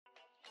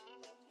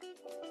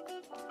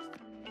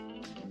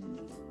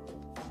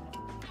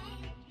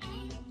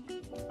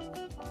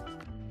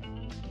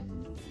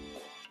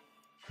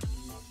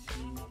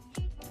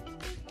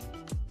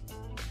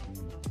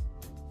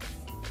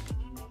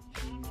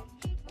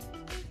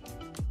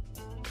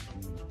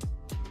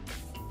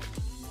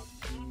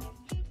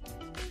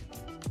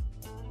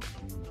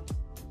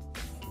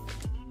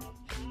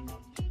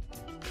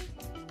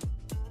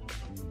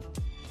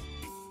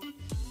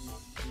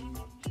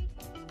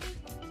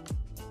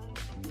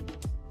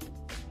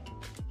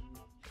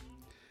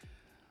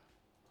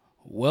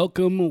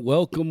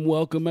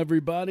Welcome,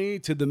 everybody,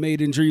 to the Made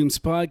in Dreams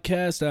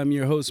podcast. I'm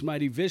your host,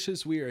 Mighty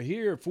Vicious. We are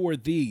here for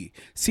the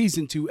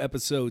Season 2,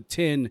 Episode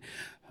 10,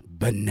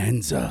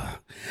 Bonanza.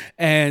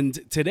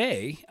 And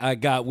today, I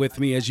got with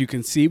me, as you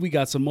can see, we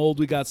got some old,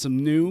 we got some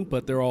new,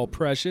 but they're all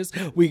precious.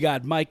 We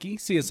got Mikey,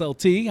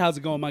 CSLT. How's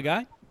it going, my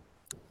guy?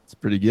 It's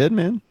pretty good,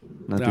 man.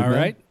 Not too All bad.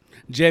 right.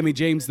 Jamie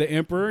James, the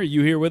Emperor, are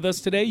you here with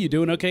us today? You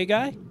doing okay,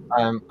 guy?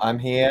 I'm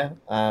here.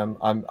 I'm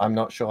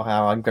not sure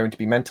how I'm going to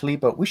be mentally,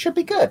 but we should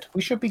be good.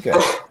 We should be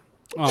good.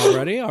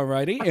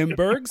 Alrighty.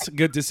 Embergs,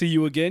 good to see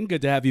you again.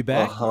 Good to have you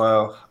back.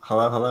 Hello.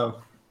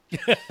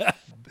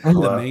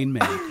 The main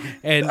man.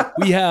 And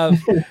we have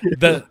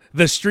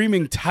the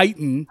streaming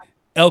titan,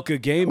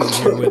 Elka Gaming,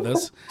 here with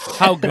us.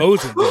 How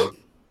goes it, dude?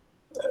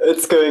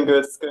 It's going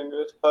good.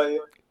 How are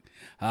you?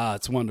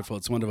 It's wonderful.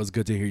 It's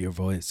good to hear your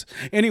voice.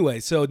 Anyway,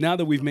 so now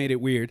that we've made it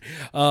weird,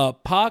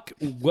 Pac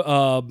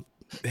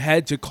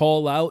had to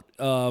call out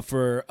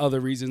for other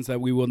reasons that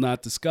we will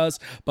not discuss,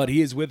 but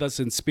he is with us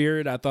in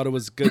spirit. I thought it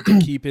was good to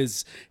keep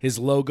his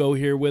logo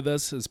here with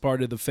us as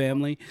part of the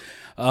family.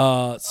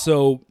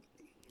 So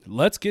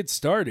let's get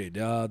started.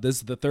 This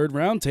is the third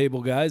round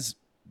table, guys.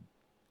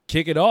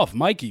 Kick it off.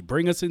 Mikey,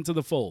 bring us into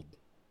the fold.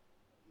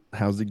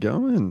 How's it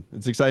going?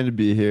 It's exciting to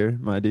be here,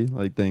 Mighty.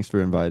 Thanks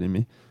for inviting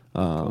me.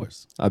 Of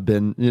course. I've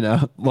been,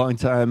 long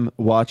time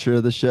watcher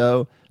of the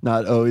show.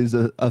 Not always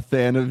a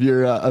fan of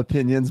your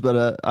opinions,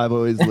 but I've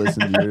always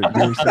listened to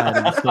your side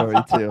of the story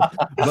too.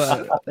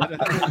 But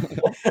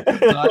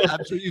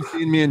I'm sure you've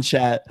seen me in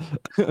chat.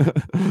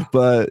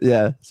 But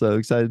yeah, so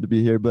excited to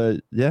be here.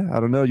 But yeah,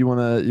 I don't know. You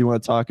wanna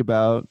talk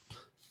about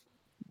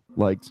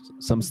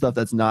some stuff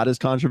that's not as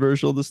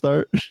controversial to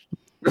start?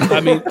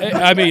 I mean,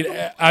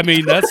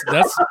 that's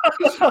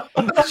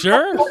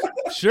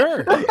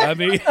sure. I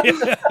mean,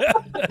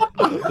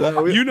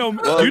 you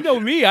know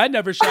me. I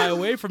never shy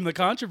away from the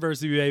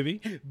controversy,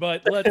 baby.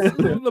 But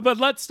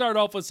let's start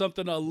off with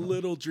something a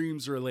little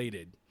Dreams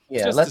related.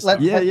 Yeah, let's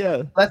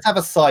have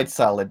a side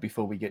salad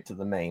before we get to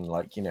the main.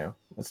 Let's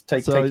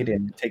take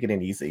it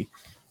in easy.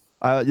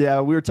 We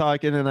were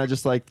talking, and I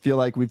just feel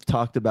like we've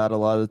talked about a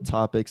lot of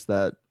topics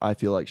that I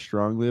feel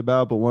strongly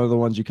about. But one of the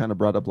ones you kind of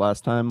brought up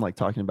last time,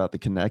 talking about the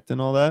Kinect and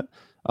all that,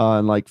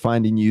 and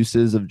finding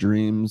uses of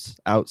Dreams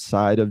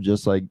outside of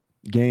just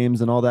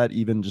games and all that,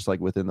 even just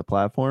within the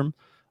platform.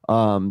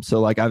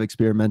 So I've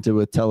experimented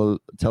with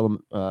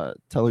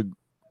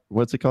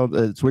what's it called?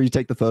 It's where you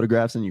take the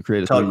photographs and you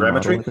create a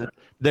telegrammetry.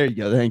 There you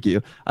go. Thank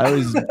you. I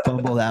always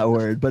fumble that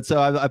word, but so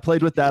I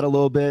played with that a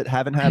little bit.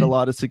 Haven't had a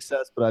lot of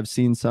success, but I've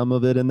seen some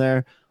of it in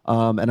there.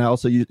 And I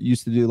also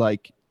used to do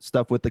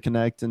stuff with the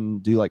Kinect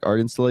and do art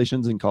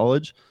installations in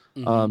college.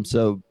 Mm-hmm.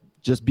 So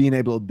just being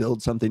able to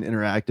build something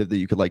interactive that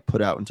you could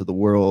put out into the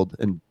world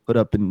and put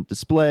up in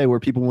display where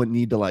people wouldn't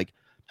need to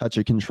touch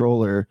a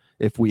controller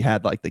if we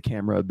had the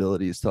camera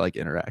abilities to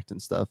interact and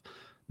stuff.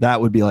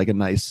 That would be a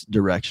nice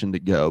direction to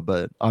go,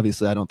 but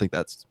obviously I don't think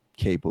that's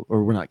capable,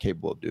 or we're not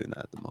capable of doing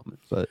that at the moment.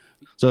 But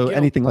so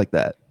anything like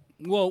that.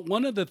 Well,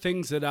 one of the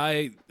things that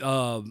I've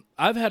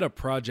had a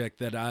project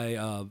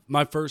that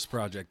my first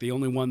project, the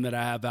only one that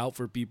I have out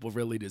for people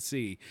really to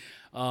see.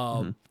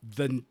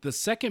 The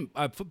second,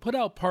 I put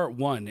out part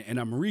 1 and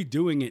I'm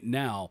redoing it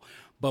now.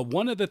 But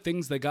one of the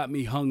things that got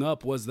me hung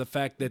up was the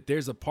fact that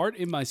there's a part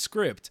in my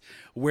script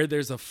where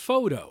there's a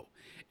photo.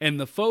 And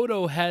the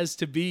photo has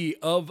to be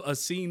of a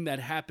scene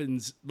that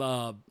happens in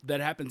a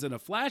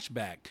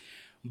flashback,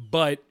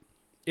 but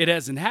it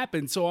hasn't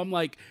happened. So I'm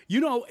like,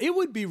 it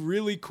would be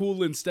really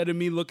cool, instead of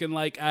me looking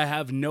like I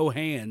have no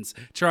hands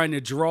trying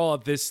to draw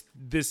this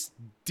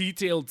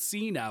detailed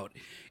scene out,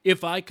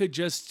 if I could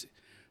just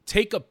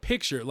take a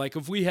picture,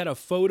 if we had a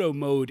photo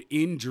mode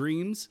in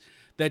Dreams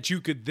that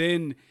you could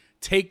then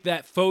take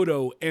that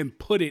photo and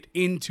put it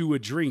into a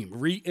dream,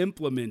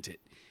 re-implement it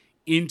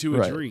into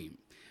a dream.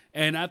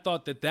 And I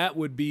thought that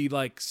would be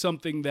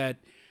something that,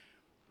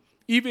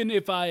 even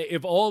if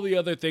all the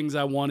other things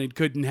I wanted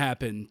couldn't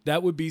happen,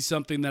 that would be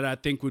something that I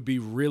think would be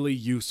really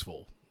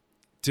useful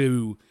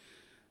just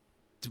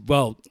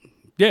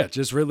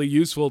really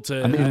useful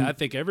to, I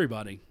think,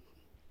 everybody.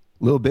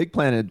 Little Big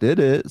Planet did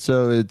it,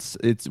 so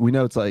we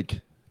know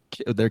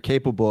they're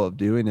capable of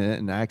doing it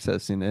and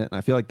accessing it. And I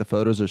feel the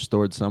photos are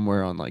stored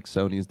somewhere on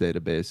Sony's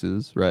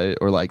databases, right?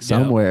 Or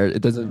somewhere.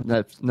 It doesn't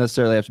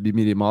necessarily have to be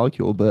Media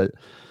Molecule, but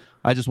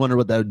I just wonder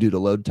what that would do to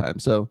load time.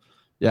 So,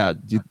 yeah,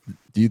 do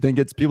you think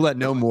it's people that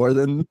know more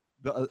than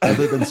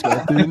other than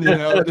sculpting?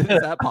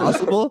 Is that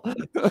possible?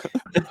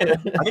 I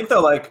think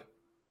though,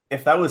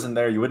 if that was in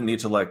there, you wouldn't need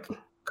to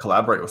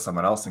collaborate with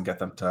someone else and get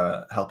them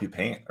to help you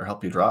paint or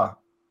help you draw.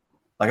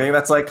 I think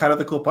that's kind of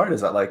the cool part,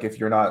 is that if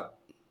you're not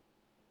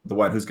the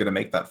one who's going to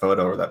make that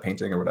photo or that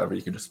painting or whatever,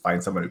 you can just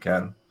find someone who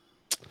can.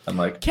 And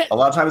a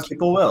lot of times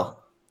people will.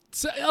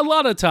 A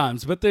lot of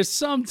times, but there's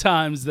some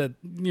times that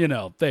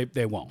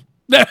they won't.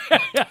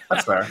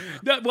 That's fair.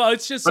 Well,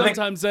 it's just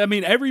sometimes.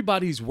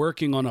 Everybody's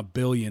working on a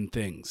billion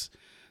things.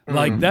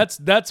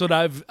 That's what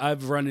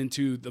I've run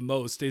into the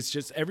most. It's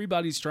just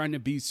everybody's trying to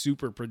be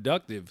super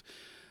productive.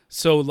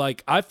 So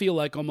like, I feel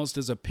like almost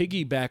as a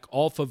piggyback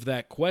off of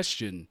that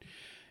question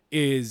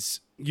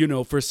is, you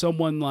know, for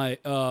someone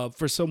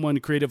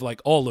creative like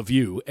all of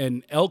you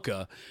and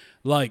Elka,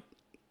 like,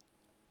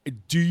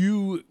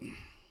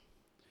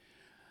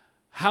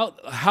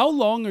 how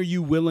long are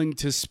you willing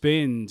to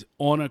spend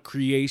on a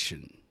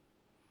creation?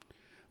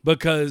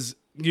 Because,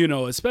 you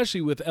know,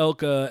 especially with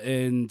Elka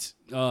and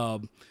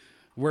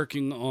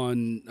working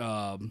on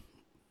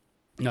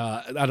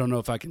I don't know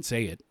if I can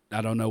say it.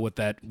 I don't know how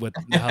that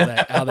works.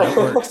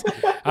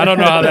 I don't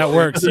know how that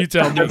works. You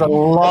tell me. There's a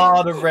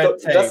lot of red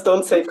tape. Just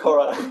don't say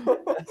Korra.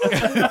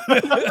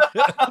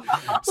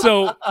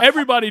 So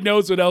everybody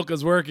knows what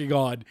Elka's working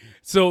on.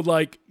 So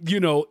like,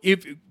 you know,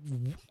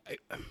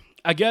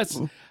 I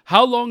guess,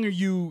 how long are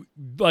you,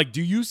 like,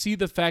 do you see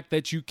the fact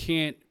that you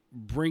can't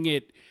bring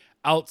it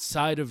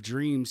outside of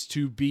Dreams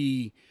to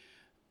be,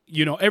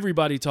 you know,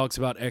 everybody talks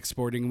about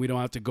exporting. We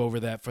don't have to go over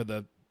that for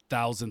the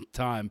 1,000th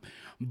time,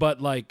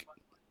 but like,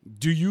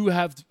 do you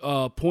have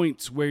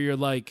points where you're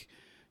like,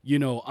 you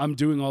know, I'm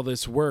doing all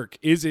this work.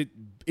 Is it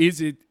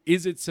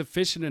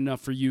sufficient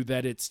enough for you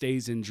that it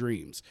stays in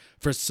Dreams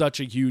for such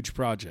a huge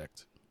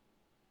project?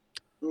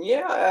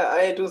 Yeah,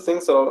 I do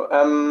think so.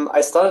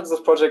 I started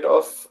this project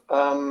off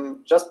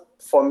just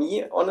for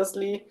me,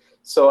 honestly.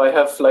 So I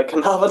have like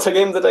an avatar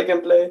game that I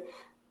can play.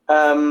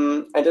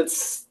 And it's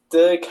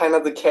still kind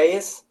of the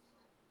case.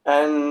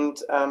 And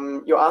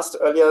you asked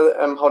earlier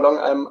how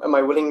long am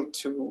I willing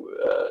to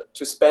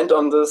spend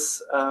on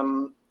this,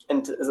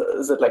 and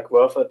is it like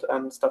worth it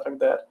and stuff like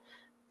that.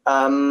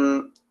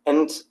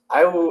 And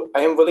I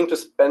am willing to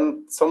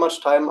spend so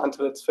much time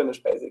until it's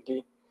finished,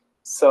 basically.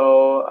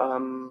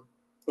 So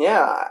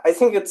yeah, I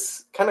think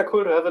it's kind of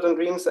cool to have it in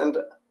Dreams, and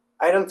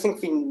I don't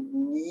think we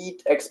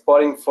need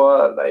exporting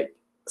for like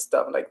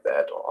stuff like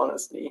that,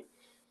 honestly.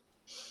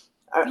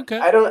 Okay.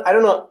 I don't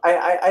know.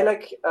 I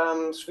like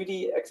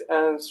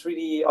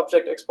 3D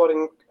object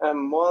exporting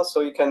more,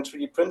 so you can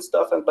 3D print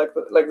stuff and like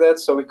that.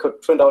 So we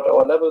could print out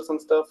our levels and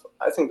stuff.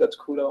 I think that's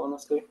cooler,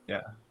 honestly.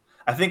 Yeah,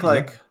 I think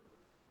like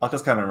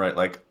Alka's kind of right.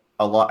 Like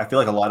I feel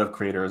like a lot of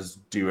creators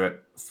do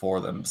it for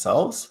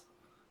themselves.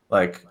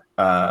 Like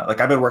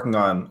I've been working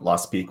on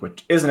Lost Peak,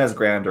 which isn't as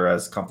grand or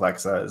as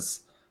complex as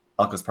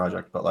Alka's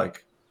project, but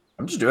like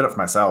I'm just doing it for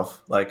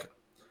myself. Like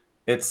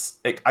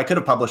I could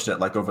have published it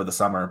like over the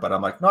summer, but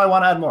I'm like, no, I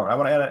want to add more. I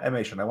want to add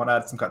animation. I want to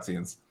add some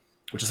cutscenes,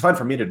 which is fine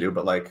for me to do,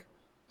 but like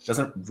it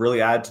doesn't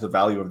really add to the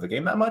value of the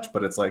game that much.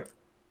 But it's like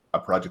a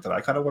project that I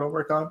kind of want to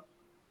work on.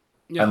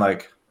 Yeah. And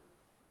like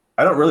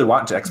I don't really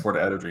want to export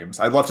it out of Dreams.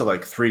 I'd love to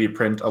like 3D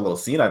print a little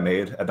scene I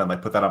made and then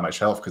like put that on my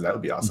shelf because that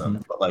would be awesome.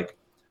 Mm-hmm. But like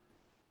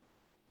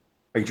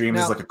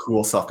Dreams is like a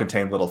cool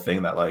self-contained little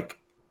thing that like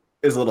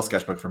is a little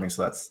sketchbook for me.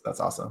 So that's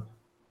awesome.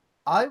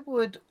 I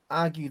would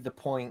argue the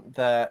point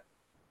that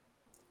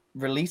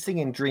releasing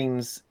in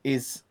Dreams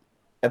is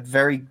a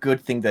very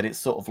good thing, that it's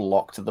sort of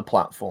locked to the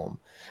platform.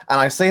 And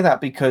I say that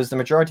because the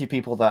majority of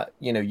people that,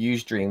 you know,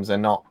 use Dreams are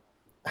not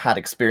had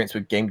experience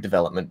with game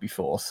development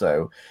before.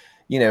 So,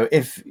 you know,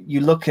 if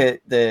you look at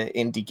the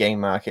indie game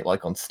market,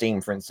 like on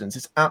Steam, for instance,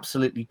 it's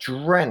absolutely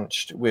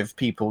drenched with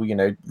people, you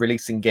know,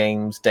 releasing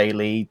games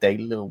daily,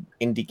 little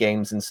indie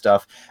games and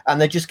stuff, and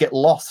they just get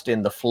lost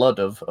in the flood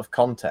of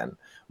content.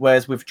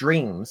 Whereas with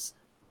Dreams,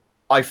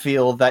 I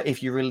feel that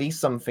if you release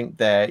something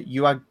there,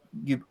 you're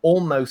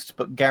almost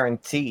but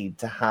guaranteed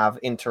to have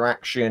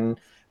interaction,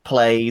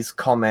 plays,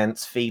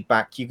 comments,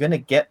 feedback. You're going to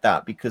get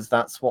that because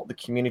that's what the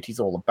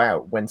community's all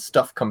about. When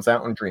stuff comes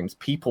out on Dreams,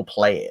 people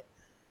play it.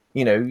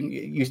 You know,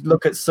 you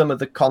look at some of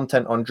the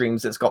content on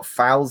Dreams that's got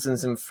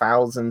thousands and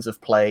thousands of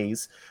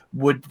plays.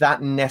 Would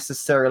that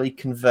necessarily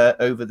convert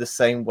over the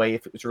same way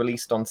if it was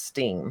released on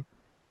Steam?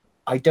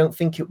 I don't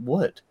think it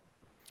would.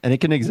 And it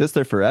can exist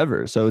there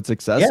forever, so it's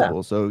accessible.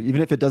 Yeah. So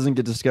even if it doesn't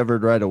get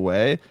discovered right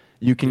away,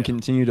 you can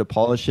continue to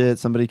polish it.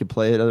 Somebody could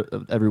play it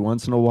every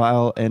once in a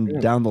while,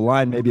 and down the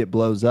line, maybe it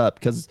blows up.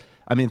 Because,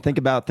 I mean, think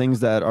about things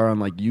that are on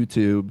like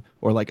YouTube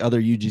or like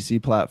other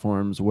UGC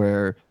platforms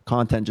where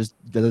content just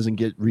doesn't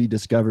get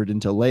rediscovered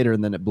until later,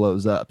 and then it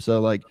blows up.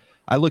 So like,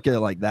 I look at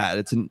it like that.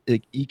 It's an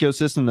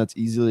ecosystem that's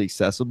easily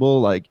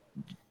accessible. Like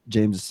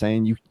James is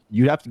saying,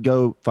 you have to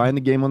go find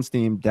the game on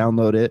Steam,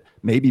 download it,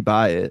 maybe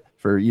buy it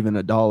for even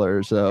 $1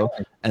 or so,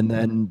 and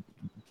then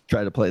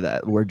try to play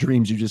that. Where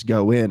Dreams, you just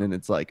go in and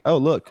it's like, oh,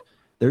 look,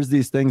 there's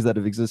these things that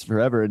have existed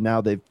forever, and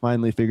now they've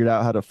finally figured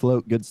out how to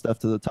float good stuff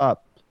to the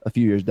top a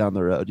few years down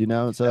the road, you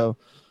know? So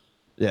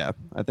yeah,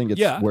 I think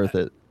it's worth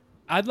it.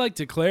 I'd like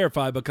to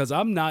clarify, because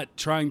I'm not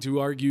trying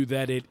to argue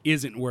that it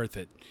isn't worth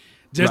it.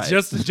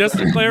 Just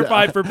to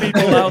clarify for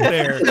people out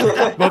there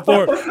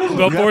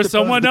before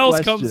someone else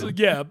comes.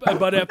 Yeah,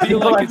 but I feel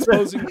like it's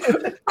posing.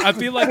 I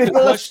feel like the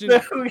question.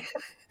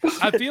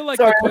 I feel like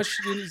the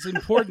question is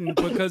important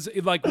because,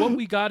 like, what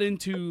we got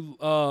into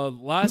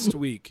last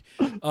week,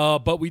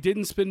 but we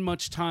didn't spend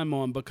much time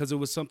on because it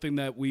was something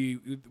that we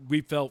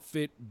felt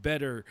fit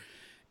better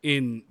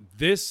in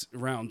this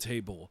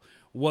roundtable,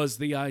 was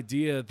the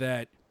idea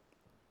that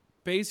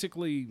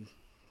basically,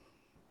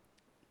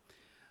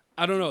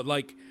 I don't know,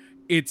 like,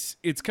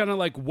 it's kind of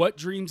like what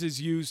Dreams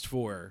is used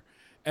for,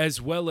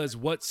 as well as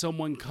what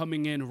someone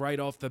coming in right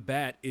off the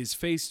bat is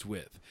faced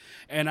with.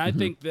 And I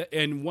think that,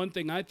 and one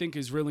thing I think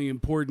is really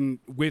important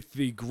with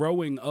the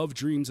growing of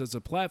Dreams as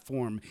a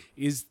platform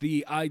is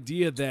the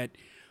idea that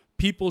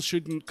people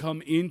shouldn't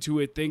come into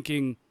it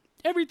thinking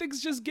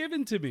everything's just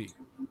given to me.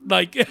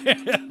 Like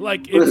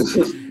it's,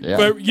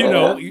 but, you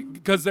know,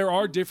 because there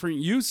are different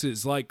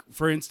uses. Like,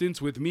 for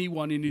instance, with me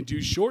wanting to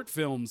do short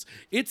films,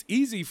 it's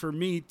easy for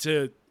me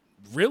to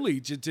really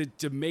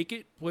to make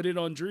it, put it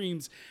on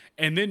Dreams,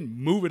 and then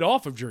move it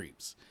off of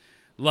Dreams.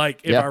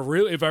 Like if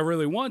I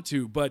really want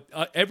to, but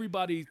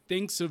everybody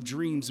thinks of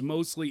Dreams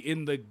mostly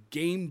in the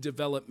game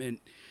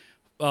development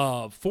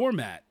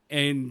format.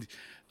 And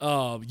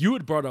you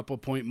had brought up a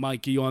point,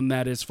 Mikey, on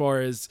that, as far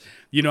as,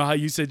 you know, how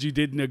you said you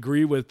didn't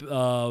agree with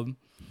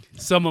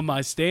some of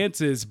my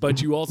stances,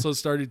 but you also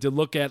started to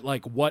look at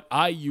like what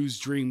I use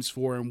Dreams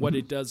for and what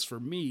it does for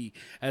me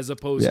as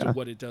opposed to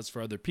what it does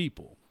for other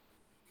people.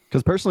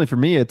 Because personally, for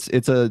me, it's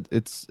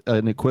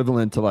an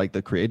equivalent to like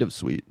the Creative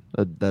Suite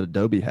that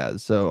Adobe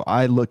has. So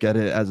I look at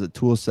it as a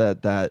tool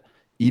set that,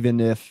 even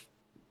if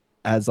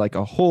as like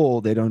a whole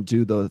they don't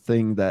do the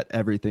thing that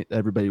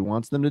everybody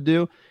wants them to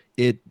do,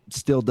 it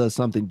still does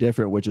something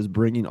different, which is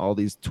bringing all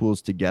these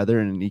tools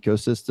together in an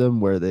ecosystem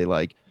where they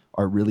like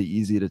are really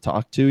easy to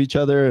talk to each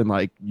other, and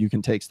like you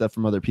can take stuff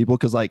from other people.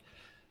 Because like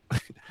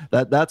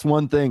that's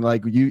one thing.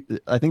 Like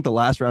I think the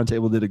last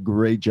roundtable did a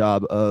great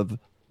job of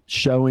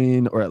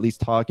showing, or at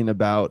least talking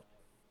about,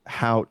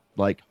 how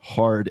like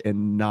hard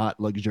and not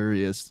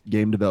luxurious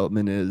game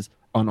development is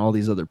on all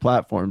these other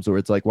platforms, where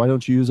it's like, why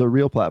don't you use a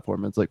real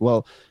platform? It's like,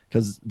 well,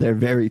 because they're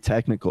very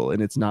technical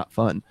and it's not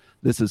fun.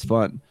 This is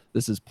fun.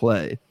 This is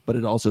play, but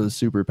it also is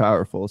super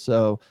powerful.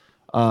 So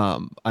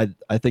I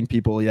think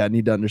people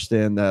need to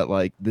understand that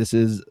like this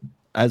is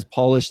as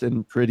polished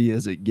and pretty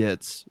as it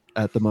gets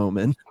at the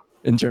moment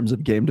in terms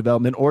of game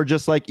development, or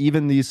just like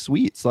even these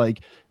suites,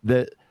 like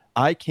that.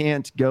 I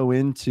can't go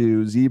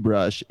into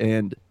ZBrush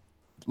and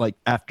like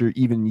after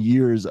even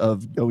years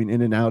of going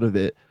in and out of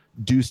it,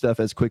 do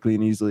stuff as quickly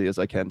and easily as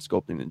I can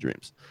sculpting in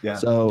Dreams. Yeah.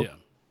 So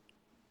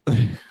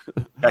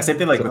same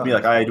thing like with me.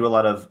 Like I do a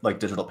lot of like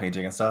digital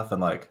painting and stuff, and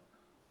like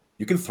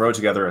you can throw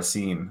together a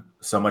scene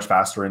so much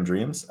faster in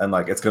Dreams, and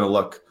like it's gonna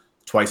look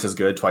twice as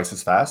good, twice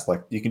as fast.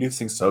 Like you can do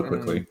things so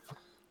quickly.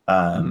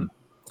 And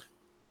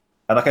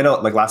like I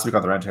know like last week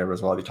on the roundtable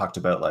as well, you talked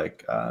about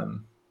like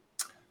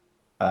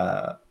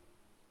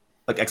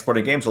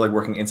exporting games, or like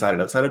working inside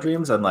and outside of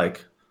Dreams. And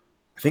like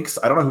I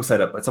don't know who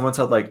said it, but someone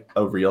said like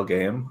a real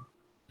game,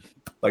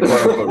 like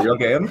a real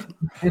game.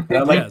 And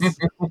I'm like,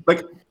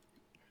 like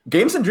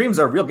games and Dreams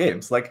are real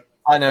games. Like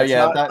I know,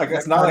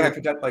 it's not like I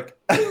could get like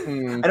I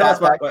know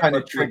that kind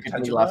of triggered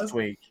me last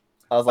week.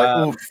 I was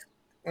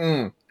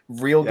like,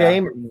 real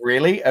game,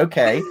 really?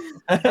 Okay.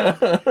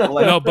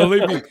 No,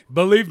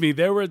 believe me,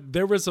 there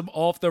were some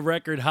off the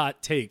record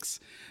hot takes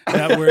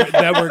that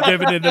were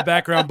given in the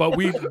background, but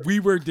we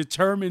were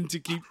determined to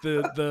keep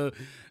the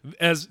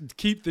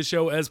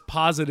show as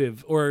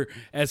positive, or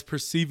as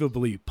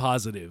perceivably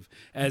positive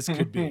as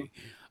could be.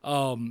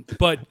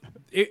 But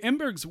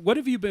Embergs, what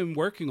have you been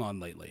working on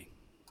lately?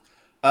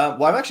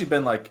 Well, I've actually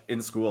been like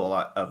in school a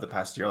lot of the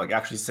past year. Like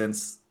actually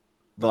since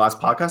the last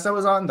podcast I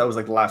was on, that was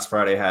like the last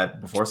Friday I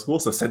had before school.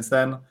 So since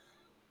then,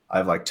 I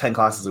have like 10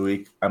 classes a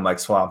week. I'm like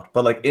swamped.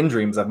 But like in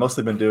Dreams, I've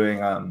mostly been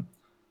doing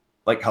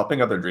like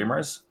helping other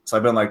dreamers. So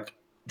I've been like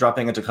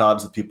dropping into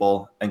collabs with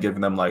people and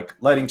giving them like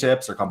lighting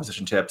tips or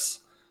composition tips,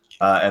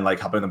 and like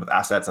helping them with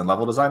assets and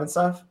level design and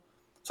stuff.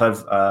 So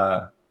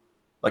I've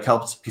like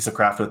helped Piece of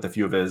Craft with a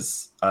few of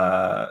his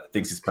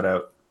things he's put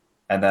out.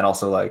 And then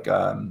also like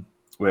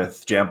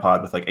with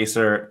Jampod with like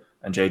Acer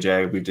and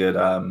JJ, we did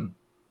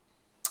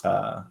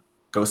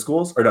Ghost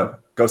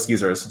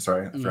Geezers.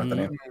 Sorry, I forgot the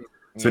name.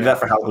 So we did that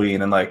for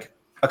Halloween, and like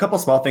a couple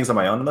small things on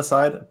my own on the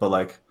side, but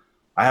like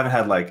I haven't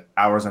had like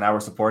hours and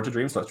hours of pour into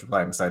Dreams, so that's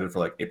why I'm excited for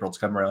like April to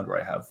come around, where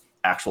I have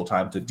actual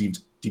time to deep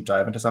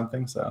dive into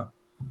something. So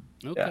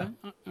okay,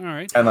 all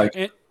right. And like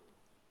I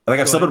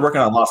think I've still been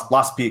working on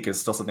Lost Peak is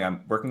still something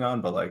I'm working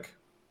on, but like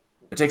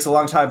it takes a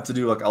long time to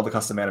do like all the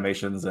custom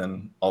animations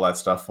and all that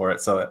stuff for it.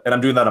 So, and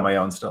I'm doing that on my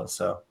own still.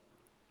 So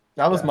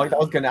that was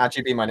going to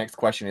actually be my next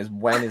question: is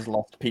when is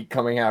Lost Peak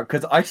coming out?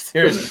 Because I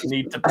seriously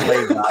need to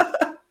play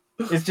that.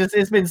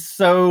 It's been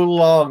so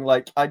long.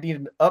 Like I need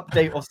an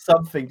update or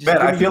something. Man,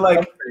 I feel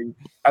like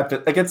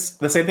it's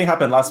the same thing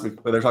happened last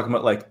week where they're talking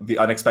about like the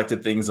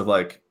unexpected things of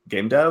like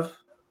game dev.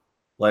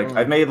 Like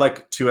I've made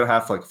like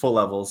 2.5 like full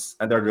levels,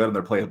 and they're good and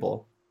they're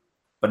playable.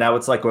 But now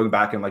it's like going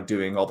back and like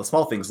doing all the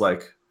small things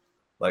like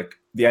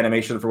the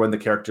animation for when the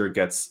character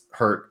gets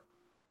hurt.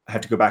 I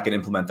have to go back and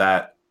implement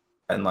that,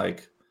 and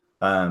like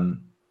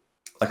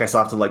I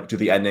still have to like do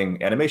the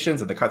ending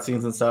animations and the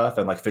cutscenes and stuff,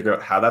 and like figure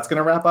out how that's going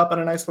to wrap up in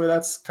a nice way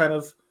that's kind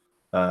of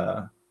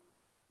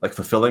like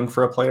fulfilling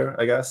for a player,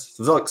 I guess.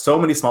 So there's like so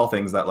many small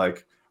things that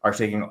like are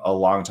taking a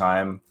long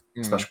time,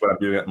 especially when I'm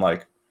doing it in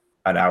like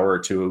an hour or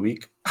two a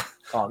week.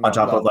 Oh, no, on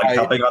top of well, like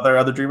helping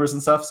other dreamers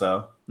and stuff.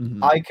 So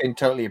I can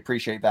totally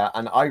appreciate that,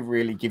 and I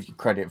really give you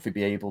credit for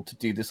being able to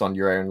do this on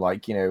your own.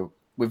 Like, you know,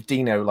 with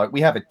Dino, like,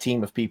 we have a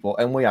team of people,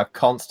 and we are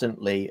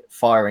constantly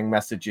firing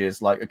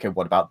messages like, okay,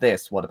 what about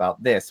this? What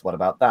about this? What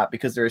about that?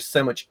 Because there is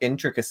so much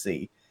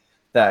intricacy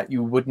that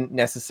you wouldn't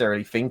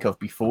necessarily think of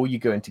before you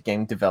go into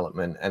game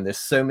development, and there's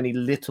so many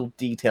little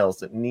details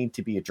that need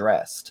to be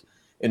addressed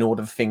in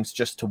order for things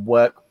just to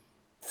work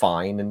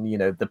fine. And, you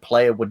know, the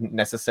player wouldn't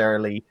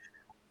necessarily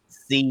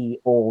see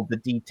all the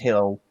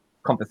detailed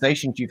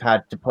conversations you've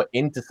had to put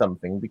into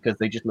something because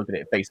they just look at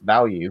it at face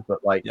value. But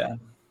like,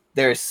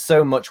 there is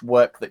so much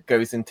work that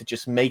goes into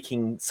just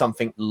making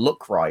something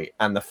look right,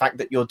 and the fact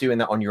that you're doing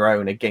that on your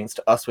own against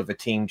us with a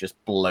team just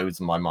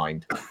blows my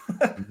mind.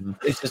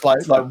 It's just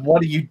like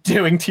what are you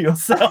doing to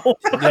yourself?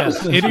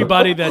 Yes,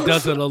 anybody that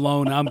does it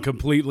alone, I'm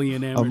completely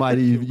enamored. Oh,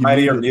 Mighty,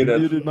 you're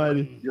muted.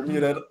 Mighty. You're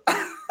muted.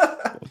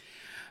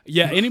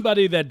 Yeah,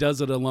 anybody that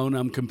does it alone,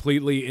 I'm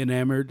completely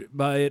enamored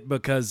by it,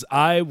 because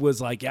I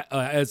was like,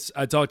 as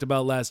I talked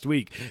about last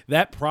week,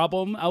 that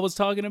problem I was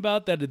talking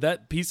about,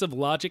 that piece of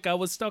logic I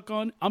was stuck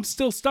on, I'm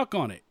still stuck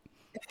on it.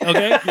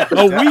 Okay,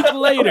 a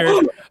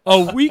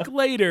week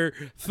later,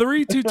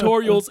 3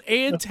 tutorials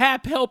and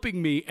Tap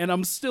helping me, and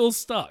I'm still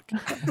stuck.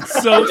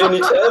 So,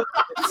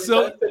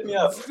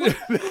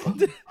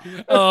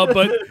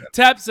 but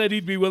Tap said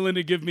he'd be willing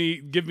to give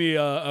me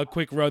a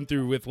quick run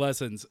through with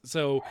lessons.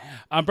 So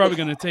I'm probably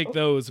gonna take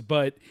those.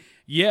 But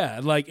yeah,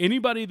 like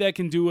anybody that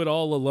can do it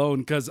all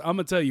alone, because I'm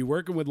gonna tell you,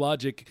 working with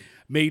Logic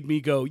made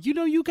me go, you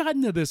know, you got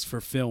into this for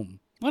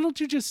film. Why don't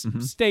you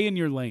just stay in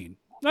your lane?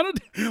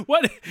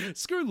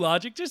 Screw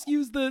Logic, just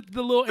use the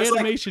little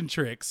animation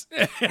tricks.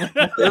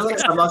 There's like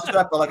some logic to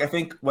that, but like I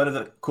think one of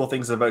the cool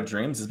things about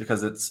Dreams is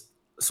because it's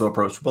so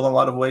approachable in a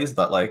lot of ways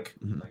that like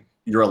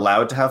you're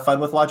allowed to have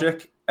fun with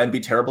Logic and be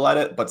terrible at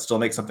it, but still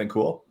make something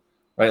cool,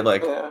 right?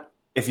 Like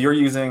if you're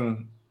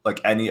using like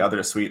any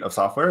other suite of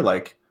software,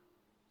 like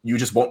you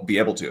just won't be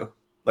able to.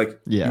 Like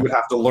you would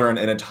have to learn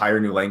an entire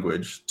new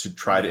language to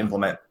try to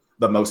implement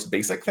the most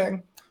basic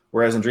thing.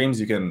 Whereas in Dreams,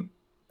 you can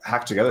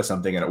hack together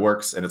something and it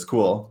works and it's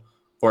cool,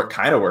 or it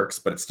kind of works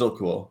but it's still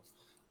cool,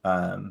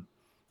 and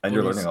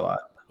you're learning a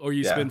lot. Or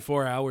you spend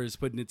 4 hours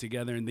putting it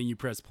together and then you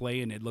press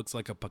play and it looks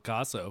like a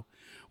Picasso.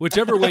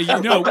 Whichever way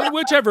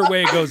whichever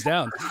way it goes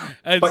down.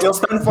 But you'll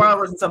spend 4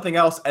 hours in something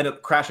else and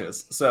it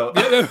crashes. So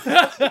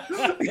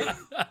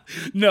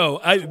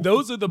no,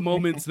 those are the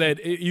moments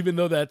that, even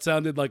though that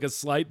sounded like a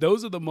slight,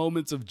 those are the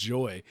moments of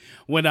joy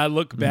when I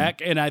look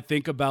back and I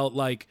think about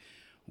like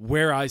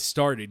where I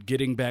started,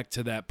 getting back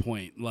to that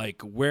point,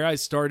 like where I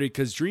started,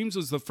 because Dreams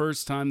was the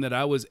first time that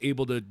I was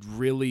able to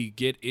really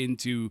get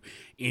into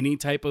any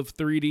type of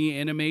 3D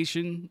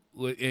animation,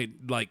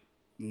 like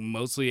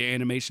mostly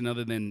animation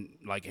other than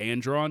like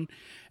hand-drawn,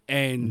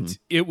 and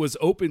it was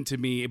open to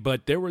me.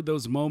 But there were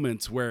those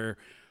moments where,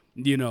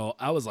 you know,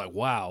 I was like,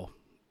 wow,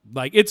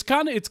 like it's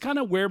kind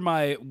of where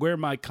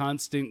my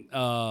constant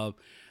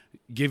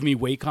give me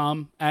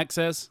Wacom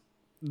access.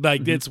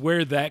 Like it's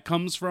where that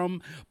comes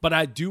from, but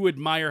I do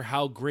admire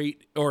how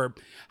great, or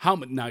how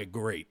not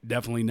great,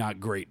 definitely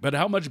not great, but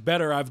how much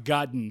better I've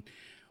gotten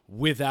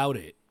without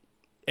it.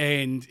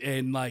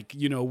 And like,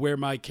 you know, where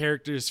my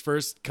characters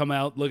first come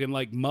out looking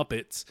like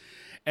Muppets,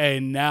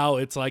 and now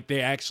it's like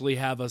they actually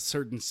have a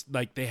certain,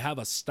 like they have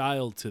a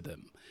style to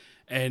them.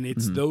 And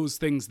it's those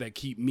things that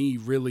keep me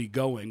really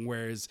going.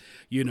 Whereas,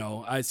 you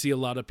know, I see a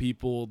lot of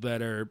people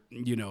that are,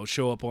 you know,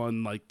 show up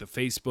on like the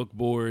Facebook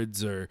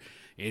boards or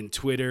in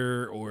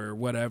Twitter or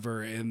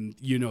whatever, and,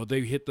 you know,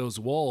 they hit those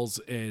walls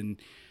and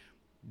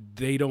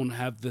they don't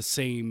have the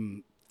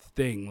same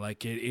thing.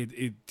 Like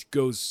it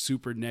goes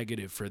super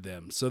negative for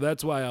them. So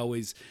that's why I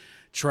always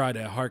try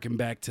to harken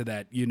back to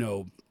that, you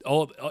know,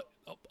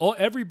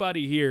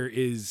 everybody here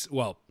is,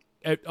 well,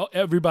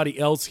 everybody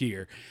else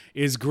here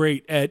is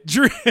great at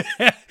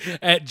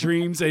at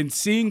Dreams, and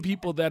seeing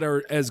people that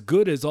are as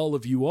good as all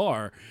of you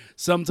are,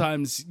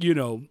 sometimes, you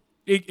know,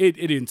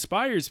 it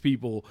inspires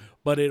people,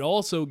 but it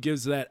also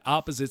gives that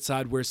opposite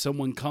side where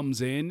someone comes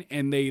in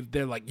and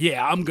they're like,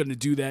 yeah, I'm going to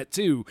do that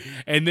too.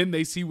 And then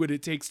they see what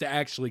it takes to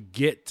actually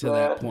get to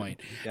that point,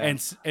 and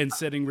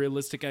setting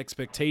realistic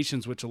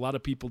expectations, which a lot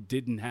of people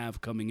didn't have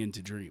coming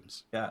into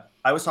Dreams. Yeah.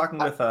 I was talking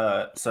with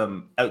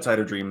some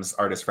outsider Dreams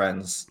artist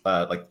friends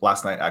like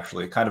last night,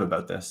 actually, kind of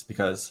about this,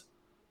 because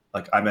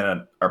like I'm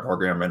in our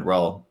program and we're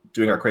all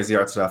doing our crazy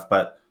art stuff,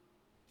 but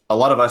a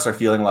lot of us are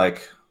feeling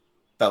like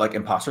that like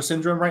imposter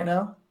syndrome right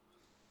now,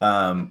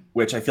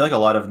 which I feel like a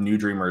lot of new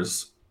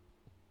dreamers,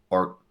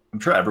 or I'm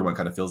sure everyone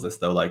kind of feels this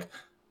though, like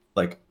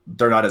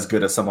they're not as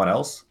good as someone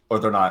else, or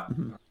they're not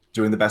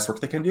doing the best work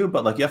they can do.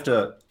 But like you have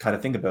to kind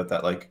of think about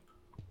that. Like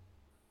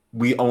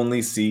we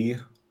only see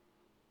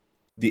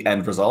the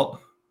end result.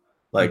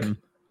 Like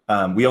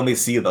we only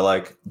see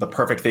the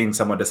perfect thing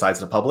someone decides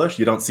to publish.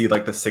 You don't see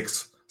like the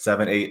 6,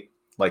 7, 8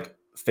 like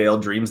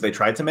failed dreams they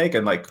tried to make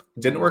and like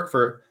didn't work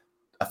for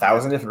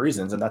 1,000 different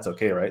reasons, and that's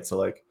okay, right? So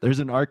like, there's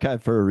an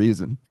archive for a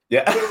reason.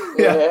 yeah.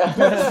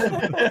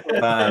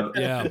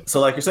 Yeah.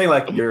 So like you're saying,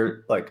 like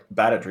you're like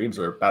bad at dreams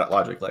or bad at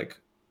logic, like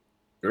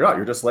you're not.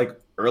 You're just like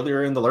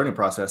earlier in the learning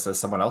process as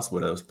someone else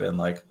would have been.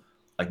 Like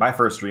my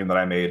first dream that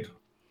I made,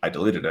 I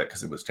deleted it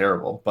because it was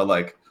terrible. But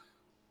like,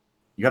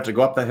 you have to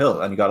go up the hill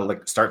and you got to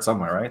like start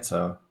somewhere, right?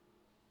 So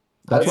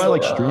That's why I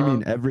like Yeah.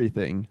 streaming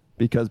everything,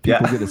 because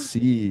people get to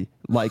see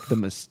like the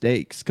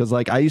mistakes. Because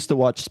like I used to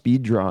watch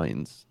speed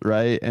drawings,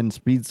 right, and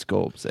speed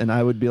sculpts, and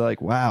I would be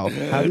like, wow,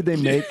 how did they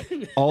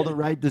make all the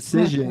right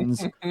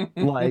decisions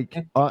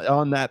like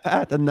on that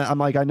path? And I'm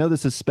like, I know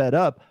this is sped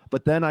up,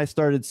 but then I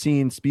started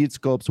seeing speed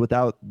sculpts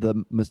without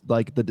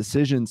the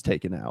decisions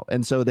taken out,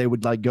 and so they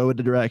would like go a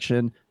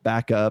direction,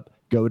 back up,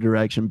 go a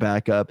direction,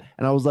 back up,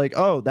 and I was like,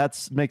 oh,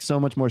 that's makes so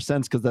much more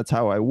sense because that's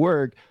how I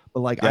work. But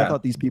like I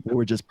thought these people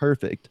were just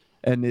perfect.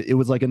 And it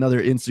was like another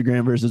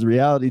Instagram versus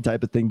reality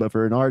type of thing, but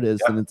for an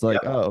artist. And it's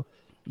like, oh,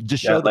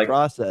 just show the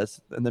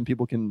process and then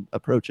people can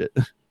approach it.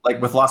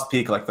 Like with Lost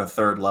Peak, like the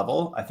third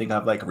level, I think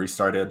I've like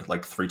restarted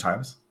like 3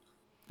 times.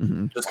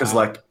 Just because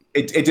like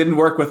it didn't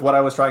work with what I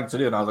was trying to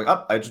do. And I was like,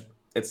 oh,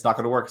 it's not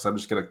going to work. So I'm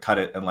just going to cut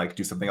it and like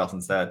do something else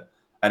instead.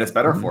 And it's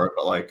better for it.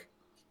 But like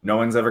no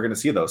one's ever going to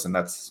see those. And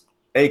that's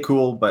A,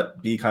 cool,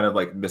 but B, kind of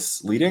like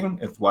misleading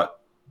if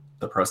what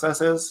the process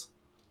is.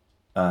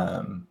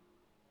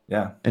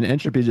 Yeah. And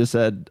Entropy just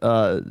said,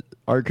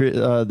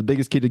 the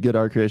biggest key to good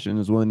art creation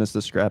is willingness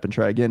to scrap and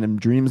try again. And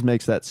Dreams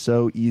makes that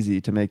so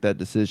easy to make that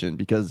decision,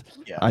 because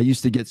I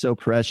used to get so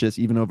precious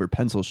even over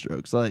pencil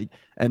strokes. Like,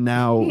 and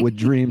now with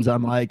Dreams,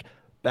 I'm like,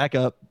 back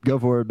up, go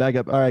forward, back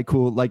up. All right,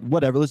 cool. Like,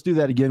 whatever. Let's do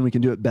that again. We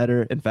can do it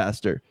better and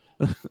faster.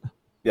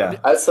 Yeah.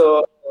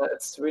 Also,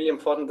 it's really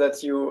important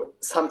that you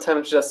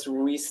sometimes just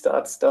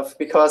restart stuff,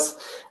 because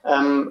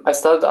I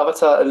started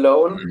Avatar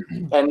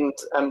alone, and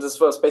this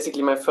was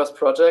basically my first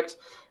project.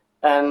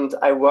 And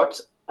I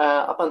worked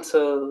up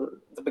until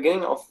the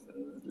beginning of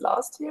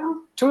last year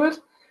to it.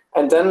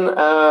 And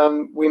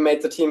then we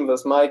made the team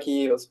with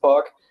Mikey, with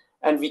Spock,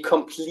 and we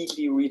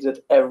completely redid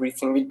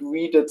everything. We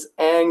redid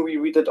Aang, we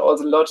redid all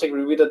the logic, we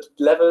redid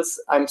levels.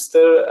 I'm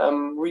still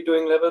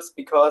redoing levels,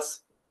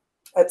 because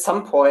at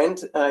some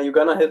point you're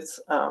gonna hit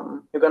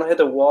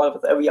a wall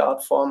with every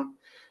art form.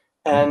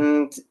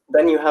 And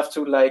then you have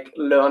to like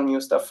learn new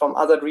stuff from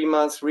other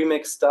dreamers,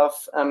 remix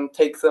stuff,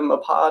 take them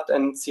apart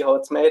and see how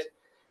it's made.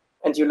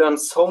 And you learn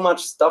so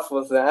much stuff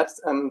with that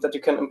that you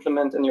can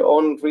implement in your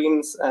own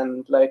dreams,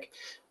 and like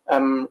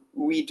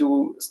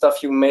redo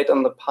stuff you made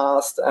in the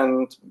past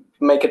and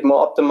make it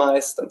more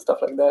optimized and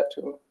stuff like that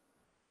too.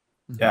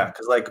 Yeah,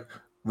 because like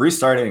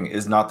restarting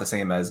is not the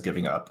same as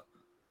giving up.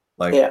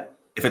 Like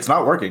if it's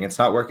not working, it's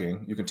not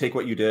working. You can take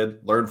what you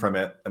did, learn from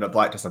it, and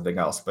apply it to something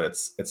else. But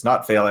it's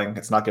not failing.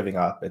 It's not giving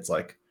up. It's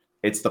like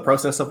it's the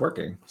process of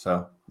working.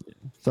 So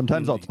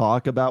sometimes I'll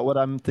talk about what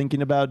I'm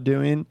thinking about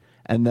doing,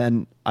 and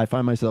then I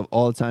find myself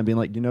all the time being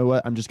like, you know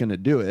what, I'm just going to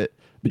do it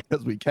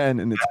because we can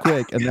and it's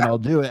quick, and then I'll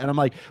do it. And I'm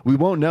like, we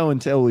won't know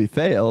until we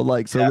fail.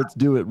 Like, so let's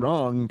do it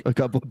wrong a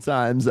couple of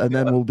times, and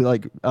then we'll be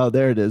like, oh,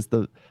 there it is.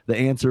 The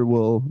answer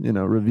will,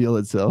 reveal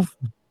itself.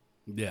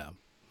 Yeah.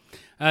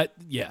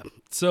 Yeah.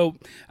 So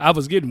I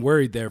was getting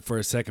worried there for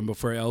a second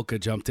before Elka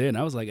jumped in.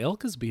 I was like,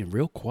 Elka's being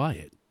real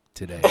quiet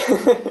today.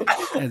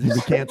 And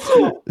we can't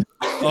see it.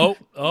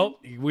 Oh,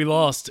 we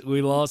lost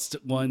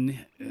one.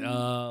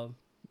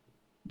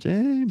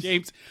 James.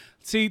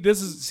 See,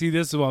 this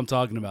is what I'm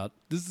talking about.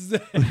 This is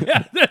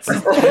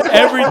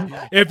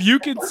if you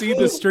can see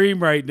the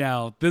stream right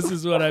now, this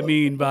is what I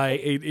mean by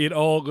it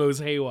all goes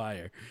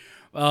haywire.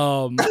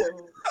 Where's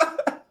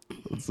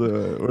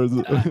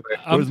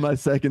my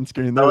second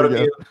screen? There we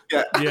go.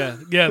 Yeah,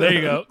 there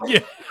you go.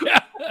 Yeah.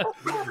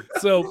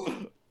 So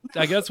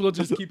I guess we'll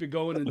just keep it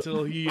going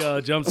until he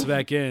jumps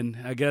back in.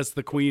 I guess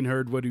the Queen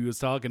heard what he was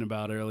talking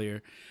about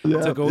earlier.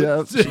 Yeah,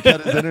 she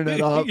cut his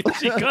internet off.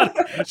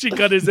 she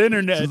cut his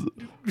internet.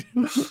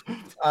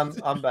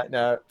 I'm back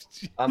now.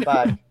 I'm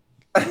back.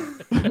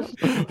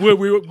 we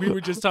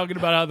were just talking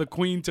about how the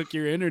Queen took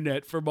your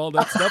internet from all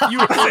that stuff you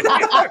were saying.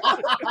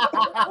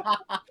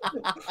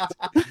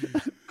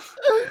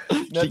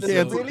 No, she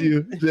canceled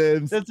you,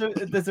 James.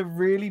 There's a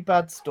really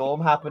bad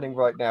storm happening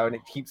right now, and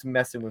it keeps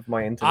messing with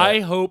my internet. I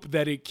hope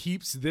that it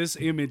keeps this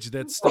image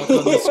that's stuck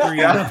on the screen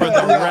for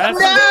the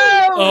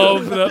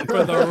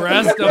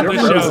rest of the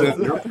show.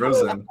 You're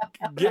frozen.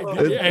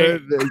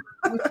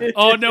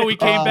 Oh no, we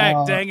came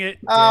back. Dang it.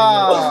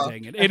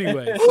 Dang it.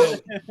 Anyway,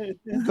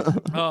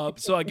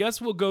 so I guess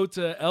we'll go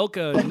to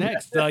Elka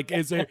next. Like,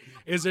 is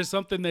there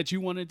something that you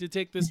wanted to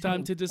take this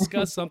time to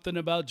discuss? Something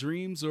about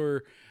dreams,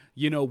 or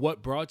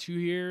what brought you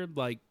here?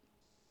 Like,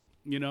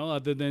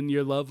 other than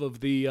your love of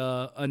the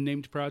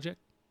unnamed project?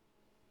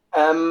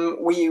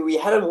 We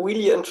had a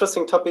really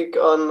interesting topic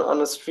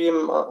on a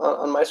stream,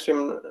 on my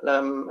stream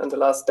in the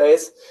last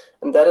days,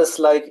 and that is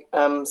like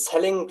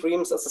selling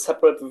dreams as a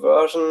separate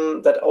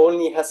version that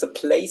only has a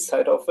play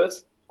side of it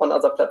on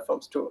other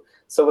platforms too.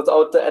 So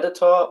without the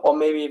editor, or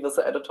maybe with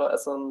the editor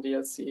as on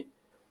DLC.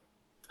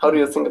 How do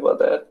you think about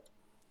that?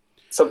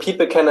 so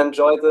people can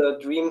enjoy the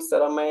dreams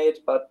that are made,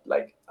 but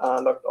like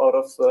are locked out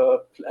of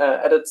the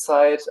edit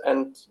side,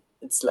 and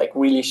it's like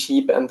really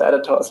cheap, and the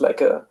editor is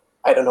like a,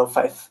 I don't know,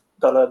 $5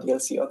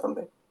 DLC or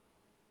something.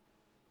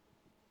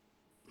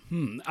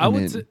 I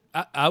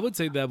would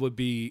say that would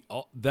be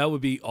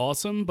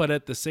awesome, but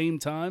at the same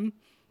time,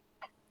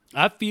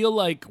 I feel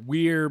like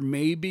we're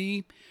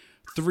maybe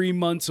 3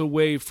 months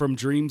away from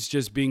Dreams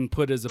just being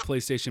put as a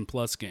PlayStation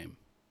Plus game.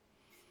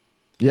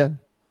 Yeah.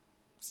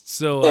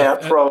 So yeah,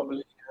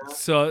 probably.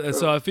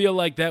 So I feel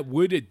like that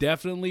would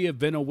definitely have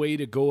been a way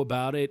to go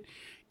about it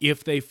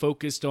if they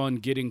focused on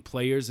getting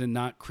players and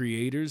not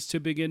creators to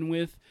begin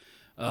with.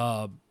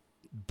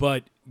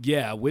 But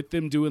yeah, with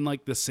them doing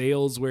like the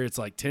sales where it's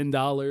like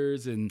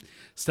 $10 and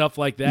stuff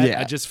like that, Yeah.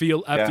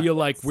 I feel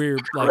like we're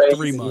like Crazy.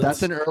 3 months.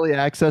 That's an early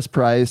access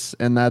price,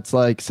 and that's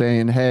like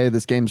saying, hey,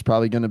 this game's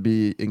probably going to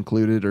be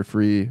included or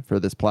free for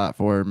this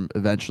platform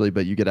eventually,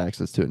 but you get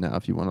access to it now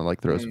if you want to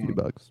like throw us a few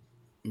bucks.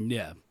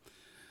 Yeah.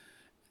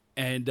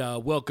 And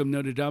welcome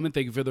Notre Dame, and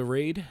thank you for the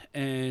raid.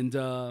 And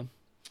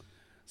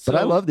But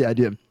I love the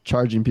idea of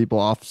charging people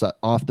off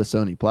the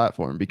Sony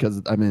platform,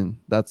 because I mean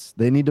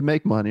they need to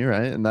make money,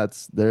 right? And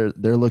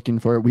they're looking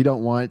for it. We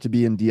don't want it to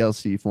be in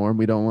DLC form.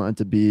 We don't want it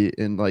to be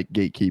in like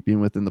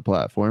gatekeeping within the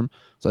platform.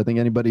 So I think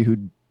anybody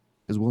who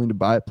is willing to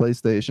buy a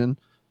PlayStation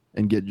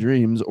and get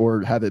Dreams,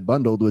 or have it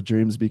bundled with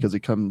Dreams because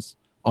it comes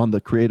on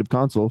the creative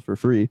console for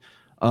free,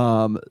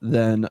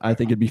 then I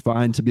think it'd be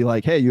fine to be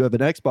like, hey, you have an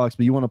Xbox,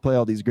 but you want to play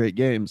all these great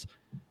games.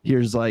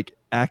 Here's like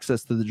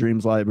access to the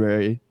Dreams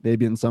library,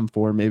 maybe in some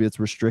form. Maybe it's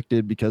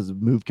restricted because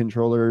of Move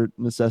controller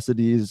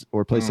necessities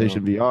or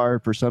PlayStation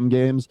VR for some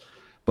games.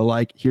 But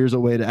like, here's a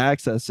way to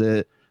access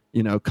it,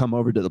 come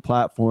over to the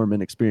platform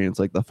and experience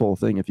like the full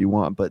thing if you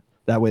want. But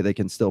that way they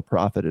can still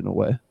profit in a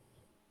way.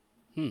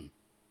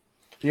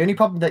 The only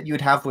problem that you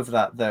would have with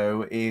that,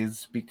 though,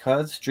 is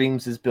because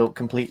Dreams is built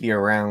completely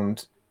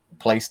around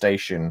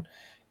PlayStation,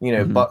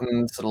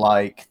 buttons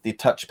like the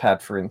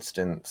touchpad, for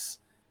instance,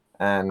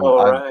 and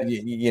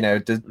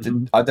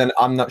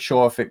I'm not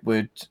sure if it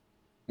would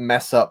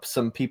mess up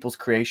some people's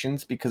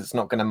creations because it's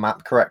not going to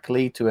map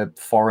correctly to a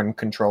foreign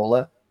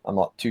controller. I'm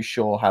not too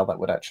sure how that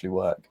would actually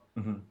work.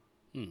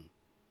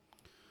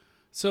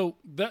 So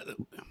that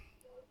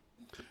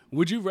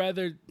would you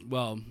rather?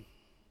 Well,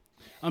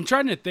 I'm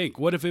trying to think.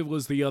 What if it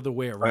was the other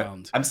way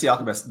around? Right. MC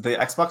Alchemist. The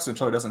Xbox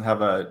controller doesn't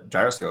have a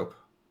gyroscope.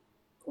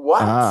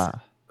 What?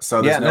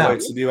 So there's no way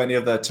to do any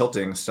of the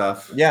tilting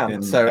stuff.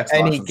 Yeah, so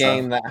any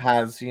game that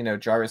has,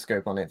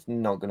 gyroscope on it's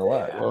not going to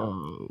work.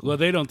 Well,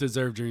 they don't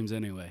deserve Dreams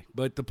anyway.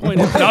 But the point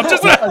is, I'm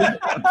just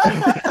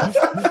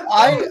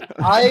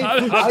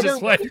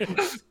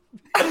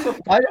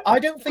I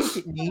don't think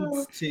it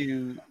needs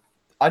to.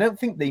 I don't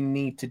think they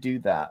need to do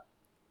that.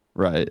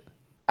 Right.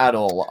 At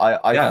all.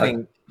 I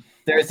think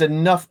there's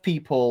enough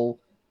people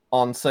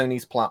on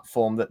Sony's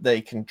platform that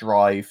they can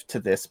drive to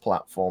this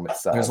platform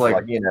itself. There's what,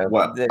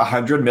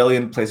 100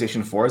 million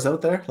PlayStation 4s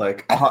out there?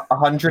 Like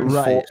 140.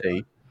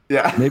 Right.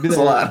 Yeah. Maybe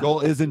the goal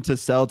isn't to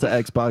sell to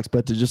Xbox,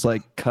 but to just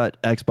like cut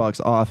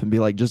Xbox off and be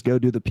like, just go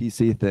do the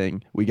PC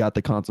thing. We got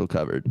the console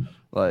covered.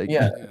 Like,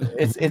 yeah,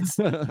 it's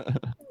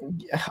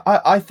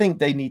I think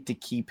they need to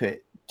keep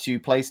it to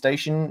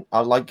PlayStation.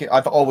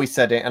 I've always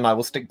said it, and I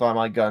will stick by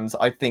my guns.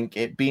 I think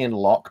it being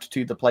locked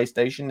to the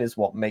PlayStation is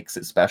what makes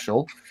it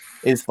special.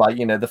 Is like,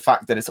 the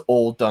fact that it's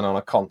all done on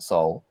a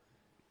console.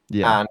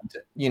 Yeah. And,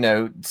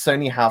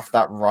 Sony have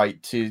that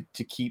right to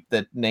keep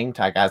the name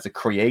tag as a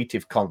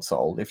creative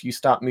console. If you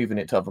start moving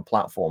it to other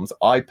platforms,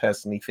 I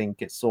personally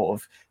think it sort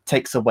of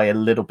takes away a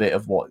little bit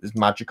of what is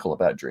magical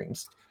about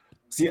Dreams.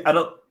 See, I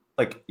don't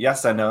like,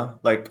 yes, I know.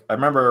 Like, I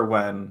remember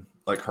when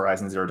like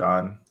Horizon Zero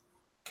Dawn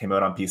came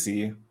out on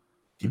PC,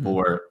 people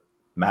were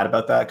mad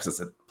about that because it's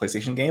a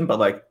PlayStation game, but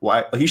like,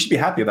 why? You should be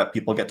happy that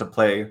people get to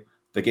play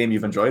the game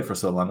you've enjoyed for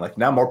so long. Like,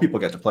 now more people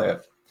get to play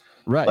it.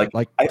 Right.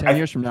 Like 10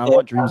 years from now, I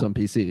want Dreams on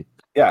PC.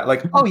 Yeah.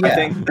 Like,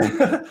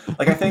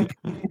 I think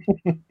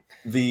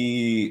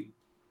the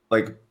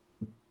like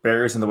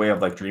barriers in the way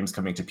of like Dreams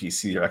coming to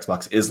PC or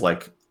Xbox is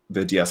like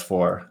the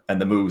DS4 and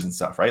the moves and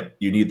stuff, right?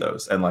 You need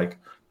those. And like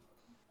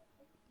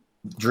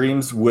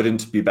Dreams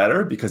wouldn't be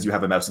better because you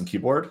have a mouse and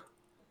keyboard.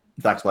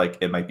 In fact, like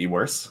it might be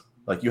worse.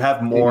 Like you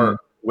have more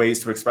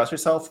ways to express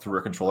yourself through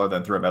a controller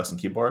than through a mouse and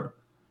keyboard.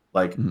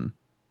 Like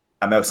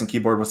a mouse and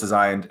keyboard was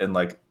designed in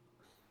like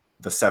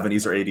the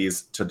 70s or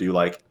 80s to do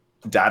like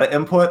data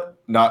input,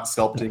 not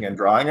sculpting and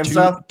drawing and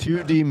stuff.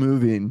 2D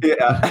moving.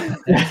 Yeah.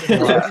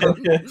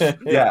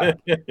 Yeah.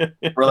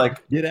 Or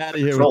like get out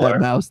of here with that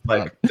mouse.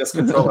 Like this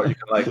controller, you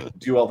can like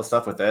do all the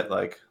stuff with it.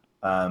 Like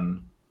I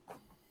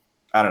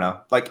don't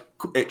know. Like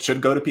it should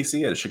go to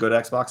PC. It should go to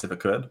Xbox if it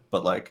could.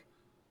 But like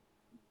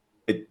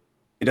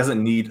it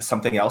doesn't need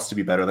something else to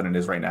be better than it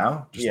is right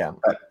now. Just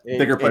that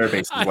bigger player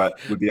base is what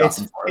would be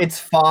awesome for it. It's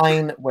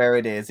fine where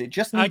it is. It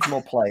just needs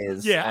more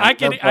players. Yeah, I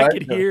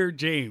could hear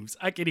James.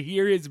 I could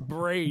hear his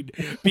brain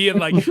being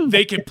like,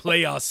 they can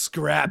play our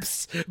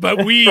scraps,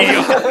 but we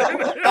Hell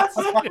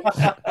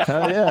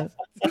yeah.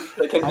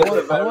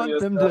 I want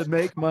them to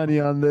make money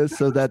on this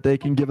so that they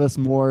can give us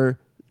more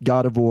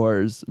God of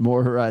Wars,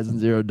 more Horizon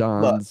Zero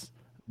Dawns,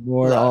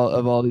 more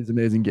look. all these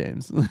amazing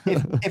games.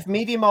 If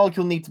Media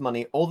Molecule needs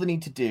money, all they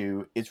need to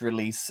do is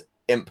release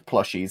Imp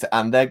plushies,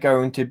 and they're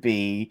going to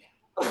be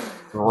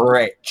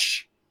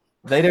rich.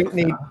 They don't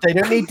need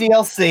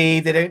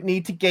DLC. They don't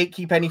need to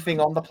gatekeep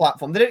anything on the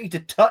platform. They don't need to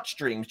touch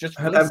Dreams. Just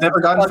I've never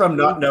gotten from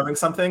not knowing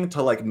something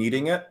to like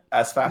needing it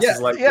as fast as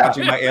like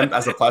watching my imp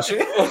as a plushie.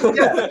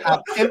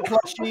 Have Imp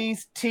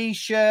plushies,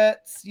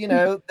 T-shirts,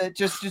 that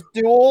just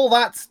do all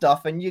that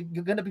stuff, and you're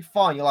going to be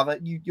fine.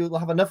 You'll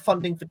have enough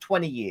funding for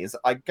 20 years.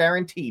 I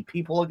guarantee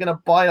people are going to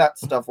buy that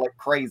stuff like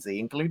crazy,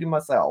 including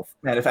myself.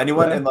 Man, if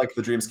anyone in like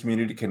the Dreams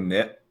community can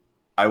knit,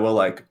 I will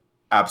like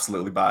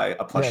absolutely buy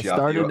a plushie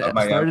off you.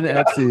 Start an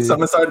Etsy.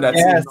 Someone start an Etsy.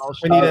 Yes,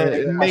 we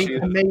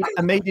need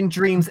a made in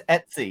Dreams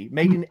Etsy.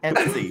 Made in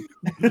Etsy.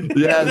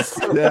 Yes.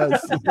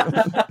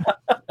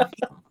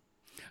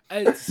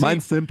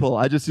 Mine's simple.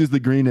 I just use the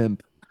green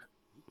imp.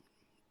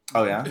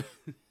 Oh yeah.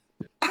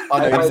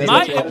 My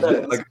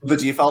like the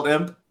default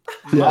imp.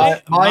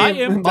 Yeah. My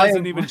imp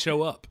doesn't even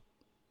show up.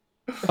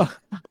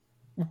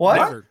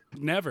 What?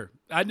 Never.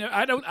 I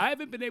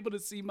haven't been able to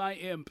see my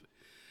imp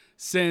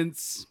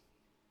since.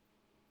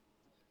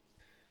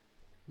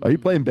 Are you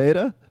playing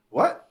beta?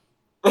 What?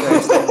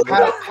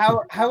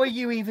 How are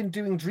you even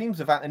doing Dreams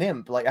without an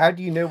imp? Like, how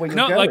do you know where you're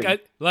going?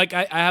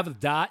 I have a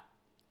dot,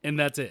 and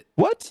that's it.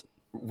 What?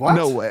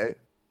 No way.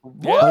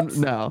 What?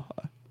 No.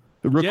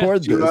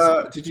 Record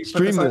this. Did you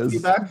stream put this on this?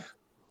 feedback?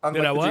 On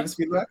Did I what? Dreams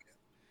feedback?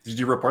 Did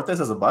you report this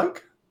as a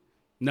bug?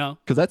 No,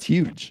 Because that's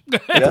huge.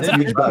 That's a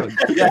huge bug.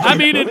 I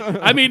mean,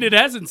 it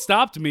hasn't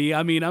stopped me.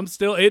 I mean, I'm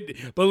still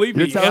it. Believe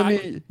You're me. telling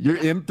me your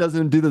imp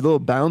doesn't do the little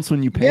bounce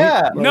when you paint?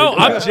 Yeah. No,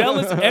 I'm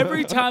jealous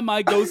every time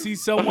I go see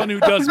someone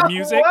who does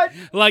music, What?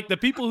 like the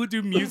people who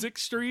do music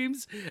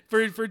streams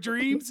for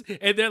Dreams,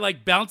 and they're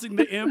like bouncing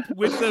the imp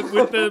with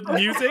the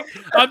music.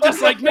 I'm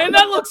just like, man,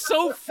 that looks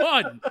so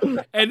fun,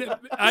 and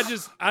I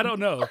don't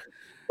know.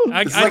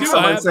 It's like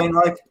someone saying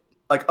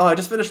like, oh, I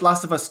just finished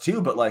Last of Us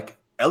 2, but like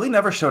Ellie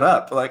never showed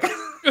up. Like,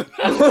 it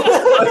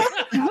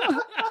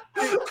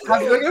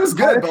was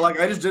good, but like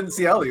I just didn't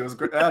see Ellie. It was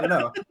great. I don't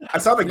know. I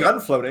saw the gun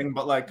floating,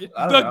 but like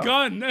I don't know.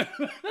 Gun.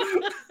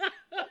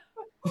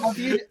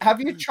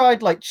 Have you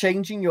tried like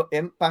changing your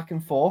imp back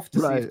and forth? To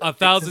see if it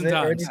 1,000 fixes it or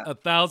times. anything?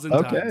 1,000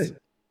 Okay. times.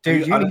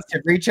 Dude, you need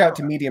to reach out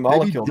to Media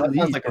Molecule. That sounds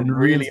delete like a and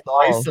really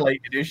reinstall.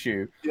 isolated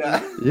issue.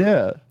 Yeah.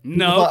 Yeah.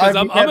 No, Well, because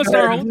I've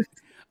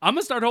I'm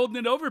gonna start holding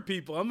it over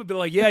people. I'm gonna be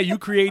like, yeah, you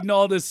creating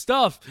all this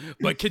stuff,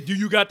 but do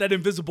you got that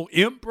invisible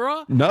imp,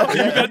 bro? No. Do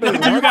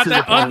you got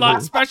that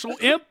unlocked special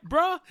imp,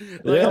 bro?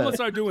 Like, I'm gonna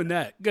start doing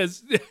that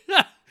because,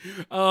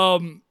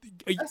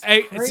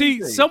 see,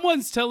 crazy.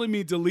 someone's telling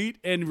me delete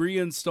and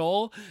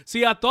reinstall.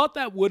 See, I thought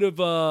that would have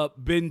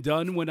been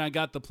done when I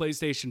got the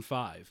PlayStation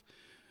 5.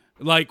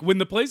 Like when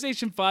the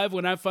PlayStation 5,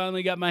 when I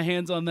finally got my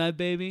hands on that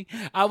baby,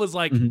 I was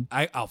like,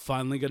 I'm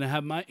finally gonna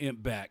have my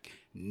imp back.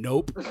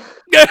 Nope.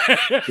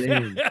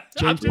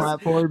 Change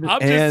platform. I'm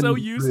just so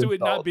and used to it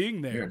not reinstall.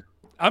 being there.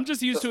 I'm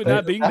just used to it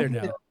not being there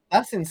now.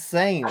 That's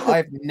insane.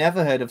 I've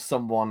never heard of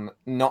someone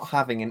not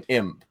having an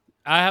imp.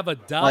 I have a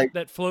dot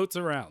that floats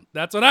around.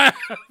 That's what I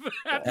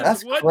have.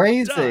 That's One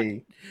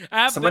crazy.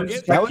 dot. Someone After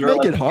just That check would your,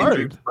 make it like, hard.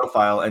 Dreams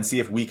profile and see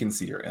if we can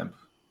see your imp.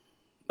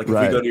 Like if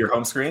Right. we go to your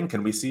home screen,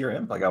 can we see your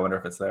imp? Like I wonder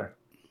if it's there.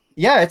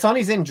 Yeah, it's on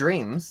his in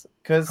Dreams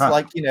because,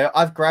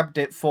 I've grabbed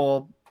it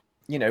for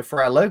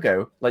our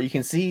logo. Like you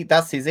can see,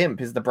 that's his imp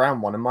is the brown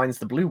one, and mine's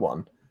the blue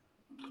one.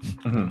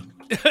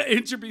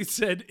 Entropy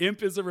said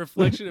imp is a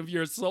reflection of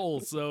your soul.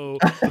 So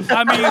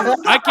I mean,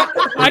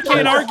 I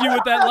can't argue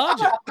with that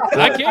logic.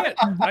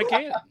 I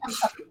can't.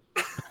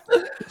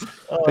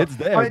 It's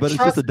there, but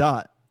it's just a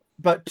dot.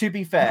 But to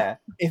be fair,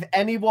 if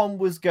anyone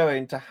was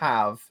going to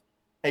have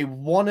a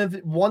one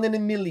in a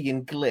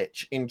million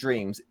glitch in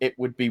Dreams, it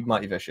would be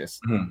Mighty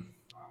Vicious.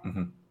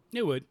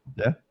 It would.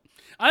 Yeah.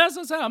 I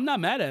also say I'm not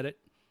mad at it.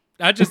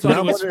 I just thought Now it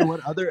I'm was. wondering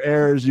what other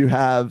errors you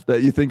have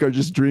that you think are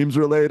just Dreams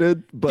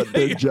related, but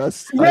they're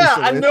just Yeah,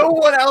 isolated. and no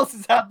one else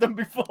has had them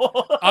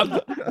before.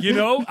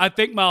 I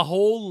think my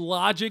whole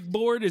logic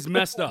board is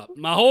messed up.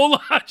 My whole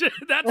logic,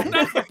 that's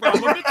the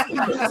problem.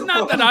 It's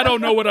not that I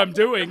don't know what I'm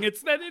doing.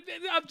 It's that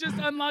I've just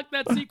unlocked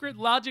that secret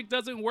logic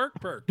doesn't work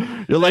perk.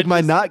 You're like,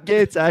 my not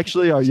gates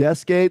actually are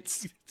yes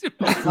gates.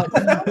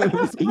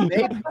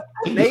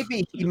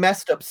 Maybe he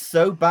messed up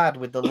so bad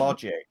with the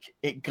logic,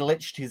 it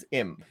glitched his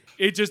imp.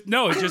 It just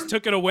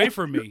took it away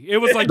from me. It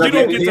was like, you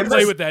don't get to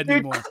play with that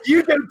anymore.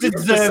 You don't Just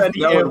deserve said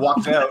the no and imp.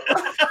 walked out.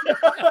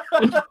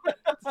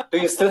 Do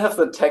you still have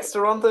the text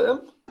around the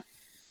imp?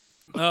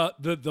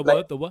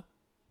 The what?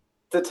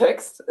 The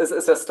text?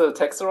 Is there still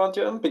text around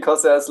your imp?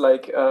 Because there's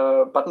like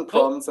button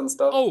prompts and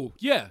stuff. Oh,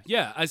 yeah.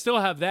 I still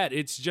have that.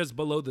 It's just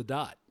below the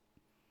dot.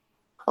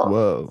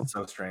 Whoa. That's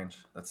so strange.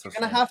 That's so You're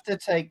gonna strange. have to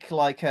take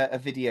like a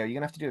video. You're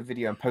gonna have to do a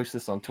video and post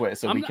this on Twitter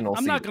so we can all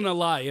I'm see. not it. gonna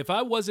lie. If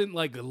I wasn't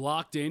like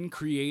locked in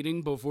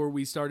creating before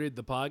we started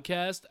the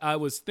podcast, I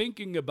was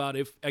thinking about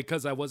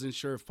because I wasn't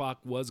sure if Fock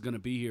was gonna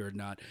be here or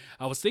not.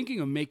 I was thinking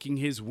of making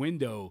his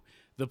window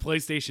the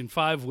PlayStation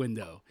 5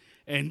 window,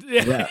 and,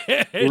 Yeah.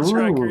 and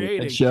try Ooh,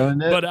 creating.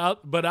 showing it.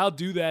 But I'll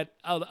do that.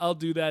 I'll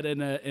do that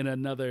in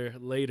another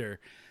later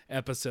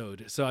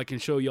episode, so I can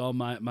show you all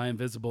my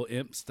invisible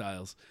imp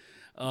styles.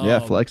 Yeah,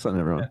 flex on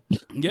everyone.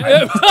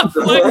 Yeah,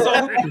 flex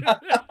on it.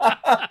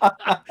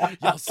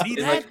 Y'all see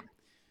that?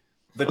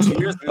 The 2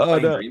 years we've been Oh,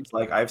 playing no. Dreams,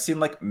 like I've seen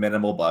like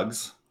minimal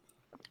bugs.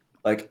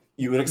 Like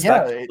you would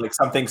expect like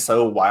something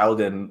so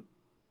wild and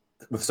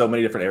with so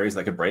many different areas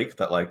that could break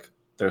that like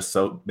there's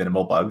so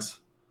minimal bugs.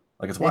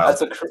 Like it's wild.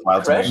 Also,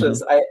 Wild to me.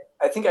 crashes.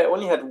 I think I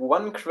only had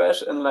one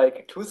crash in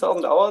like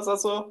 2,000 hours or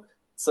so.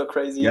 So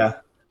crazy. Yeah.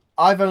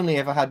 I've only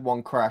ever had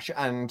one crash,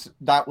 and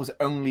that was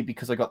only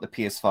because I got the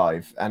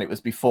PS5, and it was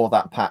before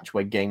that patch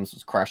where games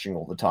was crashing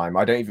all the time.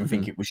 I don't even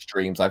think it was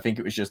streams. I think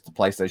it was just the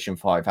PlayStation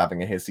 5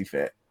 having a hissy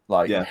fit.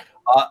 Like, Yeah.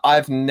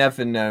 I've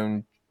never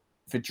known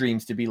for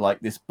Dreams to be like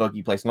this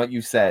buggy place. And like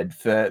you said,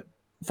 for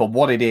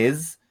what it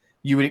is,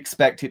 you would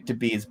expect it to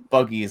be as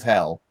buggy as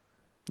hell.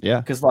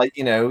 Yeah. Because, like,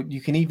 you know,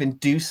 you can even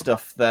do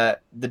stuff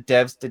that the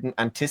devs didn't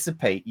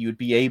anticipate you would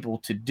be able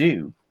to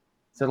do.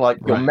 So, like,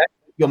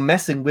 you're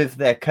messing with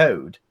their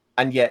code,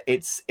 and yet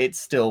it's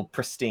still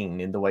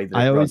pristine in the way that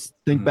I it always runs.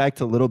 think back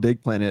to Little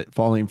Big Planet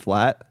falling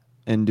flat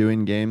and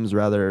doing games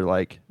rather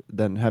like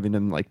than having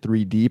them like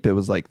 3 deep. It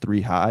was like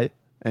 3 high,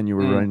 and you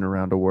were running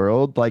around a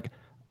world. Like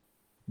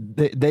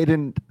they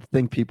didn't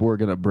think people were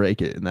gonna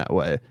break it in that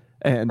way,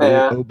 and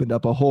it opened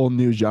up a whole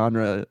new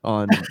genre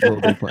on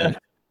Little Big Planet.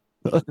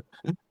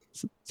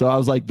 So I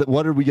was like,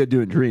 what are we gonna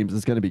do in Dreams?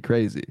 It's gonna be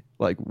crazy.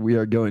 Like we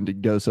are going to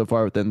go so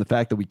far within the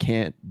fact that we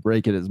can't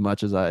break it as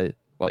much as I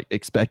like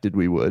expected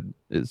we would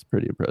is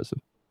pretty impressive.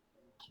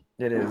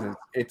 It is.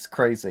 It's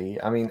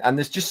crazy. I mean, and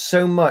there's just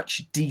so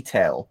much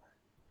detail.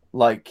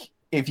 Like,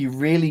 if you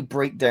really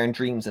break down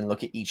Dreams and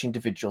look at each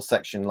individual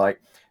section, like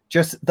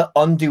just the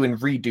undo and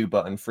redo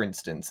button, for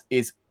instance,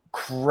 is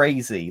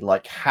crazy.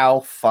 Like how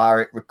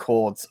far it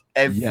records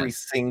every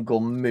single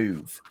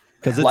move.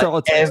 Because it's like all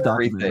a text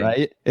document,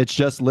 right? It's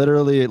just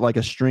literally like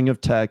a string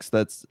of text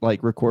that's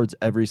like records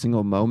every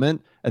single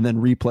moment and then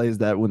replays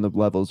that when the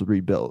level's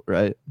rebuilt,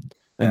 right?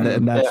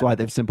 And that's why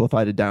they've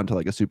simplified it down to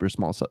like a super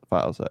small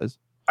file size.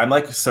 I'm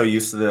like so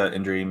used to the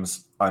in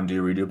Dreams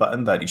undo redo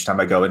button that each time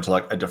I go into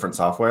like a different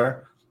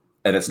software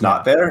and it's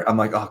not there, I'm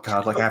like, oh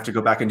god, like I have to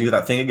go back and do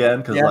that thing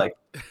again because like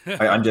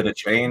I undid a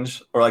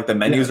change or like the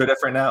menus are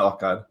different now. Oh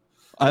god,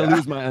 I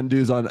lose my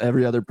undos on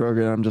every other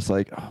program. I'm just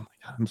like, oh my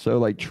god, I'm so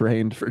like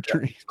trained for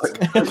Dreams.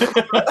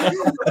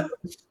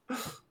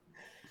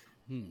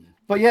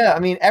 But yeah, I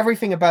mean,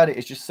 everything about it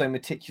is just so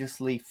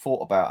meticulously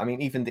thought about. I mean,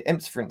 even the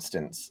imps, for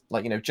instance,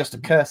 like, you know, just a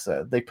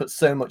cursor, they put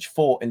so much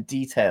thought and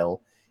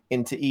detail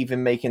into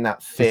even making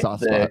that fit.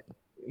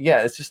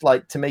 Yeah, it's just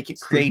like to make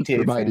it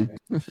creative. But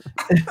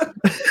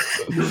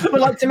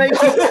like to make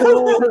it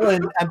cool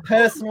and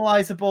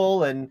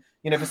personalizable and,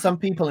 you know, for some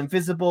people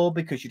invisible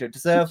because you don't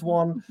deserve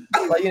one.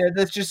 Like, you know,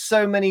 there's just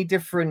so many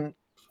different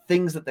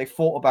things that they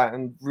thought about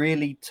and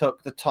really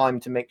took the time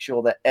to make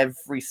sure that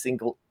every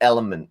single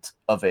element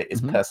of it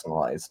is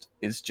personalized.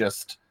 Is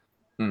just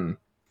so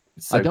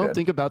I don't good.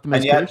 think about them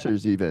as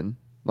characters even.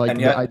 Like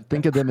I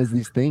think of them as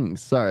these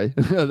things. Sorry,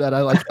 that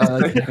I like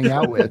to hang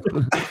out with.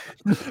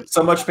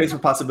 So much space for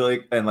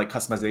possibility and like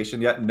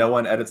customization. Yet no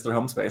one edits their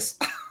home space.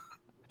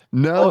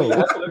 No, Oh, you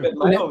have to look at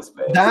my home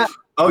space. That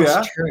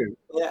is true.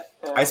 Yeah.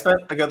 I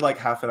spent a good like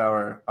half an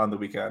hour on the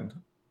weekend,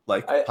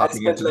 like I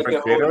popping spent, into like,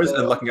 different a whole creators day.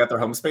 and looking at their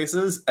home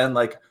spaces, and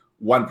like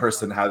one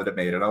person had it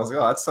made, and I was like,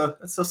 oh,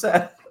 that's so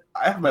sad.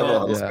 I have my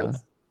little home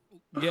space.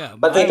 Yeah,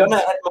 But they're gonna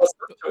add more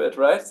stuff to it,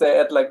 right? They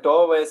add like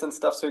doorways and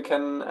stuff so you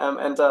can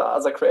enter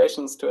other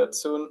creations to it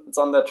soon. It's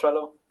on their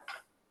Trello.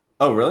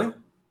 Oh, really?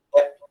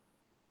 Yeah.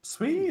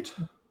 Sweet.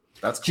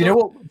 That's cool. Do you know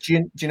what? Do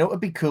you know what would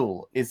be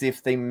cool is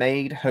if they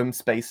made home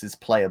spaces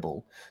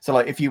playable. So,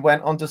 like, if you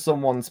went onto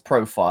someone's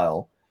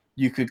profile,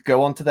 you could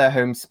go onto their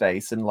home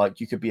space and,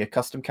 like, you could be a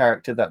custom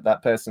character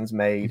that person's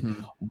made,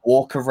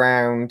 walk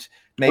around,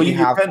 maybe you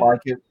have can-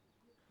 like a.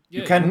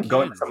 You can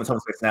go into someone's home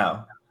space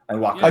now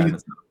and walk Yeah.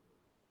 around.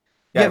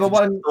 Yeah, if but you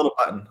what just hit the little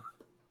button.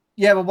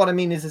 Yeah, but what I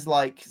mean is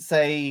like,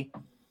 say,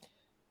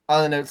 I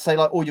don't know, say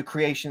like all your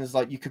creations,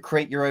 like you could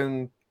create your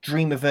own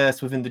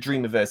Dreamiverse within the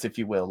Dreamiverse, if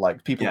you will.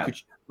 Like people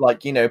could,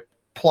 like, you know,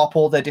 plop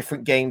all their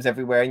different games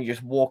everywhere and you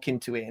just walk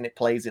into it and it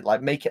plays it.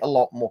 Like make it a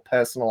lot more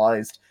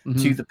personalized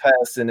to the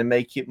person and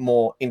make it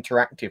more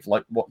interactive,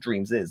 like what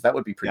Dreams is. That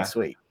would be pretty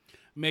sweet.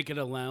 Make it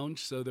a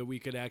lounge so that we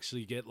could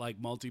actually get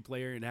like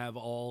multiplayer and have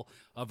all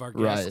of our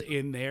guests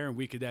in there, and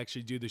we could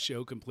actually do the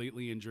show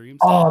completely in Dreams.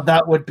 Oh,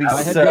 that would be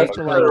so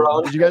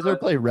cool. Did you guys ever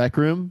play Rec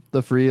Room,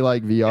 the free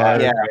like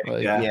VR?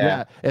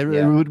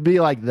 It would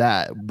be like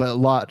that, but a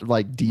lot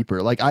like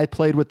deeper. Like I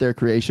played with their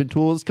creation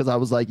tools because I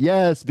was like,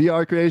 yes,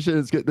 VR creation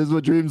is good. This is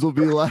what Dreams will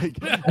be like.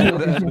 And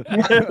then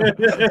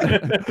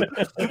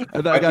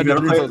I got to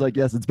Dreams. I was like,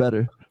 yes, it's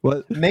better.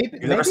 What? Maybe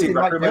You've never seen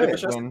Rec Room?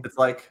 it.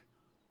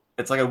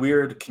 It's like a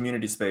weird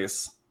community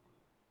space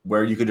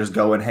where you could just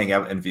go and hang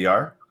out in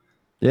VR.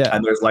 Yeah.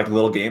 And there's like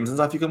little games and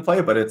stuff you can play,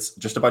 but it's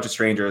just a bunch of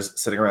strangers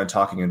sitting around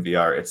talking in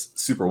VR. It's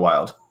super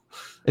wild.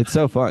 It's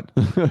so fun.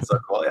 It's so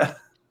cool, yeah.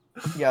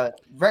 Yeah,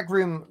 Rec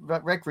Room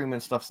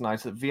and stuff's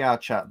nice. VR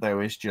chat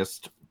though is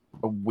just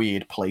a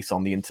weird place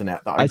on the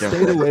internet that I don't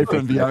stayed away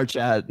from like. VR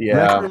chat.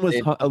 Yeah, Rec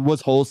Room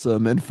was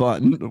wholesome and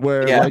fun,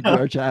 where like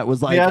VR chat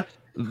was like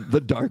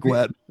the dark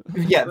web.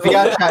 Yeah,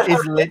 VR chat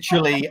is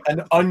literally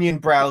an onion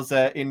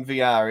browser in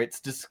VR. It's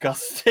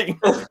disgusting.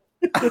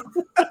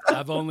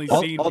 I've only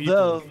seen people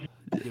do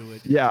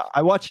it. Yeah,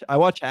 I watch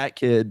Hat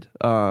Kid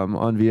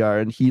on VR,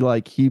 and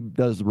he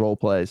does role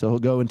play, so he'll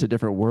go into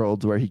different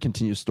worlds where he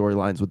continues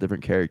storylines with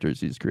different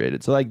characters he's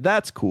created. So like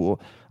that's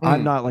cool.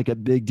 I'm not like a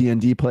big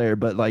D&D player,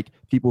 but like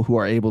people who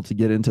are able to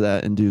get into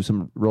that and do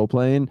some role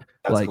playing,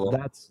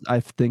 that's I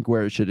think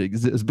where it should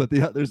exist. But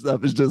the other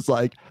stuff is just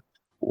like,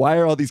 why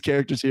are all these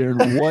characters here,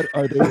 and what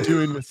are they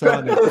doing with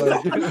Sonic?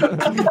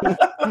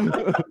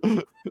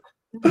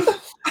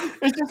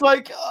 It's just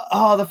like,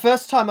 the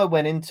first time I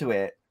went into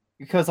it,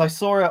 because I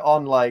saw it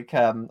on like,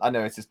 I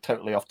know this is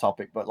totally off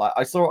topic, but like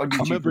I saw it on YouTube.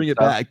 I'm gonna bring it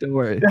back. Don't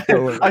worry.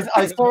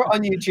 I saw it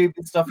on YouTube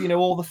and stuff. You know,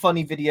 all the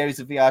funny videos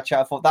of VR chat.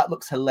 I thought that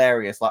looks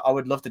hilarious. Like I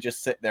would love to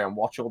just sit there and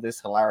watch all this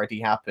hilarity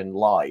happen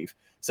live.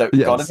 So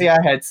got a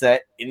VR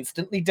headset,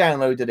 instantly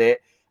downloaded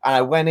it, and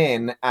I went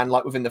in, and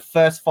like within the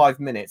first 5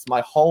 minutes,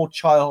 my whole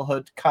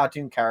childhood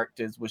cartoon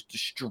characters was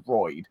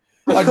destroyed.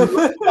 I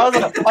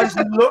just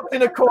looked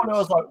in a corner. I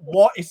was like,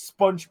 "What is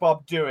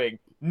SpongeBob doing?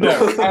 No,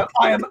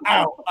 I am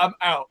out. I'm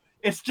out."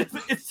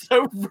 It's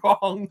so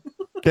wrong.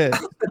 Okay,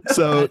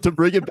 so to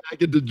bring it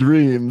back into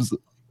Dreams,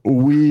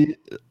 we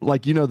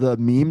the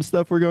meme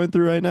stuff we're going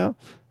through right now.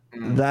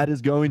 That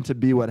is going to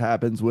be what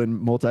happens when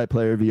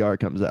multiplayer VR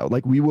comes out.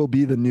 Like we will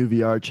be the new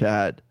VR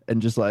chat,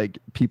 and just like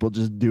people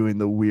just doing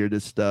the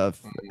weirdest stuff,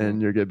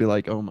 and you're gonna be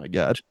like, "Oh my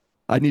god,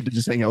 I need to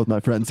just hang out with my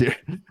friends here."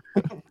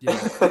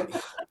 Yeah.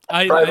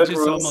 I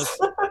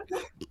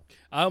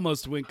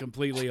almost went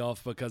completely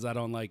off because I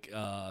don't like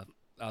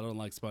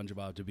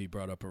SpongeBob to be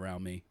brought up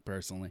around me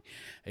personally.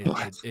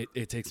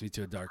 It takes me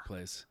to a dark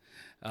place.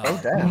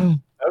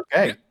 Damn.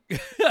 Okay.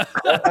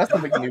 That's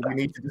something we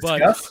need to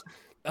discuss.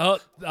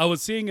 But, I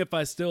was seeing if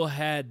I still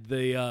had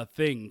the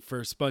thing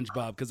for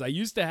SpongeBob, because I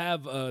used to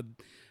have a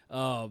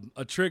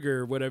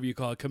trigger, whatever you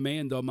call it,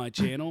 command on my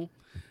channel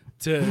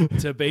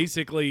to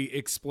basically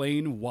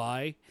explain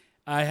why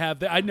I have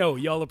that. I know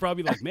y'all are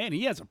probably like, man,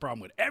 he has a problem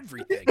with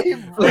everything.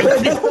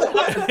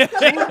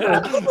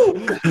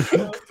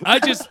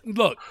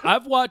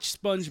 I've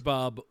watched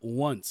SpongeBob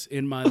once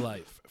in my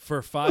life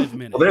for 5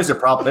 minutes. Well, there's your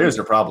problem. There's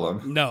your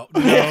problem. No.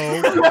 In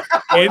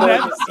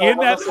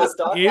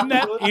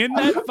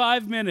that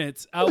 5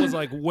 minutes, I was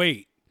like,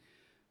 wait.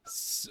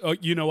 So,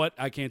 you know what?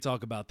 I can't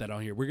talk about that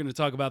on here. We're going to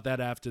talk about that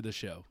after the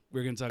show.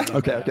 We're going to talk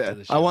about that after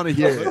the show. I want to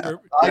hear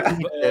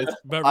it.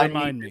 But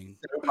remind me.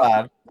 So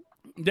bad.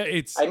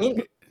 I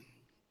mean,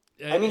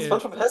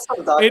 SpongeBob has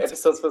some dark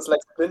episodes with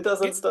like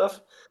splinters and stuff.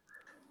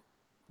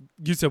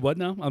 You said what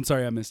now? I'm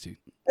sorry, I missed you.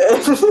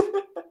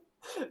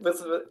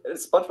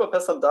 SpongeBob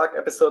has some dark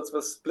episodes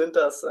with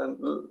splinters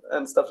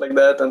and stuff like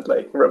that, and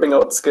like rubbing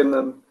out skin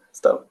and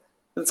stuff.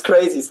 It's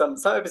crazy. Some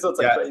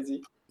episodes are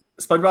crazy.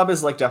 SpongeBob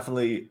is like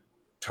definitely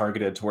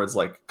targeted towards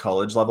like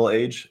college level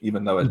age,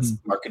 even though it's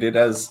marketed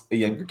as a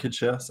younger kid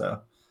show. So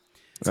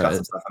it's got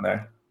some stuff in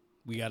there.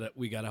 We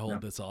gotta hold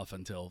this off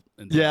until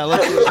let's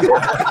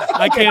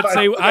I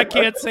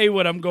can't say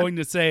what I'm going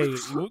to say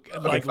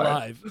like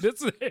live.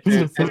 It's not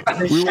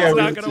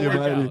gonna work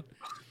out.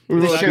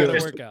 It's not gonna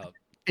work out.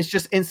 It's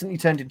just instantly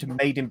turned into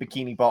Made in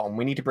Bikini Bottom.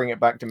 We need to bring it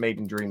back to Made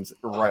in Dreams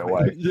right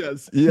away.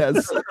 Yes.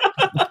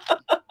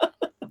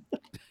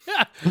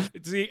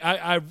 See,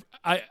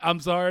 I'm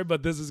sorry,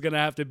 but this is gonna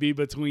have to be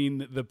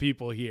between the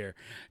people here,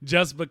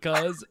 just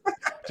because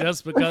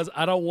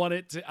I don't want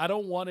it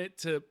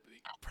to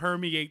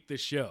permeate the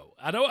show.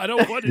 I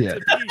don't want it to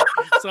be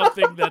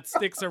something that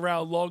sticks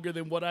around longer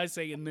than what I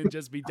say and then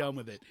just be done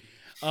with it.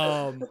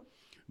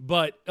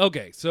 But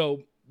okay,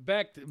 so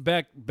back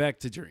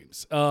to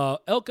Dreams.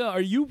 Elka,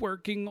 are you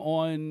working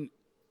on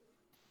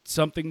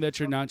something that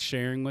you're not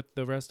sharing with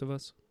the rest of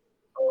us?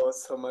 Oh,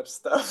 so much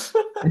stuff.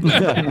 Are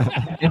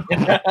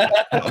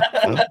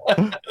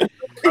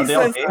they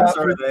all games,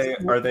 or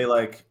are they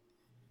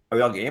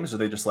all games, or are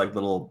they just like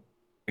little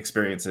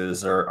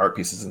experiences or art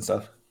pieces and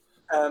stuff?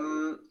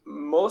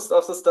 Most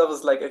of the stuff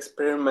is like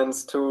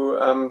experiments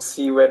to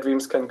see where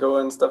dreams can go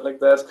and stuff like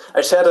that.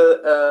 I shared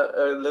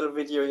a little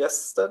video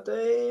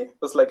yesterday. It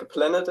was like a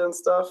planet and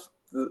stuff.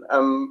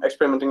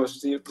 Experimenting with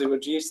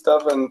zero-G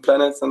stuff and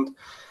planets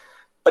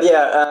but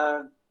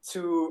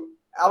to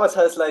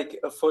Avatar is like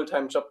a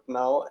full-time job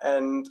now,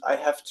 and I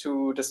have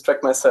to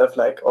distract myself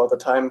like all the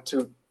time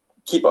to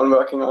keep on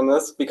working on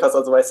this, because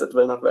otherwise it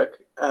will not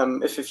work.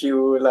 If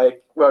you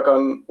like work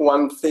on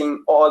one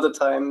thing all the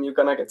time, you're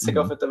gonna get sick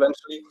of it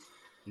eventually.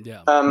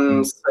 Yeah.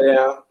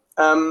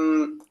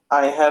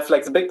 I have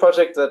like the big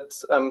project that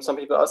some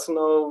people also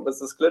know with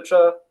this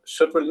glitcher,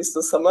 should release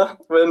this summer.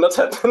 Will not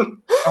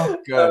happen. Oh,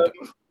 good.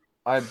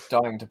 I'm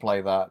dying to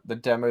play that. The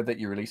demo that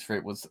you released for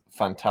it was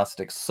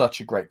fantastic.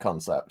 Such a great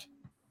concept.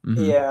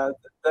 Yeah,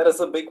 that is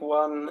a big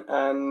one,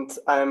 and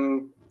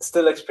I'm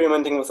still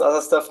experimenting with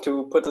other stuff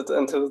to put it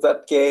into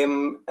that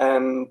game,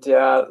 and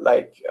yeah,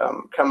 like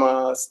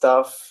camera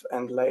stuff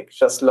and like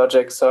just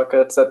logic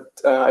circuits that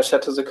I share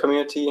to the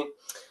community.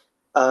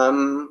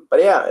 But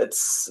yeah,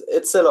 it's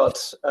a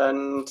lot,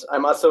 and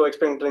I'm also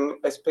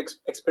experimenting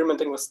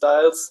with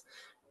styles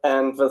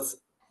and with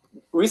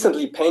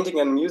recently painting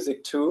and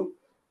music too.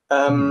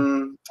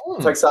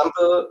 For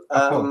example,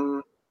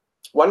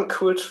 one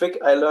cool trick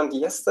I learned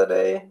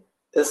yesterday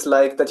is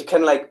like that you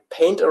can like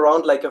paint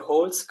around like a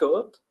whole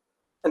skirt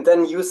and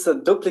then use the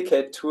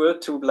duplicate tool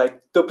to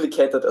like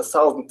duplicate it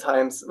 1,000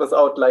 times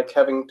without like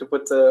having to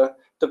put the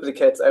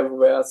duplicates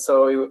everywhere.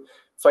 So you,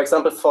 for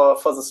example, for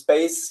the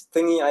space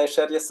thingy I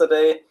shared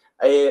yesterday,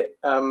 I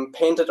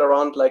painted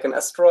around like an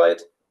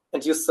asteroid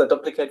and used the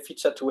duplicate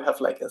feature to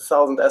have like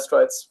 1,000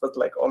 asteroids with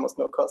like almost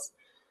no cost.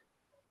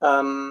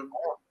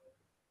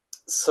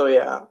 So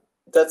yeah.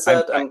 That's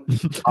it.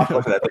 I'll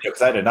look at that video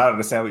because I did not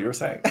understand what you were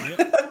saying.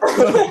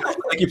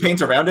 Like you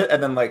paint around it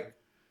and then like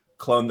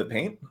clone the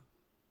paint.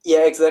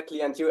 Yeah,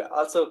 exactly. And you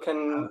also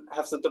can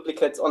have the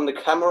duplicates on the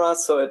camera,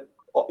 so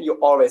you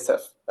always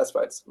have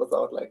asteroids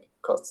without like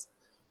costs.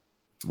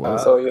 Wow.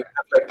 So you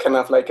can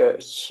have like a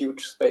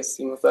huge space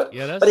scene with that.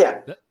 Yeah, that's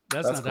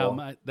not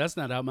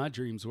cool. how my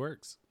dreams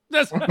works.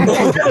 That's You're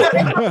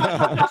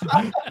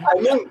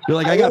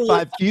like, I got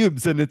 5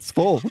 cubes and it's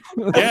full.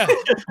 yeah.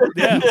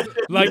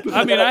 Like,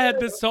 I mean, I had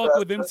this talk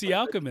with MC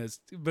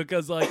Alchemist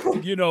because, like,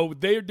 you know,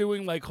 they're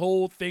doing like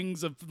whole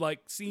things of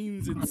like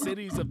scenes and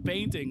cities of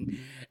painting,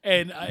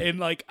 and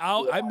like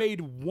I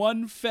made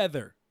one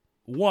feather,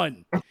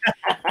 and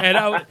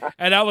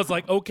I was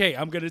like, okay,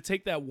 I'm gonna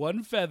take that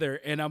one feather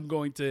and I'm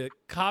going to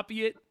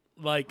copy it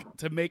like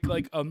to make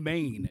like a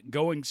mane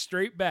going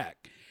straight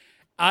back.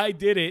 I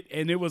did it,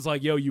 and it was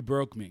like, yo, you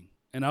broke me.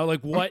 And I was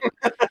like, what?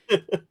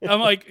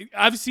 I'm like,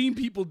 I've seen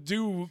people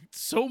do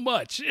so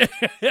much.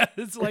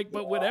 It's like,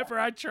 but whenever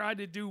I try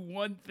to do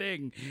one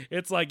thing,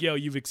 it's like, yo,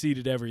 you've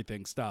exceeded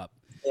everything. Stop.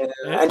 Yeah.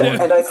 And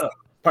I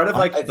part of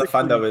like the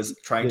fun though is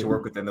trying to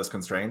work within those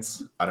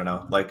constraints. I don't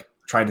know, like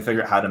trying to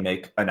figure out how to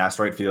make an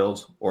asteroid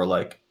field or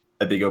like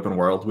a big open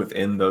world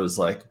within those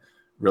like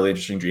really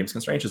interesting dreams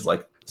constraints is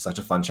like such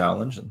a fun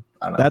challenge. And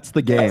I don't know. That's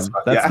the game.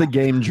 That's the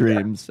game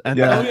dreams. And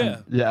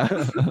then, yeah.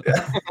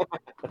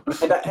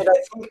 And I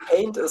think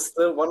paint is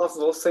still one of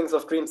those things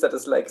of dreams that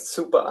is like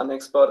super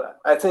unexplored.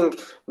 I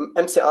think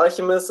MC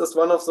Alchemist is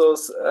one of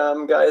those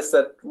guys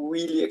that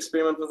really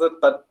experiment with it,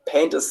 but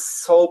paint is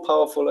so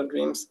powerful in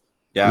dreams.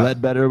 Yeah.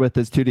 Ledbetter with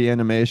his 2D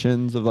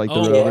animations of like the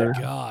Oh rover.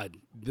 my god!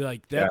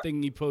 Like that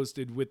thing he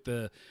posted with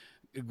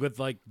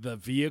like the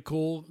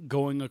vehicle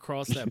going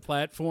across that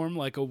platform,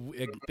 like I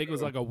think it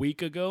was like a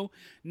week ago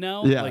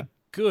now. Yeah. Like,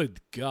 good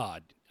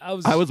God. I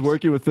was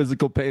working with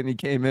physical paint. He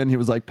came in, he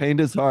was like, paint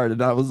is hard.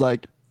 And I was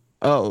like,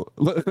 oh,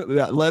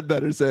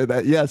 Ledbetter said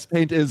that. Yes,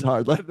 paint is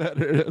hard.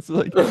 Ledbetter. It's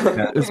like,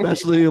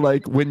 especially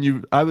like when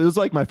it was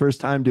like my first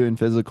time doing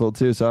physical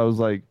too. So I was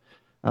like,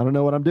 I don't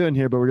know what I'm doing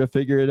here, but we're going to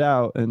figure it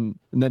out. And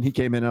then he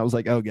came in and I was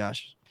like, oh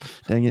gosh,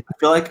 dang it. I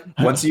feel like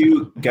once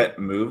you get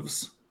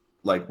moves,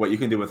 like what you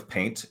can do with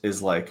paint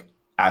is like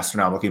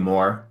astronomically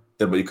more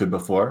than what you could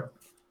before.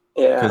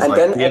 Yeah, and like,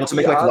 then being able to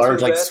make like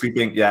large, like that.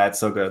 sweeping, it's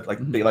so good.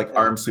 Like big, like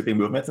arm sweeping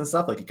movements and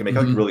stuff. Like you can make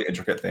like really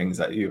intricate things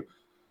that you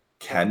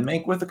can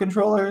make with the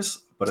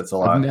controllers, but it's a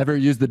lot. I've never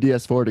used the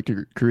DS4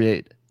 to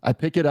create. I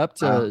pick it up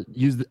to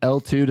use the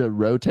L2 to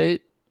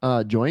rotate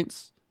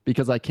joints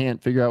because I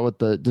can't figure out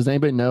does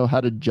anybody know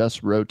how to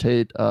just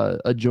rotate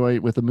a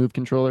joint with a move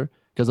controller?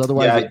 Because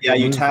otherwise,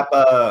 you tap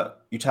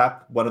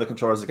one of the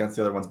controllers against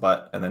the other one's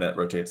butt, and then it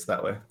rotates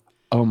that way.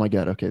 Oh my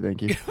god! Okay,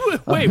 thank you.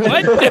 Wait,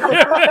 what?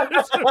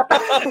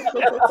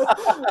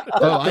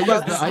 I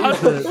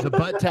use the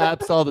butt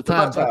taps all the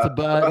time. Butt to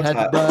butt, head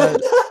to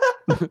butt,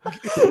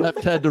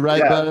 left head to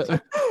right butt.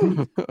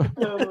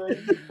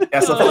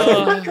 So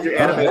if you're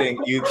animating,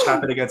 you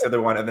tap it against the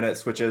other one, and then it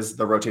switches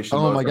the rotation.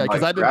 Oh my god!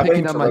 Because I've been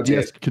picking up my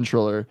DS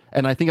controller,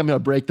 and I think I'm gonna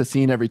break the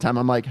scene every time.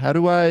 I'm like, how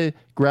do I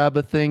grab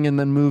a thing and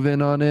then move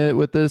in on it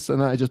with this? And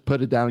then I just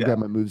put it down and grab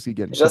my moves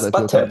again because I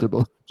feel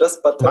comfortable.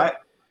 Just butt tap.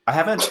 I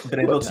haven't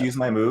been able to use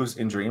my moves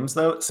in Dreams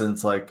though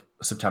since like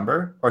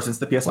September or since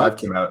the PS5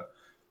 came out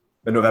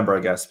in November, I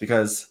guess,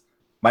 because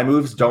my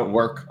moves don't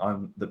work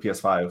on the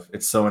PS5.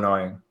 It's so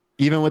annoying.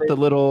 Even with the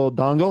little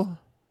dongle?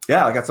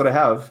 Yeah, like that's what I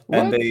have. What?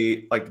 And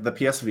they like the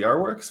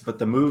PSVR works, but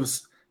the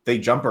moves they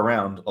jump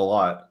around a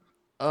lot.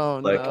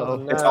 Oh like,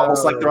 no! It's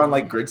almost like they're on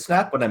like grid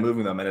snap when I'm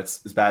moving them, and it's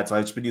bad. So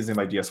I've just been using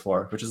my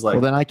DS4, which is like.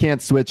 Well, then I can't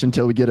switch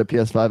until we get a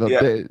PS5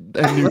 update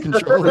and new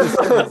controllers.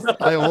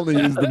 I only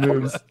use the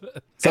moves.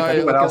 Sorry, if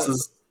anyone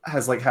else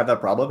has like had that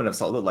problem and have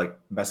solved it, like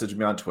message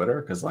me on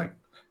Twitter because like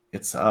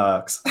it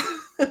sucks.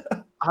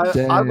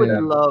 I would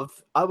Damn.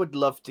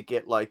 love to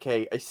get like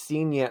a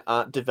senior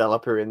art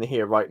developer in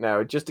here right now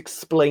and just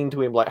explain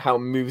to him like how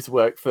moves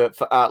work for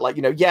art. Like,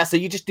 yeah, so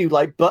you just do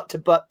like butt to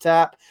butt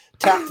tap,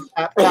 tap to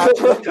tap, tap,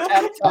 tap,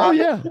 tap. Oh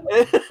yeah.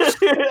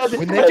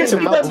 When they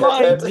came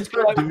out, they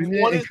started doing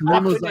it, and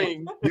Kareem was like,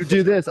 "You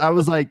do this." I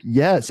was like,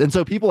 "Yes." And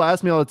so people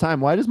ask me all the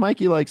time, "Why does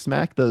Mikey like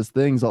smack those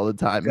things all the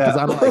time?" Because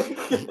I'm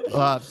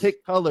like,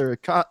 pick color,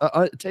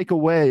 take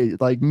away,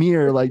 like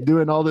mirror, like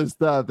doing all this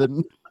stuff.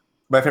 And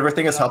my favorite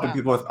thing is helping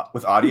people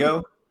with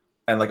audio,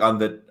 and like on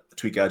the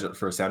Tweak Edge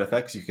for sound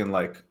effects, you can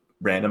like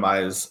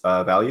randomize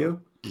value.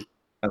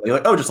 And you're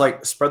like, oh, just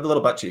like spread the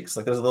little butt cheeks.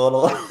 Like there's a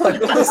little, like,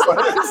 there's like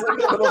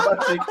a little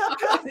butt cheek.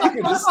 You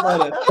can just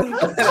slide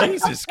it.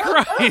 Jesus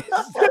Christ!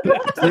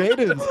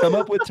 creatives come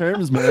up with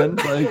terms, man.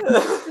 Like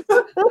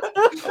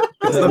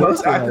It's the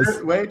most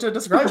accurate way to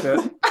describe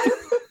it.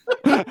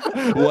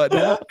 what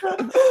now?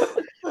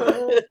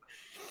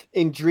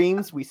 In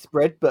dreams, we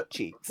spread butt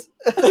cheeks.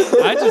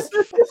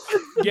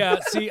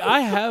 See, I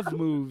have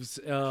moves,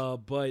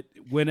 but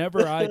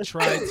whenever I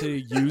try to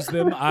use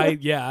them,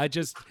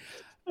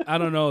 I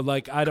don't know,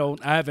 like I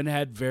haven't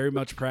had very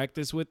much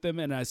practice with them,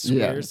 and I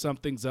swear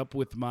something's up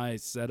with my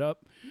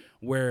setup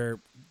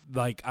where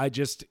like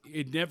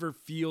it never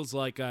feels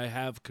like I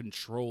have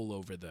control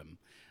over them.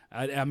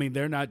 I mean,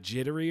 they're not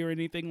jittery or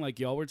anything like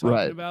y'all were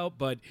talking about,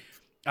 but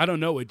I don't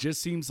know. It just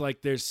seems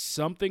like there's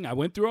something. I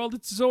went through all the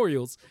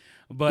tutorials,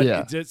 but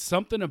it's just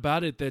something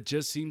about it that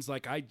just seems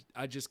like I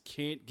just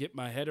can't get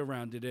my head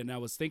around it. And I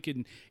was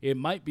thinking it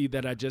might be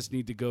that I just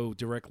need to go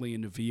directly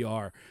into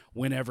VR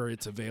whenever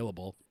it's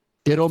available.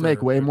 It'll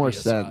make way more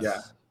sense.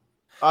 Yeah.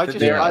 I just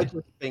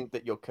think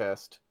that you're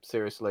cursed.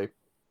 Seriously.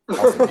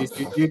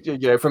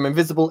 You from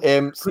invisible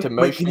imps to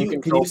motion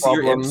control can you see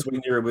your problems. imps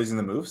when you're using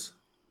the moves?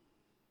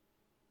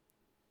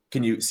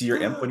 Can you see your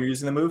imp when you're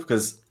using the move?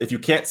 Because if you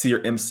can't see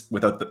your imps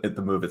without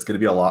the move, it's going to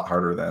be a lot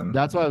harder than.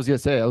 That's what I was gonna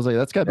say. I was like,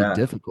 that's gotta be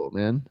difficult,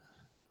 man.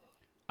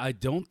 I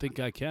don't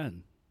think I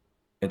can.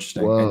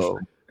 Interesting. Whoa.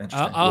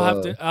 Interesting.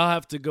 I'll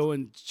have to go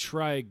and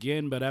try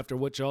again, but after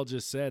what y'all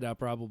just said, I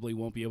probably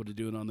won't be able to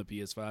do it on the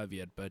PS5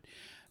 yet. But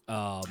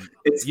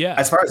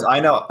as far as I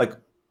know, like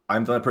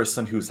I'm the only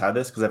person who's had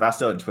this because I've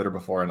asked it on Twitter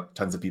before, and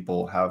tons of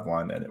people have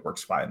one, and it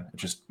works fine.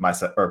 It's just my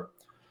set, or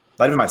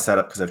not even my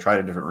setup, because I've tried it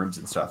in different rooms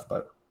and stuff.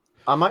 But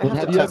I might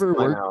have to test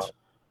mine out.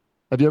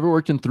 Have you ever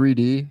worked in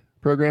 3D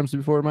programs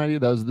before, Mighty?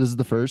 This is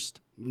the first.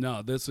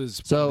 No, this is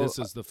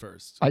the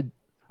first.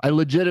 I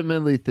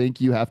legitimately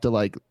think you have to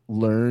like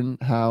learn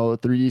how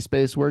 3D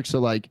space works. So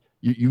like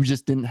you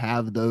just didn't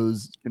have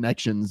those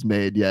connections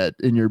made yet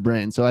in your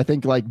brain. So I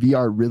think like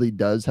VR really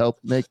does help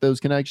make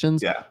those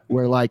connections. Yeah.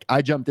 Where like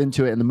I jumped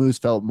into it and the moves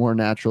felt more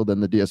natural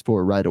than the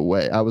DS4 right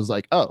away. I was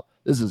like, oh,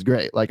 this is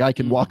great. Like I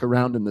can walk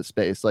around in this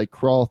space, like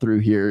crawl through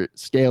here,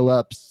 scale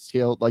up,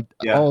 like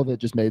all of it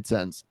just made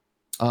sense.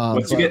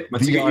 Once you get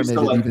used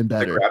to like even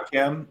better. The grab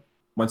cam,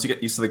 once you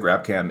get used to the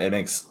grab cam,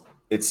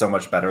 it's so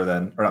much better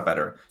than, or not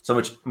better, so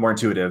much more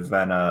intuitive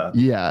than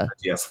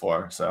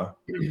DS4. So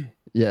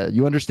yeah,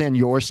 you understand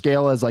your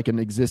scale as like an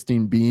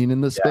existing being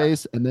in the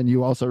space, and then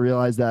you also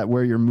realize that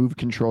where your move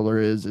controller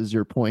is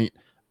your point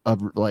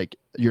of like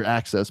your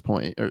access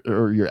point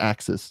or your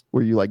axis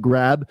where you like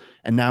grab,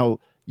 and now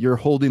you're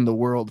holding the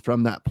world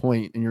from that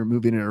point and you're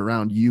moving it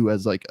around you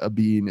as like a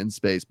being in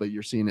space, but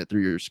you're seeing it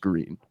through your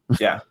screen.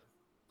 Yeah.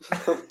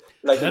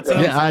 That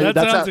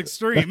sounds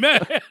extreme,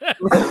 man.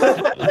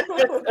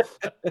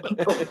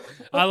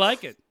 I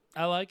like it.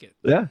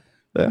 Yeah.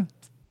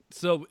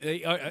 So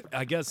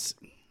I guess,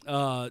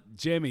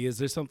 Jamie, is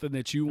there something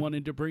that you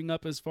wanted to bring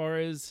up as far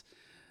as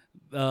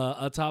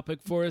a topic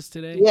for us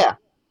today? Yeah.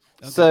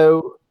 Okay.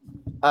 So,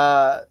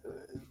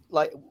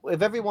 like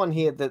with everyone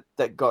here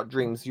that got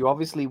dreams, you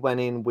obviously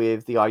went in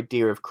with the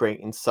idea of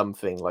creating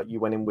something. Like you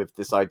went in with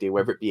this idea,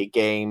 whether it be a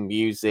game,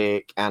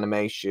 music,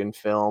 animation,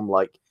 film,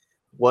 like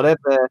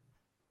whatever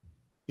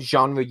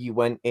genre you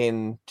went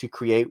in to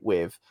create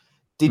with.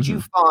 Did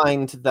you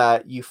find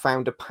that you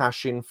found a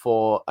passion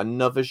for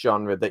another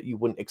genre that you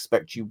wouldn't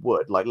expect you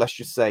would? Like, let's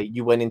just say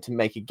you went in to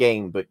make a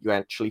game, but you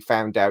actually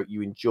found out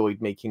you enjoyed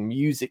making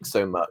music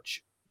so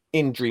much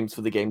in dreams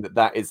for the game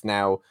that is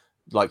now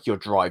like your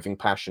driving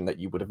passion that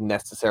you would have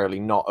necessarily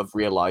not have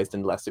realized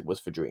unless it was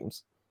for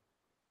dreams.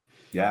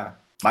 Yeah,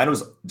 mine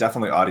was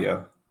definitely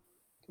audio.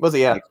 Was it?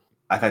 Yeah. Like,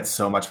 I've had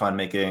so much fun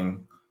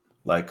making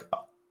like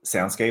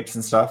soundscapes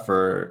and stuff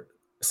for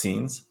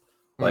scenes.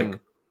 Like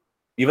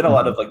even a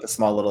lot of like the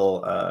small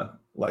little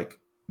like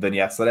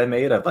vignettes that I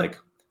made, I've like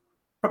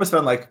probably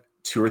spent like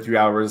 2 or 3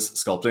 hours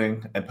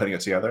sculpting and putting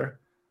it together,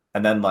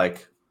 and then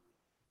like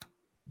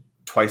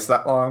twice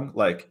that long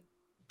like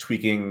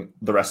tweaking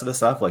the rest of the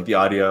stuff, like the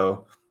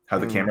audio, how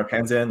the camera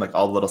pans in, like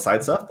all the little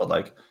side stuff. But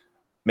like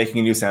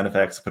making new sound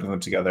effects, putting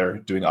them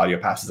together, doing audio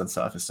passes and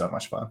stuff is so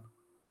much fun.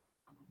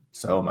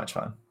 So much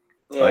fun.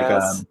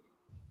 Yes.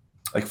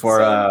 Like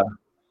for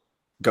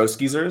Ghost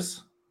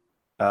Geezers,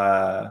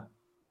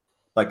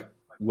 like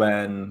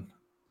when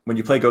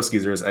you play Ghost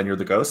Geezers and you're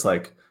the ghost,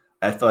 like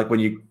I feel like when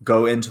you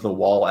go into the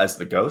wall as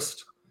the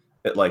ghost,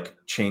 it like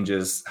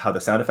changes how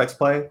the sound effects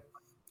play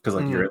because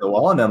like you're in the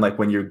wall, and then like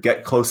when you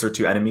get closer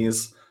to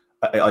enemies,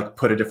 I like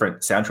put a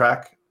different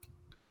soundtrack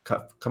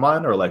come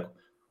on, or like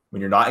when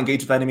you're not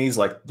engaged with enemies,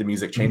 like the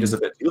music changes a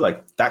bit too.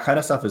 Like that kind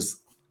of stuff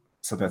is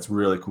something that's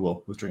really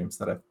cool with Dreams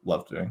that I've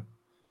loved doing.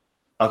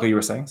 Alka, you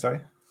were saying, sorry?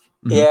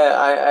 Yeah,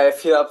 I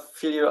feel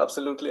you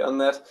absolutely on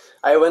that.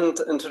 I went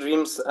into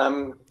Dreams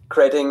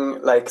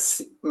creating like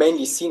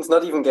mainly scenes,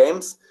 not even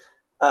games.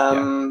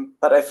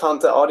 But I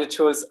found the audio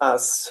tools are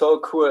so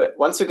cool.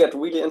 Once you get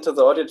really into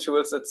the audio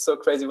tools, it's so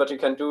crazy what you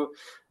can do.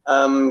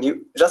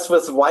 You just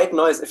with white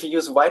noise, if you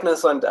use white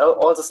noise and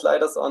all the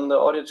sliders on the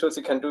audio tools,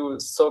 you can do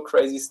so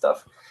crazy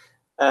stuff.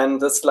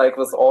 And that's like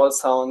with all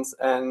sounds.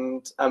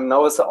 And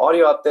now with the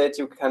audio update,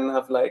 you can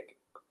have like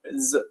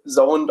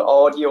zoned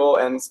audio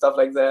and stuff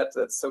like that.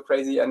 That's so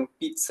crazy. And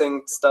beat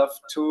sync stuff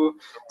too.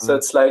 So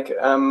it's like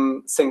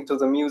sync to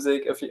the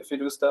music if you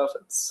do stuff.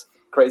 It's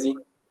crazy.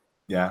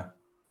 Yeah,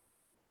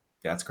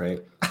 it's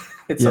great.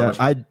 It's so much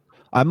fun.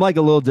 I'm like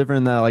a little different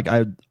in that like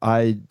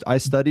I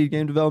studied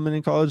game development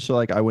in college, so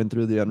like I went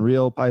through the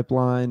Unreal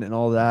pipeline and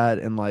all that,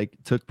 and like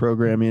took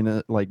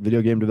programming, like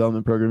video game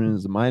development programming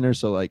as a minor,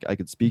 so like I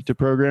could speak to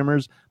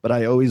programmers, but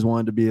I always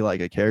wanted to be like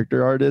a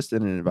character artist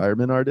and an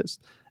environment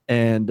artist.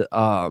 And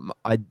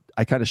I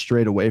kind of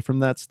strayed away from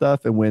that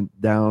stuff and went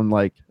down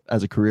like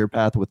as a career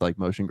path with like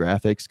motion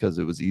graphics because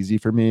it was easy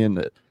for me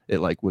and it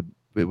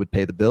would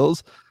pay the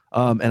bills.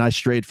 And I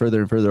strayed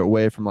further and further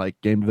away from like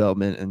game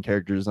development and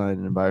character design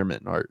and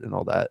environment and art and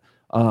all that.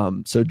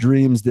 So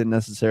Dreams didn't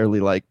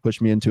necessarily like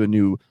push me into a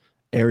new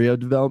area of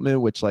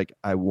development, which like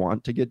I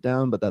want to get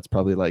down, but that's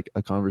probably like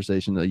a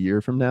conversation a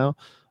year from now.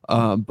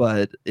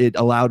 But it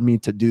allowed me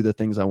to do the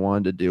things I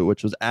wanted to do,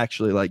 which was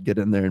actually like get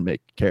in there and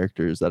make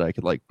characters that I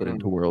could like put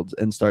into worlds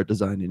and start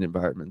designing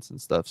environments and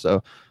stuff.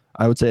 So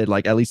I would say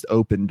like at least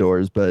open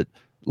doors, but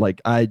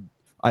like I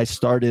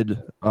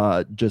started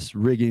just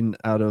rigging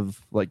out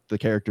of like the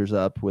characters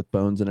up with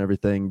bones and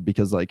everything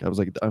because like I was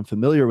like, I'm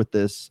familiar with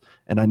this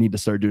and I need to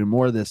start doing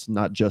more of this,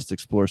 not just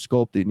explore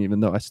sculpting,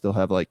 even though I still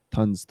have like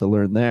tons to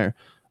learn there.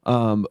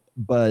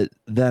 But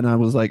then I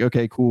was like,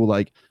 okay, cool.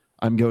 Like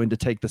I'm going to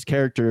take this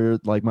character,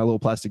 like my little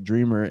plastic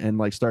dreamer, and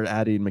like start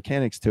adding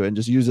mechanics to it and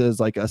just use it as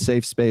like a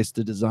safe space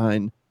to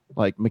design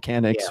like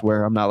mechanics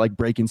where I'm not like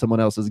breaking someone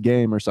else's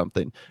game or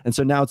something. And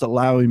so now it's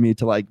allowing me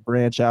to like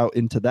branch out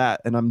into that.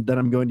 And I'm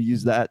going to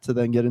use that to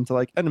then get into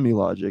like enemy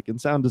logic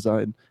and sound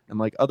design and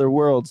like other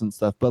worlds and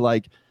stuff. But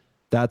like,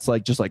 that's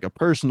like just like a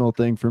personal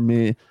thing for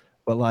me.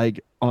 But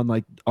like on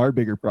like our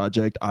bigger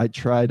project, I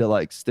try to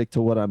like stick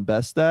to what I'm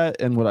best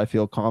at and what I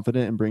feel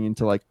confident in bringing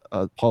to like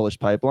a polished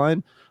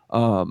pipeline.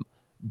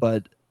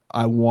 But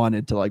I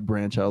wanted to like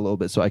branch out a little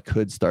bit so I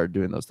could start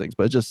doing those things,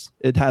 but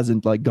it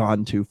hasn't like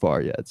gone too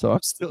far yet. So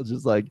I'm still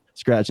just like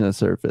scratching the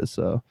surface.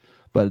 So,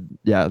 but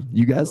yeah,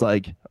 you guys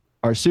like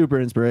are super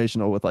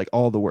inspirational with like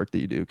all the work that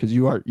you do. Cause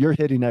you're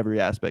hitting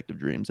every aspect of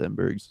Dreams and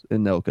Bergs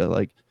and Nilka.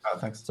 Like,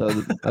 thanks. So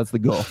that's the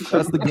goal.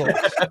 That's the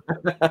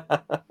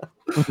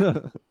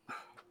goal.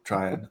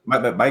 Trying. My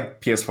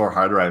PS4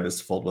 hard drive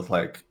is filled with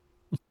like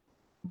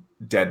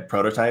dead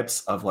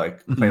prototypes of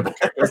like playable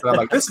characters. And I'm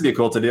like, this would be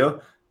cool to do.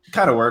 It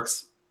kind of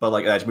works. But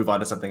like, I just move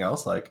on to something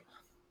else. Like,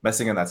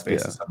 messing in that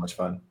space is so much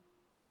fun.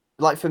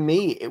 Like for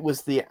me, it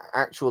was the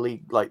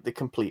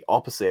complete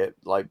opposite.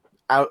 Like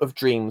out of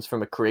Dreams,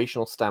 from a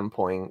creational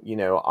standpoint, you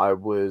know, I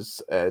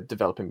was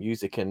developing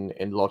music in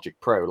Logic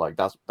Pro. Like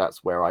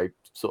that's where I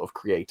sort of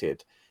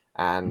created.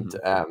 And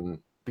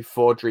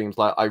before Dreams,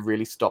 like I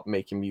really stopped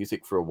making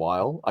music for a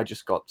while. I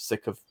just got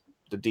sick of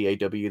the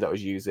DAW that I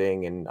was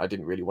using, and I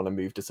didn't really want to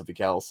move to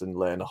something else and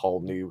learn a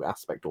whole new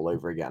aspect all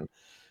over again.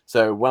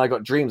 So when I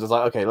got Dreams, I was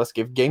like, okay, let's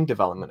give game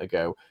development a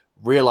go.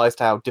 Realized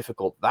how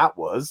difficult that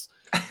was.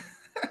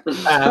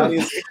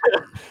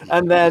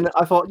 And then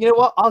I thought, you know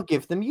what? I'll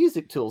give the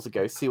music tools a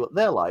go, see what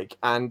they're like.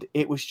 And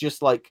it was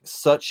just like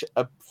such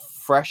a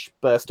fresh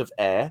burst of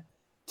air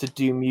to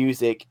do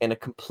music in a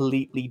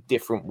completely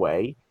different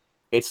way.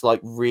 It's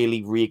like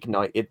really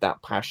reignited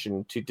that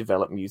passion to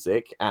develop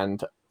music.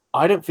 And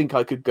I don't think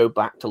I could go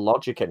back to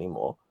Logic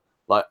anymore.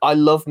 Like I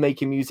love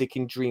making music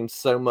in Dreams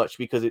so much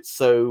because it's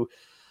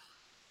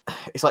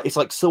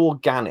like so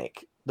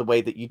organic the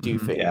way that you do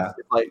things. Yeah.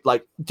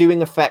 Like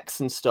doing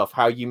effects and stuff,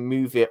 how you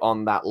move it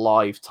on that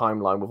live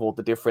timeline with all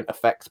the different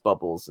effects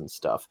bubbles and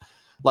stuff.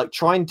 Like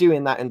try and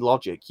doing that in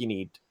Logic, you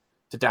need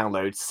to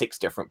download 6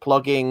 different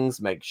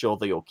plugins, make sure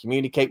they all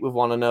communicate with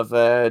one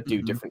another,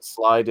 do different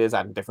sliders,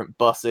 add different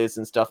buses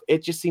and stuff.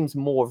 It just seems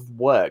more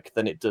work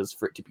than it does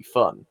for it to be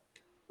fun.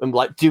 And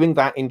like doing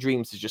that in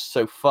Dreams is just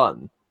so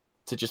fun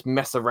to just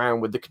mess around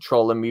with the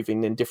controller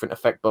moving in different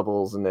effect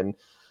bubbles. And then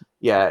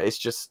it's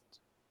just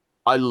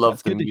I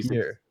love the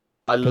music.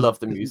 I love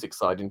the music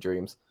side in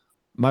Dreams.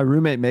 My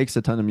roommate makes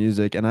a ton of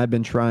music, and I've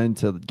been trying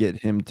to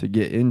get him to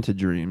get into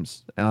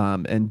Dreams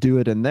and do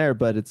it in there.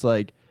 But it's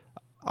like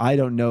I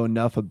don't know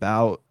enough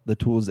about the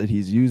tools that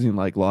he's using,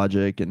 like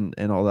Logic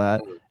and all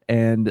that.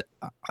 And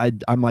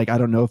I'm like, I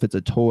don't know if it's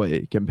a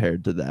toy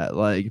compared to that.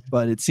 Like,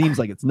 but it seems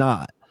like it's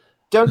not.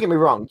 don't get me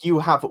wrong, you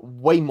have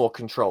way more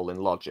control in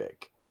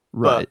Logic.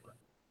 Right. But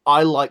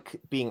I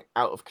like being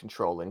out of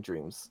control in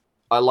Dreams.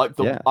 I like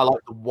the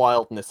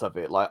wildness of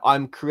it. Like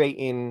I'm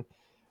creating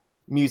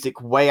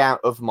music way out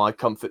of my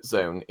comfort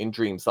zone in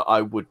Dreams that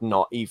I would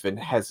not even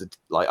hesitate.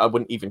 Like I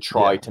wouldn't even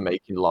try to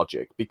make in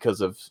Logic because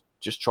of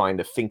just trying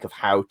to think of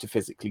how to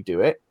physically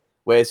do it.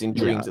 Whereas in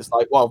Dreams, it's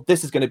like, well,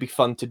 this is going to be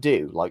fun to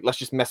do. Like, let's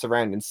just mess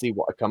around and see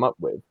what I come up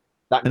with.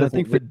 And I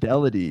think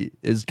fidelity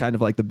is kind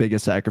of like the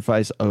biggest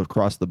sacrifice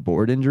across the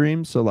board in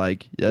Dreams. So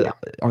like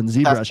on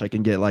ZBrush, I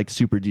can get like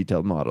super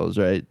detailed models,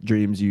 right?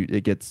 Dreams,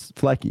 it gets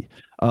flecky.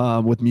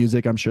 With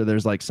music, I'm sure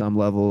there's like some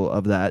level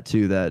of that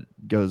too that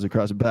goes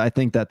across. But I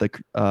think that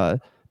the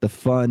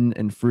fun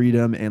and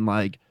freedom and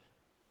like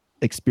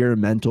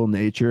experimental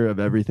nature of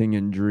everything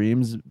in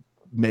Dreams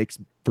makes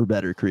for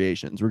better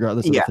creations,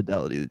 regardless of the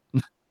fidelity.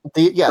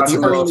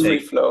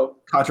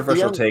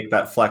 Controversial take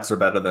that Flex are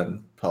better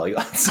than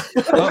polygons.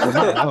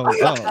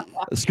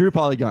 Screw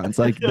polygons.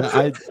 Like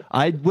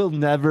I will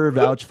never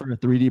vouch for a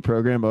 3D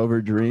program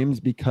over Dreams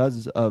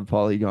because of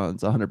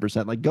polygons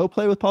 100%. Like go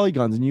play with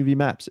polygons and UV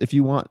maps if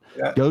you want.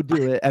 Go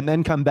do it and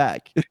then come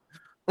back.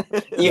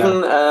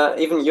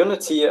 Even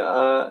Unity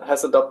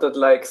has adopted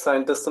like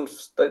signed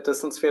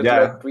distance field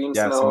like Dreams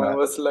now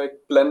with like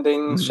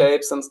blending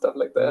shapes and stuff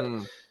like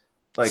that.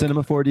 Like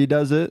Cinema 4D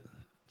does it.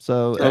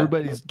 So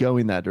everybody's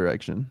going that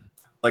direction.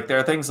 Like there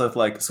are things with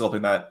like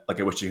sculpting that like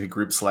I wish you could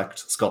group select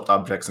sculpt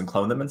objects and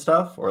clone them and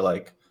stuff, or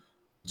like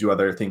do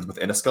other things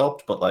within a sculpt.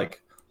 But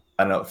like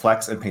I don't know,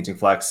 Flex and painting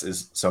Flex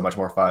is so much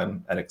more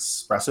fun and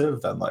expressive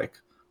than like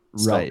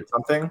sculpting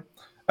something.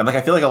 And like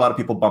I feel like a lot of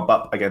people bump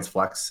up against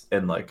Flex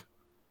and like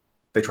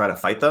they try to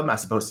fight them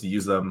as opposed to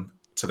use them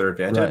to their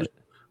advantage. Right.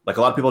 Like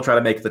a lot of people try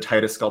to make the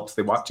tightest sculpts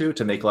they want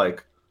to make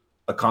like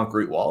a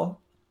concrete wall.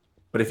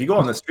 But if you go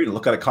on the street and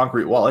look at a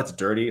concrete wall, it's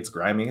dirty, it's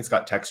grimy, it's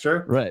got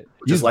texture. Right.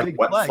 Just like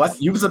what Flex.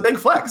 Use a big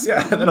Flex,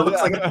 and then it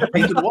looks like a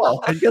painted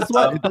wall. And guess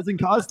what? It doesn't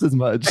cost as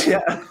much.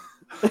 Yeah.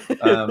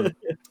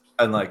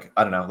 And like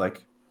I don't know,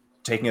 like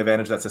taking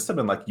advantage of that system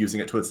and like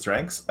using it to its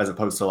strengths as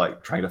opposed to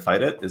like trying to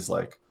fight it is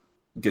like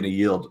going to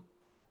yield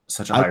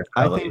such a higher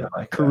quality. I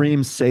think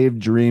Kareem saved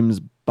Dreams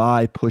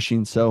by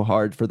pushing so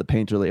hard for the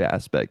painterly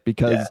aspect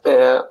because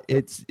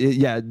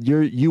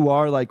you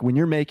are like when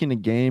you're making a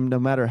game, no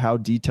matter how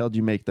detailed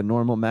you make the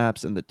normal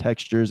maps and the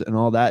textures and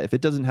all that, if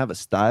it doesn't have a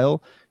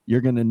style,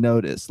 you're gonna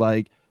notice.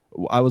 Like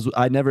I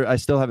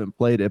still haven't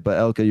played it, but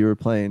Elka, you were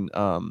playing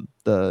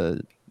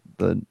the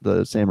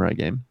samurai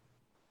game.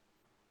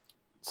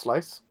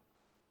 Slice?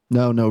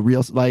 No,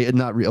 real, like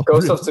not real.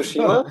 Ghost of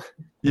Tsushima?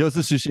 Ghost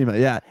of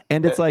Tsushima, yeah.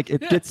 And it's like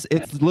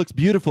it looks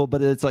beautiful,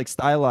 but it's like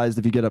stylized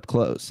if you get up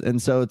close.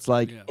 And so it's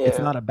like it's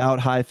not about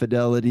high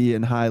fidelity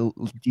and high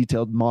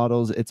detailed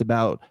models. It's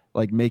about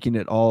like making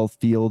it all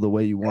feel the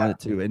way you want it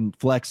to. And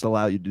Flex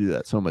allow you to do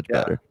that so much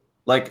better.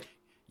 Like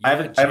I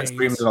haven't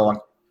streamed in a long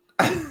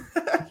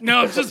No,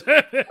 I'm just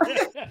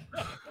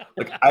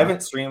like I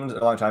haven't streamed in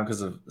a long time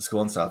because of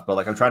school and stuff, but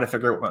like I'm trying to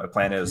figure out what my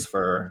plan is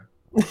for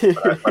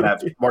when I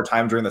have more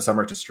time during the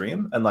summer to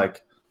stream. And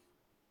like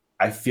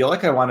I feel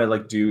like I want to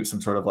like do some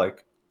sort of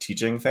like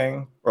teaching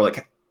thing or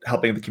like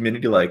helping the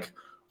community like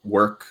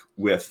work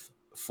with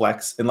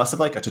Flex in less of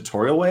like a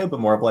tutorial way, but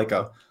more of like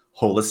a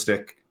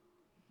holistic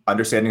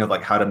understanding of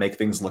like how to make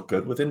things look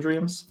good within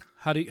Dreams.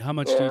 How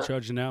much do you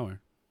charge an hour?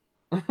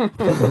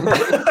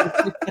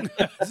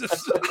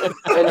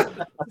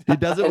 He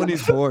does it when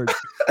he's bored.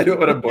 I do it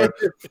when I'm bored.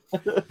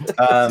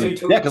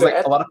 Because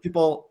like a lot of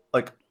people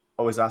like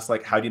always ask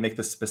like how do you make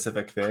this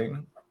specific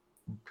thing,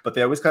 but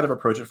they always kind of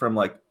approach it from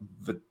like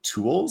the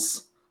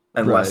tools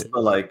and less the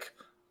like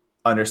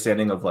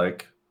understanding of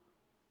like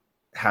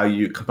how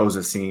you compose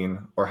a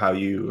scene or how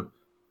you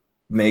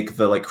make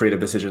the like creative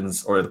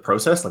decisions or the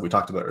process like we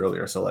talked about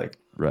earlier. So like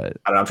I don't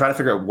know, I'm trying to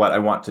figure out what I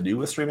want to do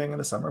with streaming in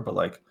the summer, but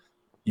like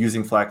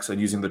using Flex and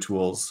using the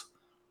tools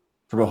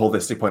from a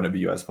holistic point of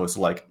view as opposed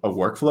to like a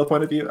workflow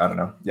point of view. I don't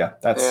know. Yeah,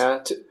 that's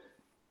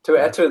To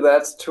add to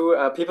that too,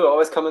 people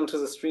always come into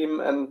the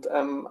stream and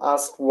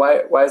ask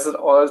why is it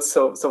all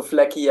so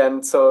flaky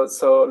and so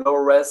low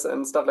res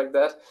and stuff like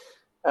that,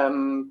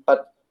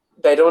 but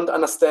they don't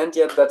understand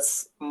yet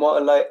that's more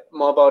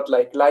about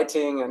like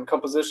lighting and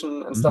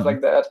composition and stuff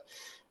like that,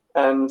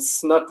 and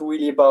it's not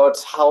really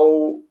about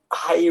how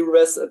high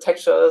res a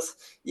texture is.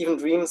 Even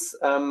Dreams,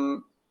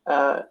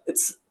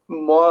 it's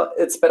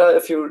better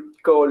if you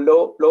go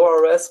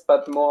lower res,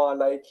 but more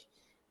like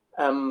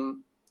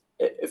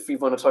if we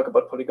want to talk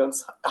about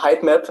polygons,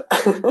 height map,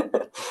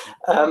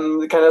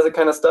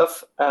 kind of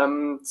stuff.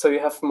 So you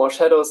have more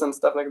shadows and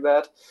stuff like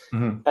that.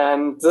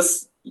 And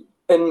this,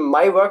 in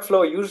my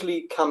workflow,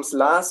 usually comes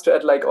last to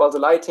add like all the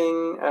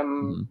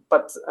lighting,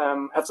 but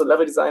have the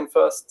level design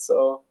first.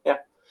 So yeah,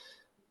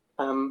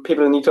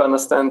 people need to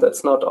understand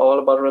that's not all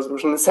about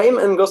resolution. Same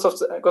in Ghost of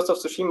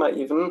Tsushima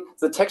even.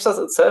 The textures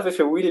itself, if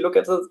you really look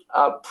at it,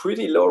 are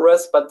pretty low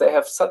res, but they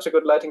have such a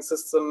good lighting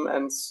system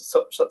and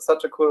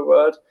such a cool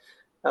world.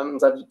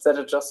 That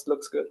it just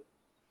looks good.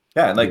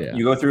 Yeah, and like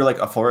you go through like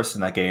a forest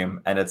in that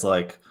game, and it's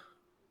like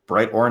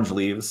bright orange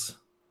leaves,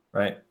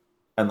 right?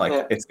 And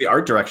like it's the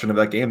art direction of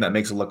that game that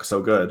makes it look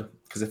so good.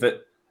 Because if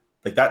it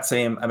like that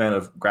same amount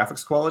of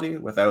graphics quality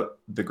without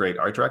the great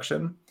art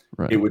direction,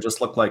 it would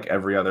just look like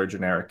every other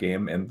generic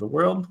game in the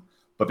world.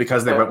 But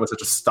because they went with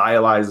such a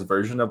stylized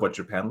version of what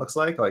Japan looks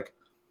like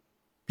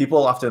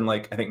people often I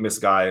think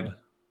misguide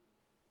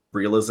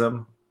realism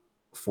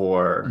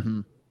for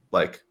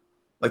like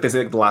they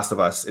say The Last of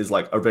Us is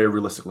like a very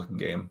realistic looking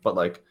game, but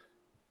like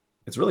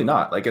it's really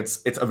not. Like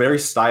it's a very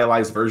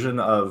stylized version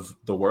of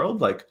the world.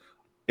 Like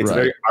it's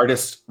very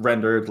artist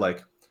rendered,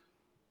 like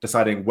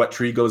deciding what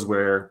tree goes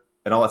where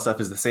and all that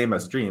stuff is the same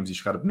as Dreams. You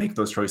should kind of make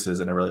those choices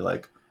in a really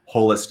like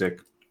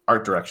holistic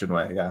art direction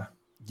way. Yeah.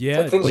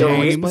 Yeah,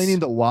 explaining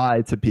the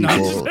why to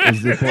people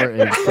is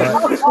important.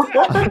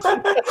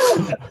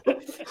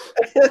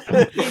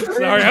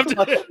 Sorry,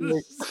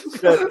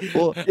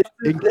 well,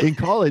 in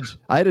college,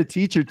 I had a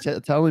teacher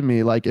telling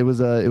me like it was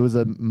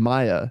a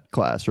Maya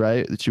class,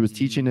 right? She was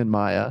teaching in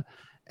Maya,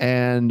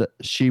 and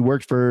she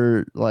worked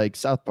for like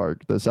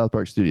the South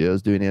Park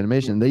Studios doing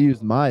animation. They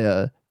used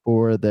Maya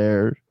for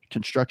their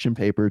construction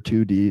paper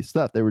 2D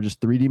stuff. They were just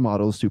 3D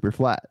models, super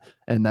flat,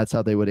 and that's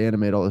how they would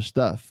animate all their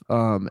stuff.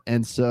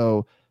 And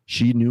so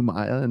she knew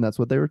Maya, and that's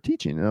what they were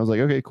teaching. And I was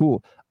like, okay,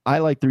 cool. I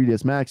like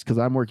 3ds Max because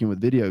I'm working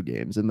with video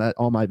games, and that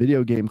all my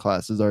video game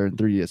classes are in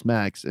 3ds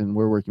Max, and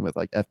we're working with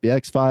like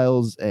FBX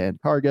files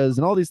and Kargas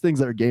and all these things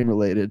that are game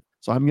related.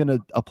 So I'm gonna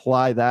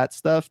apply that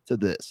stuff to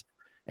this.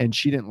 And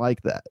she didn't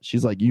like that.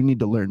 She's like, you need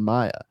to learn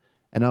Maya.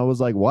 And I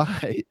was like,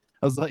 why?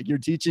 I was like, you're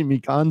teaching me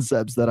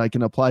concepts that I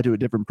can apply to a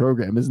different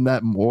program. Isn't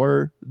that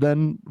more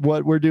than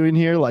what we're doing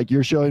here? Like,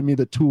 you're showing me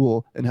the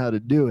tool and how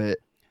to do it.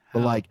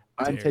 But like,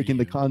 I'm taking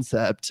the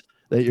concept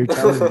that you're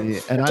telling me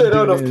and I'm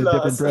doing it in a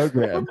different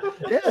program.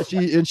 Yeah,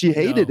 she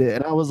hated it.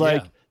 And I was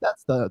like,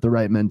 that's the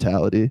right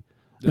mentality.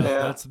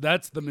 No,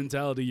 that's the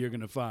mentality you're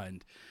going to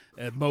find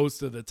at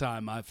most of the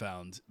time, I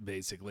found,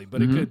 basically.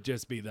 But it could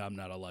just be that I'm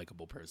not a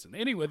likable person.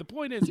 Anyway, the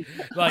point is,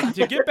 like,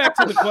 to get back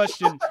to the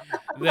question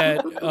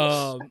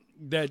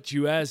that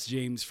you asked,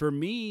 James, for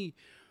me,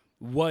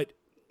 what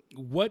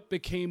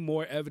became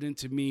more evident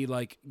to me,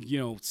 like, you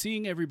know,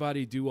 seeing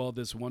everybody do all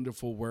this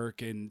wonderful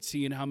work and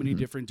seeing how many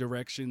different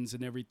directions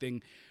and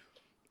everything,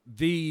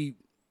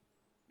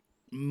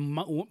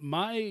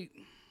 my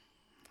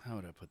how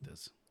would I put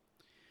this?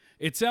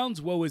 It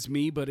sounds woe is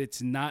me, but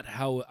it's not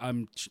how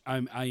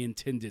I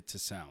intend it to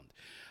sound.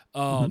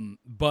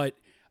 But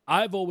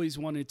I've always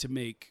wanted to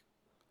make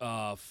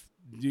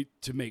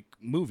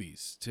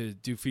movies, to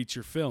do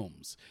feature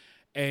films,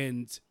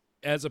 and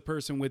as a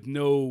person with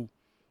no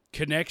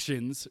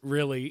connections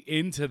really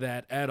into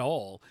that at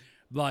all,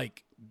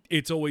 like,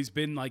 it's always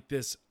been like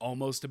this,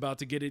 almost about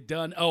to get it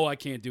done. Oh, I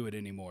can't do it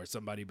anymore.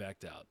 Somebody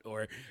backed out,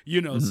 or, you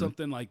know,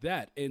 something like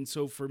that. And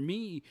so for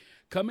me,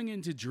 coming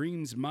into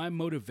Dreams, my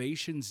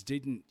motivations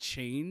didn't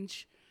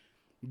change,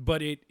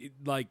 but it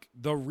like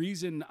the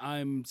reason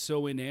I'm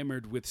so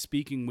enamored with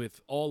speaking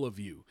with all of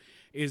you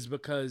is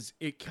because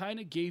it kind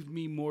of gave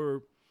me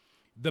more.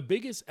 The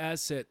biggest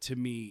asset to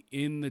me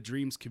in the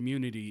Dreams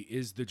community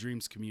is the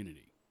Dreams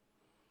community.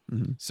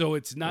 So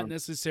it's not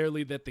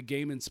necessarily that the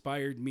game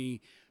inspired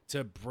me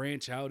to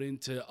branch out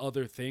into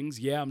other things.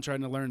 Yeah, I'm trying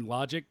to learn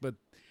Logic, but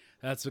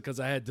that's because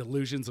I had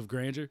delusions of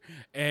grandeur.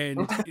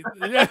 And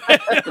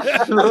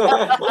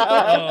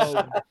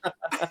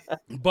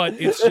but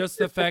it's just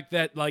the fact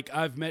that, like,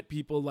 I've met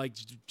people like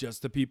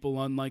just the people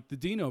on like the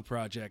Dino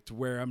project,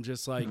 where I'm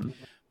just like,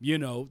 you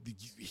know,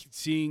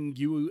 seeing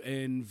you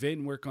and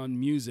Vin work on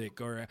music,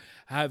 or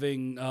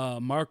having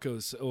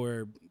Marcos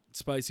or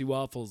Spicy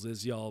Waffles,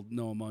 as y'all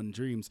know him on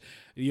Dreams,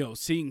 you know,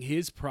 seeing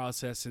his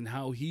process and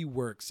how he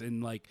works,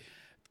 and like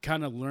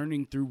kind of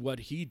learning through what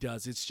he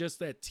does. It's just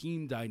that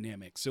team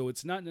dynamic. So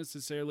it's not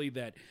necessarily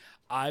that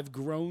I've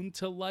grown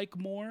to like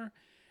more.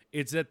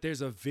 It's that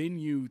there's a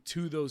venue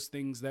to those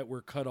things that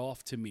were cut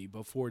off to me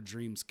before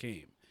Dreams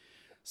came.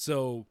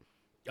 So,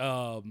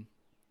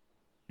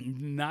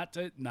 not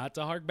to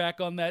hark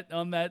back on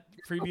that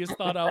previous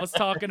thought I was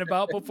talking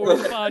about before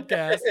the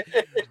podcast,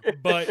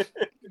 but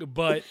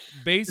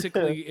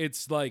basically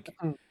it's like,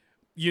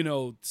 you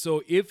know,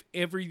 so if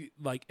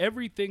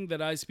everything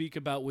that I speak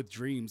about with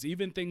Dreams,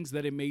 even things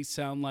that it may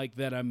sound like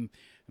that I'm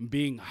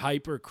being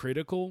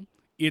hypercritical,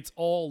 it's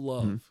all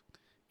love.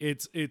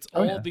 It's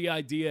all the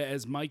idea,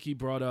 as Mikey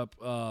brought up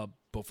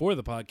before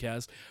the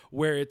podcast,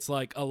 where it's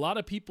like a lot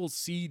of people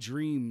see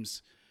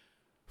Dreams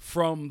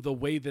from the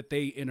way that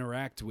they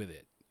interact with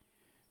it.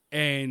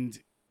 And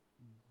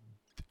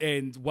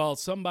while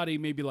somebody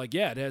may be like,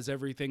 yeah, it has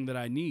everything that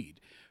I need,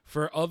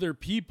 for other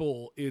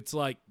people, it's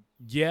like,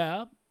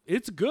 yeah,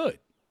 it's good.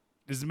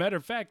 As a matter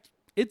of fact,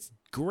 it's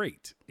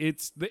great.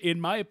 In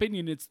my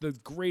opinion, it's the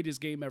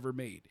greatest game ever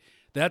made.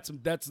 That's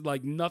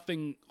like,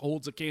 nothing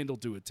holds a candle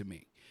to it to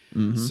me.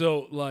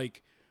 So,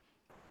 like,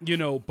 you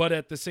know, but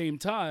at the same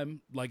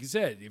time, like I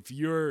said, if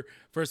you're,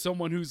 for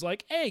someone who's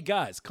like, hey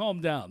guys,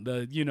 calm down,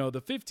 the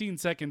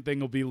 15-second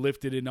thing will be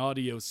lifted in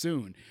audio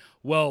soon.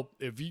 Well,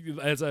 if you,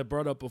 as I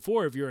brought up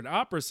before, if you're an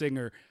opera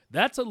singer,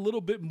 that's a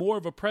little bit more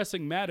of a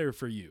pressing matter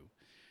for you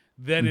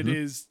than it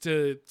is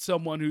to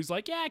someone who's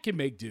like, yeah, I can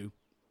make do.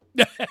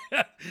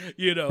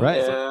 You know,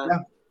 Right.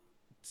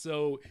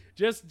 So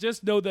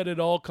just know that it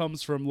all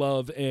comes from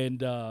love,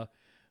 and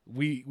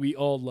we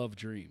all love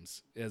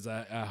Dreams. As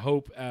I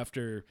hope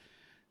after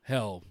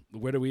hell,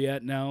 where are we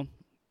at now?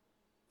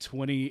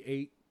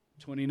 28,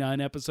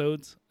 29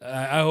 episodes.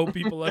 I hope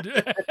people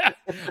I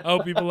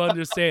hope people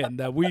understand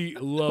that we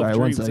love Sorry,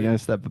 Dreams. one second, I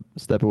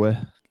step away.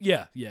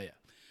 Yeah.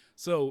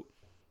 So,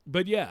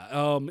 but yeah,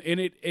 and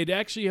it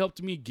actually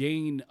helped me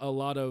gain a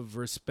lot of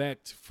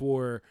respect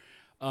for,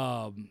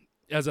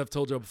 as I've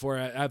told you before,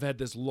 I've had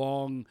this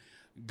long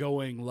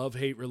going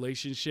love-hate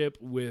relationship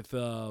with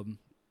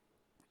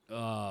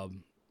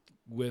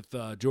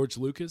George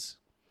Lucas.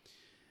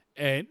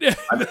 And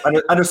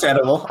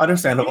understandable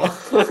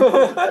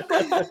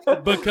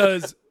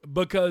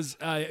because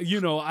I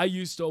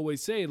used to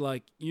always say,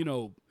 like,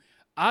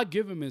 I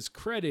give him his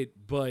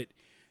credit, but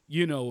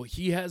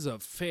he has a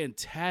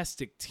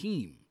fantastic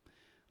team.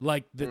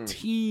 Like the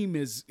team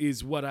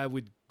is what I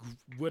would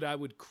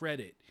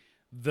credit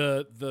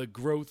the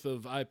growth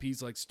of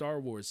IPs like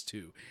Star Wars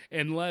to,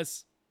 and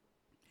less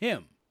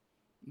him,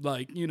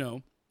 like,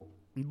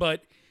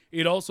 but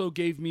it also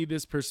gave me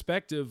this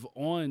perspective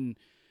on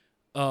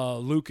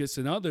Lucas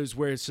and others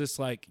where it's just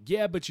like,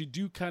 yeah, but you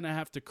do kind of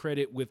have to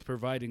credit with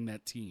providing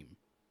that team,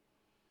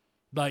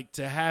 like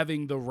to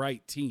having the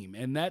right team.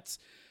 And that's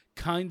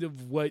kind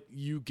of what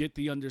you get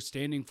the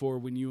understanding for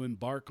when you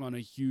embark on a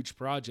huge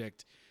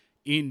project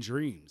in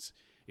Dreams,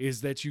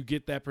 is that you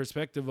get that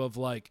perspective of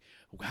like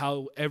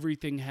how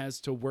everything has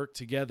to work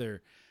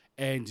together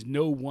and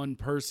no one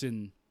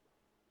person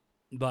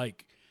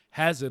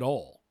has it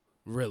all,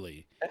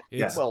 really.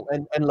 It's, well,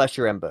 unless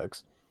you're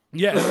Embergs.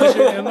 Yeah,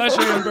 unless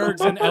you're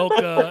Embergs and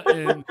Elka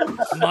and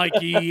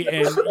Mikey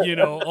and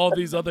all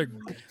these other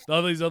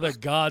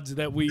gods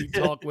that we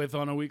talk with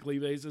on a weekly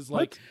basis,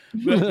 like.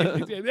 But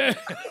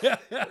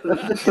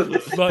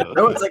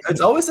no,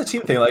 it's always a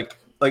team thing. Like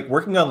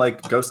working on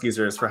like Ghost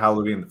Geezers for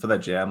Halloween for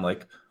that jam.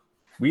 Like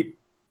we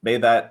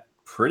made that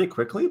pretty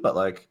quickly, but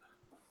like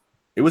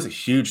it was a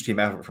huge team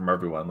effort from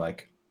everyone.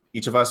 Like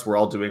each of us were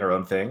all doing our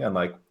own thing, and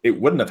like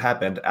it wouldn't have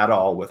happened at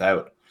all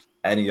without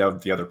any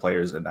of the other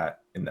players in that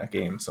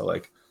game. So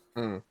like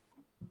the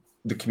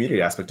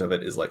community aspect of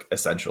it is like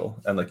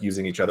essential, and like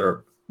using each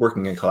other,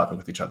 working and collabing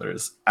with each other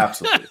is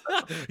absolutely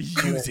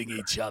using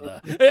each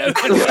other. Well,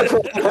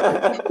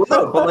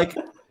 no, but like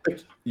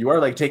you are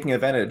like taking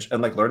advantage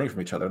and like learning from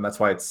each other, and that's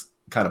why it's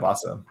kind of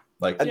awesome.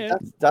 Like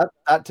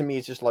that to me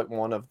is just like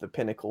one of the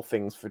pinnacle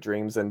things for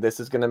Dreams, and this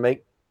is going to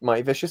make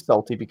Mighty Vicious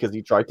salty because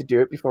he tried to do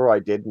it before I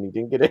did and he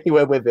didn't get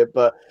anywhere with it.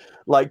 But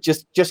like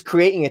just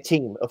creating a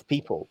team of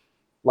people,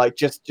 like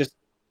just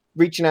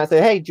reaching out and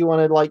say, hey, do you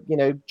want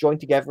to join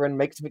together and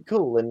make something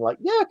cool? And like,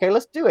 yeah, okay,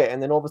 let's do it.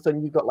 And then all of a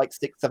sudden you've got like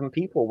 6-7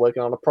 people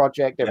working on a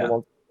project,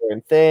 everyone's doing their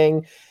own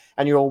thing,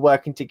 and you're all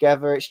working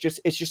together. It's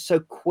just so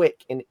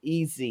quick and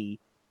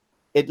easy,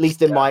 at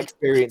least in my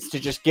experience, to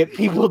just get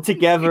people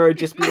together and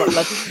just be like,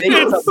 let's make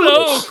it's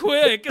so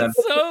quick,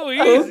 it's so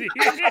easy.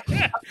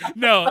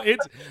 But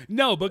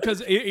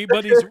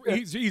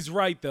he's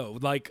right though.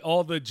 Like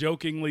all the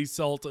jokingly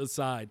salt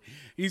aside,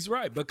 he's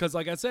right, because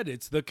like I said,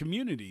 it's the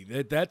community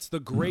that's the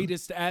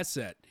greatest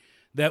asset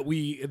that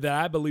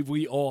I believe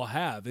we all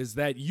have, is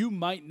that you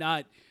might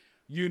not.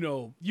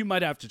 You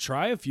might have to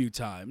try a few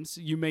times.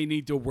 You may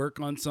need to work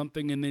on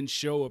something and then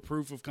show a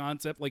proof of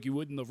concept like you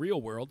would in the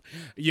real world,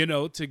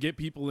 to get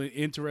people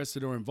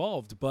interested or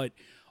involved. But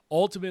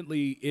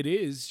ultimately, it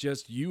is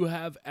just you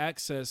have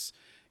access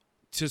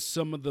to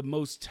some of the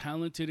most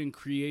talented and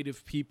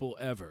creative people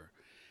ever.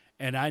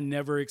 And I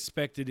never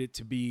expected it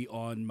to be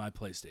on my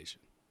PlayStation.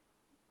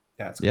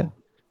 Yeah, it's cool. Yeah.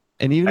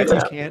 And even if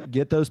you can't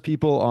get those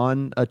people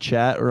on a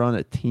chat or on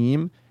a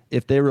team,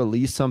 if they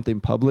release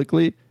something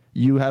publicly,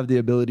 you have the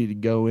ability to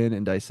go in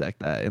and dissect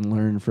that and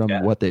learn from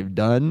what they've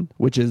done,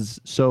 which is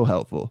so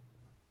helpful.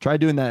 Try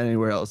doing that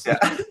anywhere else. Yeah.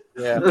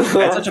 It's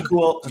such a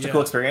cool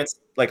experience.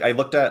 Like I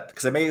looked at,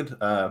 because I made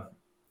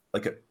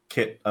like a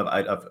kit of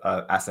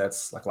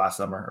assets like last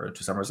summer or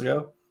 2 summers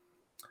ago.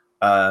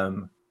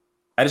 And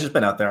it's just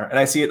been out there, and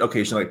I see it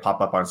occasionally like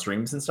pop up on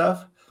streams and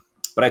stuff.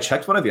 But I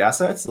checked one of the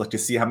assets like to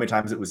see how many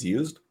times it was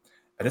used,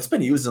 and it's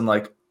been used in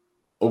like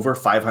over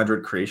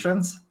 500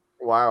 creations.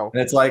 Wow.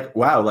 And it's like,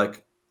 wow,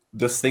 like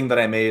this thing that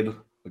I made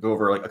like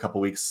over like a couple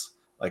weeks,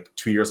 like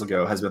 2 years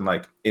ago, has been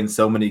like in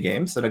so many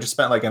games. And I just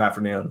spent like an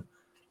afternoon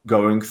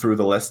going through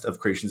the list of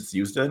creations it's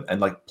used in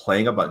and like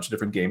playing a bunch of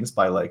different games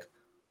by like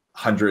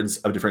hundreds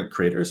of different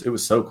creators. It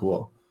was so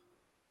cool.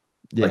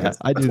 Yeah, like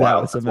I do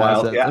that with some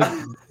assets. Yeah.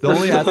 Like, the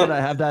only asset I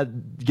have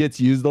that gets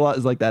used a lot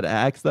is like that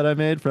axe that I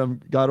made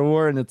from God of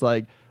War. And it's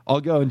like, I'll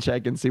go and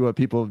check and see what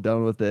people have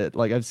done with it.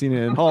 Like I've seen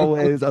it in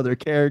hallways, other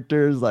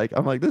characters. Like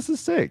I'm like, this is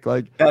sick.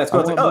 Like it's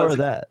cool. I want more of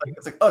that.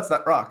 It's like, oh, it's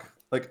that rock.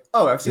 Like,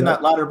 oh, I've seen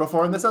that ladder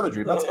before in this other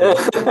dream. That's cool.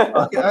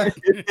 Okay.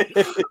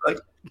 Like,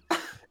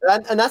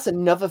 and that's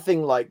another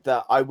thing like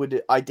that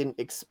I didn't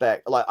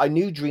expect. Like I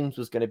knew Dreams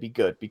was going to be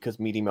good because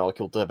Media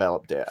Molecule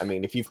developed it. I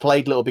mean, if you've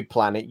played Little Big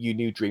Planet, you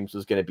knew Dreams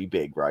was going to be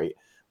big, right?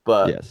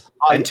 But Yes.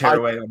 And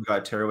Tearaway, oh my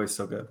god, Tearaway is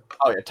so good.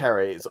 Oh yeah,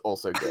 Terry is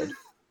also good.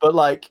 But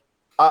like,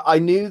 I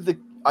knew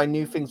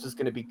things was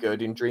going to be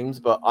good in Dreams,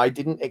 but I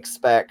didn't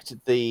expect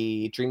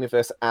the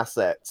Dreamiverse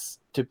assets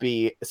to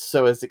be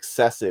so as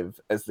excessive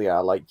as they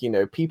are. Like,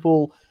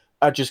 people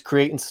are just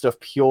creating stuff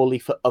purely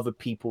for other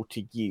people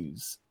to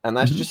use, and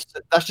that's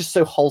just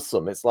so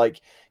wholesome. It's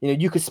like,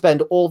 you could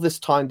spend all this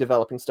time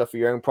developing stuff for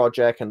your own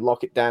project and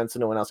lock it down so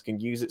no one else can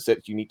use it, so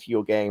it's unique to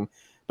your game.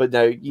 But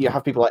no, you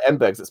have people like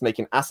Embergs that's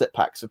making asset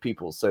packs for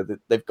people so that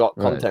they've got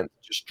content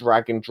just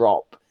drag and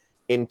drop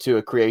into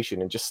a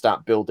creation and just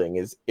start building.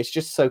 It's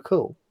just so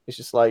cool. It's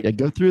just like,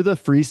 go through the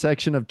free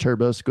section of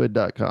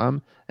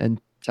turbosquid.com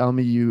and tell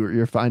me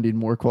you're finding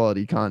more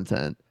quality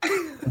content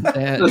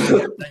and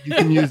that you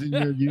can use in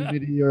your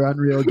Unity or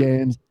Unreal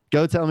games.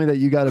 Go tell me that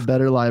you got a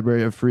better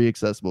library of free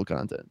accessible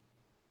content.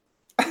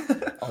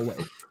 I'll wait.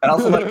 And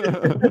also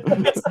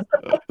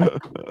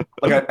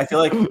I feel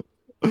like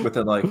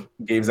within like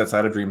games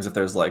outside of Dreams, if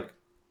there's like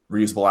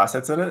reusable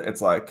assets in it,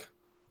 it's like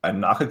a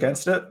knock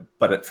against it.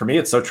 But for me,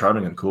 it's so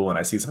charming and cool when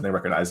I see something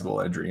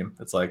recognizable in a Dream.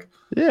 It's like,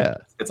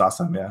 it's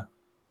awesome. Yeah.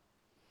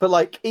 But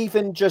like,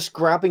 even just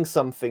grabbing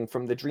something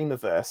from the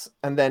Dreamiverse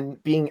and then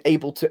being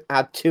able to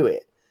add to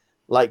it,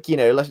 like,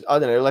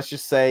 let's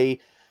just say,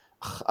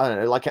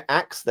 like an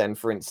axe then,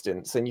 for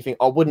instance, and you think,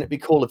 wouldn't it be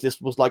cool if this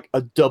was like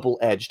a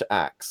double-edged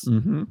axe?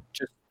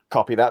 Just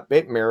copy that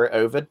bit, mirror it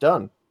over,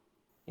 done.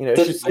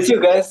 Did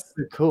you guys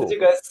cool. Did you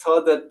guys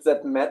saw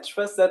that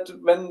mattress that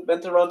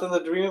went around in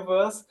the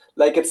Dreamiverse?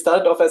 Like, it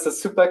started off as a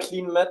super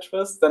clean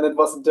mattress, then it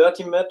was a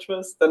dirty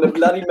mattress, then a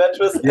bloody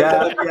mattress, and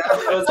then it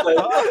was like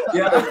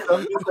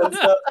zombies and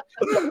stuff.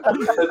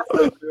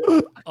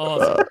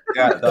 Awesome.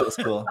 Yeah, that was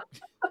cool.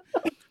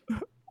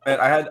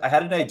 And I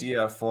had an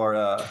idea for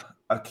a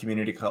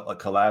community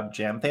collab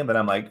jam thing that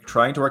I'm like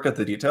trying to work out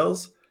the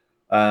details,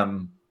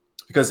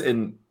 because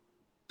in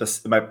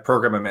my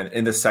program I'm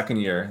in the second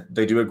year,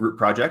 they do a group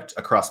project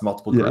across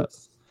multiple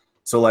groups.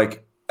 So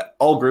like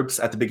all groups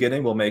at the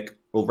beginning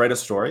will write a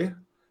story,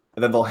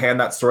 and then they'll hand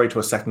that story to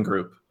a second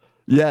group.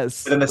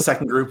 Yes. And then the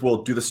second group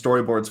will do the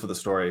storyboards for the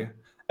story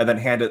and then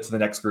hand it to the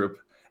next group.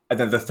 And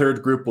then the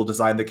third group will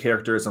design the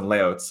characters and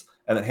layouts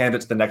and then hand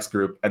it to the next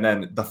group. And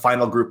then the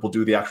final group will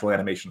do the actual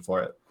animation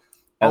for it.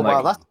 And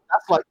wow,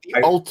 that's like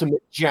the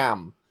ultimate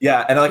jam.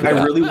 Yeah, and like I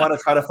really want to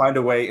try to find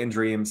a way in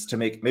Dreams to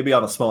make, maybe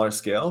on a smaller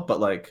scale, but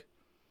like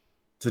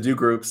to do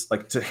groups,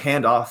 like to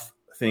hand off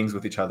things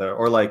with each other,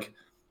 or like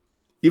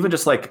even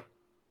just like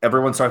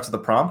everyone starts with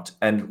a prompt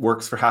and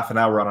works for half an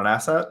hour on an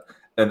asset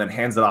and then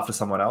hands it off to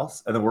someone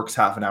else and then works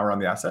half an hour on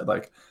the asset,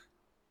 like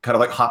kind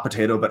of like hot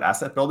potato but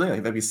asset building.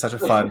 Like that'd be such a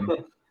fun.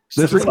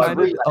 This is kind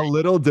of a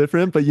little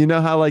different, but you know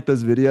how like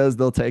those videos,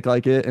 they'll take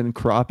like it and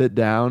crop it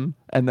down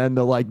and then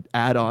they'll like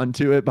add on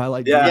to it by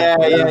like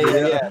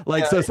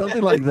so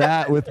something like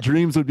that with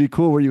Dreams would be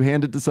cool, where you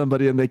hand it to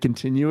somebody and they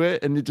continue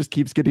it and it just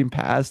keeps getting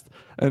passed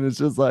and it's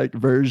just like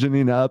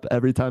versioning up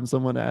every time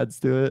someone adds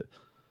to it.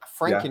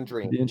 Franken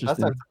Dream. That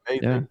sounds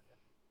amazing. Yeah.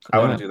 I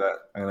want to do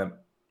that.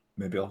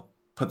 Maybe I'll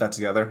put that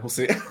together. We'll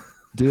see.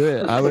 Do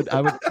it.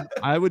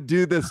 I would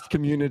do this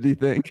community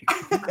thing.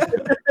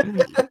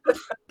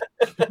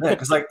 Yeah,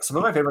 because like some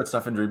of my favorite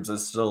stuff in Dreams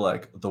is still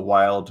like the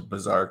wild,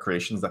 bizarre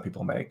creations that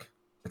people make.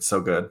 It's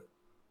so good.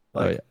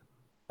 Like,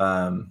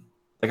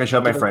 like I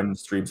showed my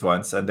friends Dreams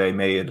once, and they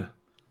made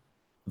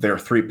their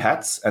 3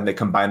 pets, and they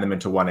combined them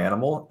into one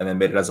animal, and then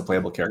made it as a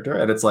playable character.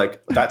 And it's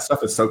like that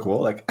stuff is so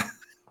cool. Like,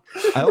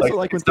 I also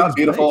like when things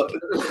beautiful.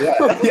 Yeah,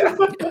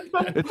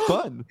 it's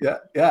fun.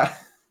 Yeah.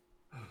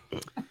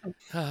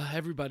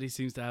 Everybody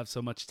seems to have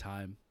so much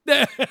time.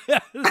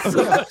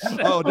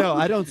 Oh no,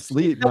 I don't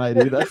sleep,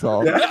 Mighty. That's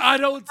all. I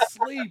don't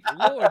sleep.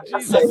 Lord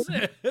Jesus.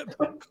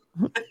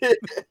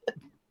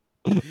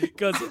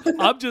 Because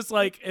I'm just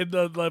like, in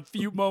the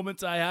few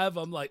moments I have,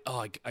 I'm like,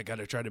 I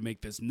gotta try to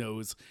make this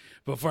nose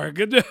before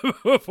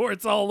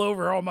it's all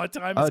over. All my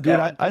time is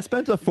gone. I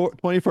spent a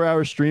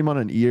 24-hour stream on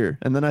an ear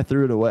and then I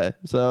threw it away,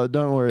 so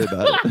don't worry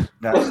about it.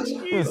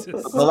 Jesus.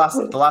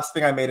 The last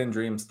thing I made in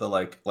Dreams, the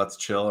like let's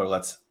chill or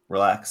let's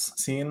relax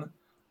scene,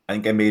 I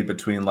think I made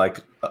between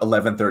like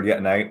 11:30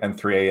 at night and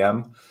 3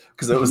 a.m.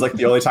 because it was like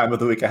the only time of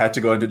the week I had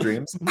to go into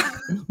Dreams.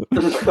 You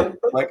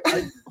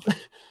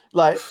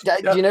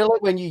know,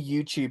 like when you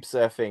YouTube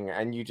surfing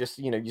and you just,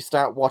 you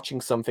start watching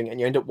something and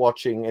you end up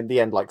watching in the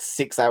end, like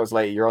 6 hours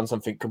later, you're on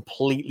something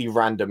completely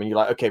random and you're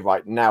like, okay,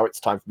 right, now it's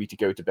time for me to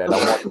go to bed.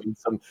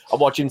 I'm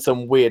watching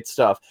some weird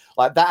stuff.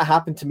 Like that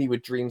happened to me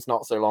with Dreams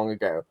not so long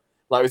ago.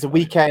 Like it was a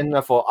weekend and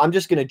I thought, I'm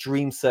just going to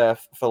dream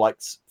surf for like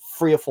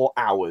 3 or 4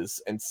 hours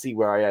and see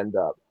where I end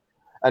up.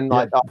 And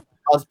like I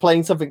was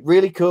playing something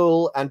really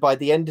cool. And by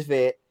the end of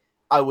it,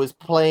 I was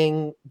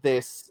playing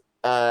this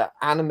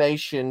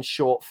animation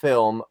short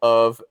film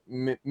of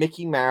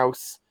Mickey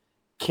Mouse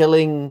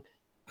killing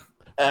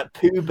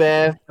Pooh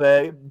Bear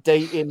for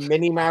dating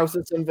Minnie Mouse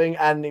or something,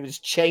 and he was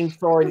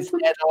chainsawing his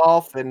head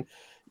off. And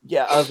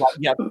I was like,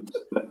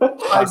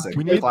 classic.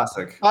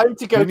 Time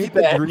to go to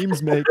bed.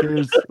 Dreams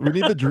makers. We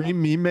need the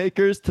dream meme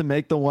makers to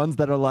make the ones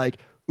that are like,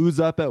 who's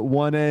up at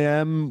 1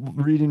 a.m.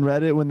 reading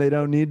Reddit when they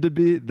don't need to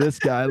be? This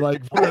guy,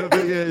 like, you're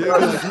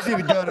like, you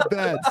need to go to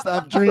bed.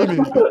 Stop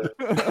dreaming.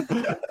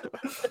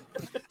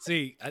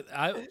 See,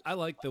 I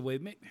like the way.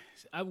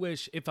 I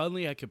wish if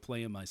only I could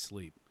play in my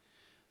sleep.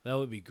 That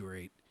would be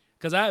great.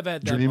 Because I've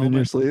had that Dream moment. in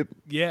your sleep.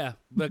 Yeah,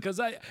 because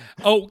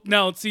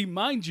now see,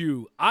 mind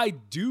you, I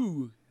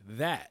do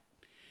that.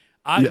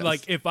 Yes.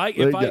 Like if I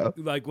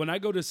like when I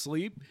go to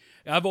sleep,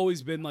 I've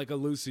always been like a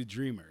lucid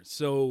dreamer.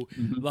 So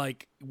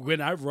like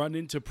when I run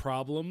into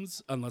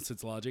problems, unless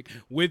it's logic,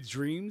 with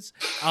dreams,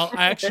 I'll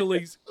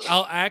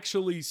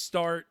actually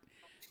start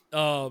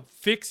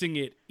fixing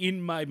it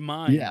in my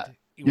mind. Yeah.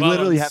 You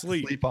literally have to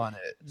sleep on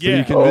it. So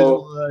you can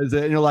visualize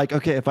it. And you're like,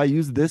 okay, if I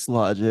use this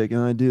logic and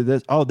I do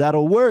this,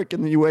 that'll work.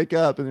 And then you wake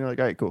up and you're like,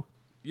 all right, cool.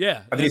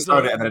 Yeah. And then you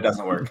start it and then it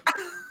doesn't work.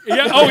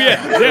 Yeah. Oh,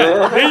 yeah.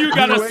 Then you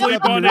got to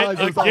sleep on it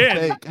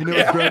again. And it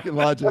was broken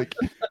logic.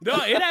 No,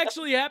 it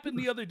actually happened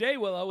the other day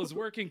while I was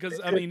working. Because,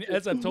 I mean,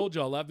 as I've told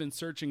y'all, I've been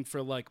searching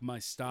for, like, my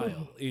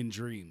style in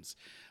dreams.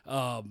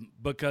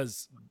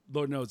 Because,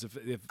 Lord knows,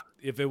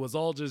 if it was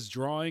all just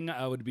drawing,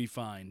 I would be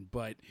fine.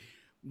 But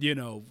you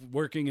know,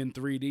 working in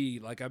 3D,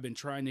 like I've been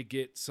trying to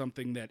get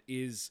something that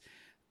is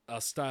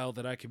a style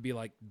that I could be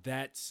like,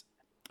 that's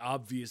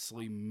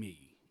obviously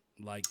me.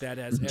 Like that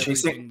has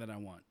everything that I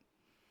want.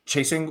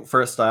 Chasing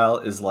for a style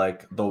is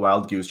like the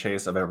wild goose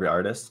chase of every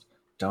artist.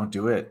 Don't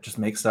do it. Just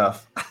make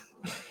stuff.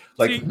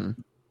 like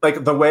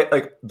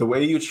the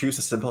way you choose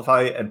to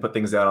simplify and put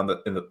things down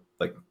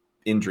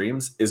in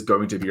dreams is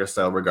going to be your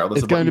style regardless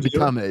it's of what going you to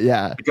become do. It,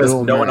 yeah. Because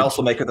no one else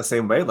will make it the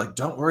same way. Like,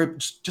 don't worry,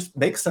 just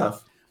make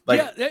stuff. Like,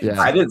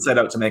 I didn't set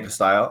out to make a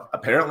style.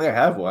 Apparently, I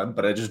have one,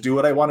 but I just do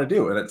what I want to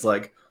do. And it's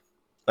like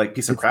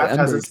Piece of Craft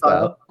has its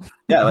style.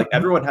 Yeah, like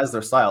everyone has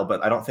their style,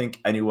 but I don't think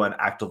anyone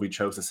actively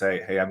chose to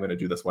say, hey, I'm going to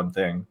do this one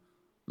thing.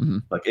 Mm-hmm.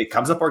 Like, it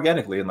comes up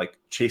organically, and like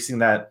chasing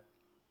that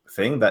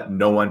thing that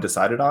no one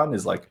decided on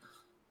is like,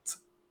 it's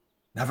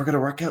never going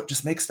to work out.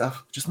 Just make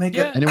stuff. Just make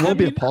it. And it won't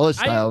be a polished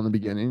style in the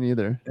beginning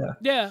either.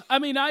 Yeah. I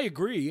mean, I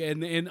agree.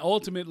 And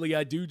ultimately,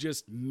 I do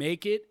just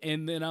make it.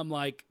 And then I'm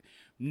like,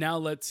 now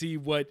let's see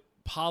what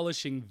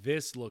polishing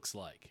this looks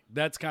like.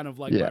 That's kind of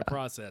like my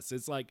process.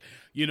 It's like,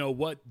 you know,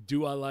 what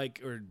do I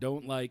like or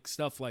don't like,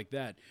 stuff like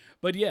that.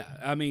 But yeah,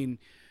 I mean,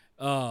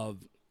 I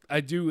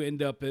do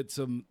end up at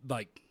some,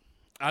 like,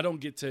 I don't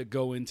get to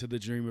go into the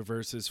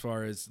Dreamiverse as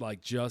far as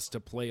like just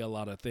to play a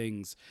lot of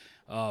things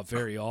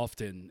very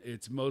often.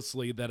 It's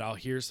mostly that I'll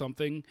hear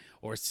something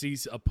or see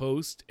a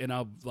post and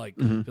I'll like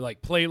be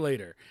like, play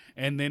later.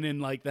 And then in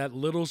like that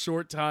little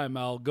short time,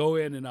 I'll go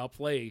in and I'll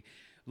play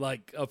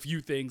like a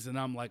few things and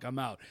I'm like, I'm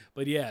out.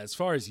 But yeah, as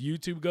far as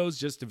YouTube goes,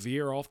 just to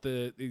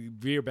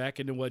veer back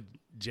into what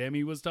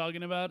Jamie was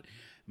talking about,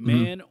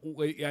 man,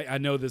 I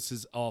know this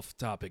is off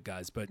topic,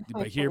 guys, but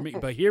hear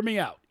me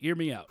out.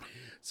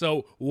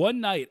 So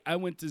one night I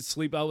went to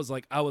sleep. I was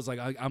like,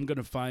 I'm going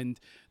to find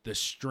the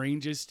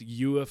strangest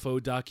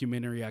UFO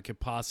documentary I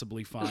could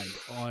possibly find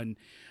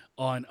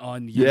on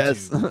YouTube.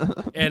 Yes.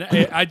 And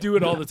I do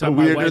it all the time.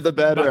 The weirder the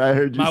better, I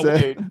heard you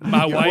say.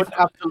 My wife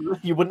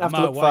you wouldn't have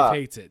to look far.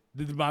 Hates it.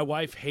 My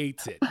wife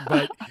hates it,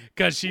 but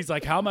because she's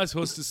like, how am I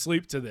supposed to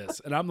sleep to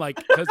this? And I'm like,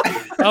 because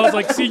I was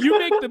like, see, you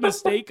make the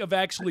mistake of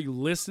actually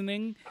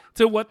listening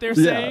to what they're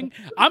saying.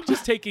 I'm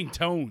just taking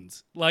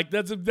tones. Like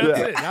that's it.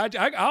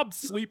 I'll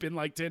sleep in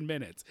like 10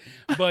 minutes.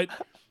 But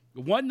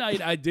one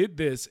night I did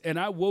this and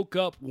I woke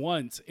up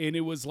once and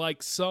it was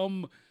like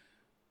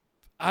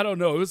I don't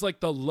know. It was like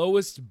the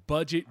lowest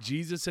budget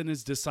Jesus and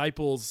his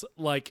disciples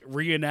like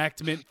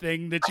reenactment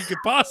thing that you could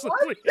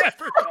possibly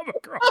ever come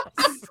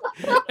across.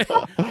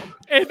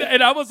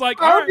 and I was like,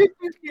 how did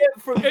you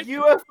get from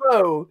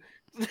UFO?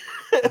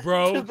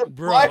 Bro,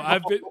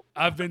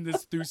 I've been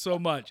through so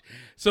much.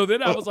 So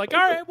then I was like, all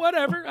right,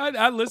 whatever.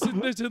 I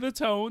listened to the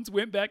tones,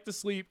 went back to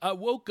sleep. I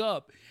woke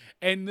up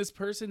and this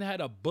person had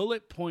a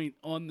bullet point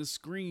on the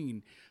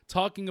screen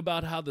talking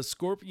about how the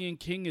Scorpion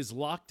King is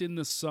locked in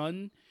the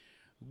sun.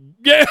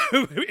 Yeah,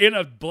 in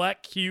a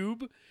black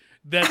cube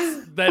that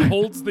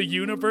holds the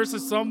universe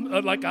as some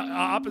like an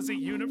opposite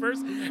universe,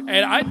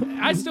 and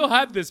I still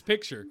have this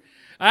picture.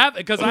 I have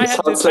because I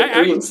had to.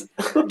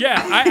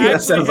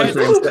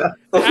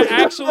 I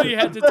actually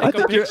had to take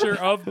a picture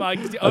of my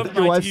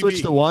your wife TV.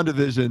 Switched to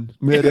WandaVision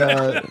mid.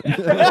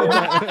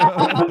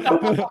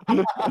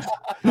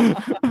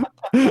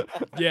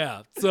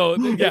 Yeah. So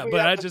yeah,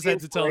 but I just had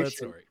to tell that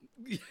story.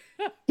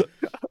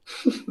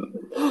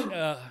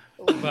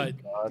 But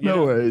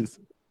no worries.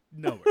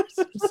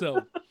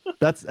 So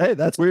that's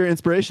where your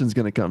inspiration is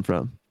going to come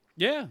from.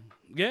 Yeah.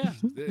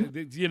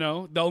 You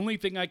know, the only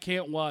thing I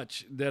can't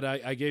watch that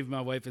I gave my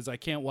wife is I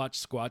can't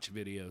watch Squatch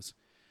videos.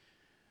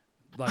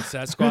 Like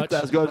Sasquatch.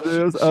 Sasquatch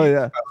videos? Oh,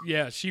 yeah.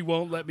 Yeah, she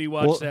won't let me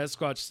watch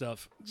Sasquatch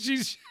stuff.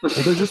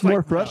 They're just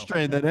more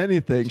frustrating than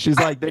anything. She's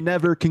like, they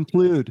never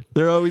conclude.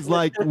 They're always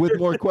like with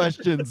more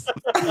questions.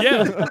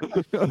 Yeah.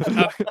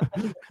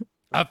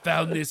 I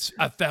found this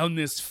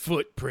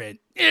footprint.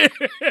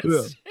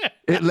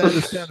 It led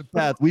us down a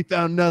path. We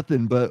found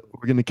nothing, but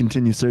we're gonna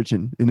continue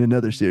searching in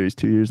another series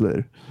 2 years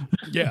later.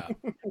 Yeah.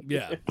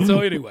 So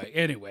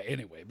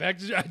anyway, back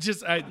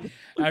to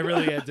I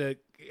really had to.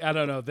 I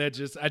don't know.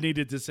 I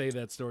needed to say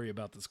that story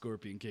about the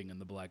Scorpion King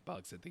and the black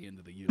box at the end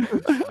of the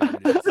universe.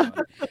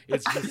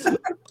 It's just,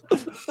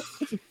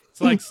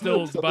 it's like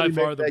still by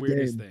far the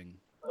weirdest thing.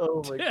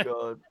 Oh my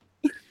god.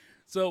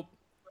 So,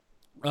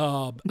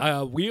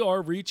 we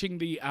are reaching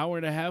the hour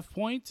and a half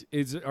point.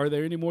 Are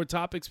there any more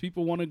topics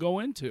people want to go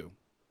into?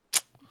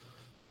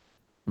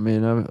 I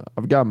mean,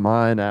 I've got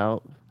mine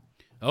out.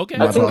 Okay.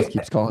 My boss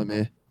keeps calling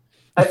me.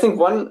 I think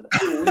one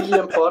really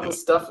important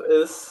stuff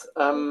is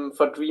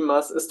for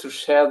dreamers is to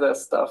share their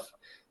stuff,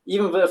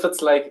 even if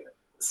it's like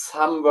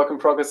some work in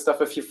progress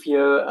stuff. If you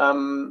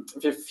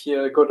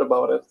feel good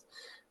about it.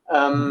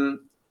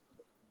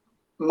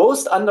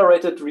 Most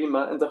underrated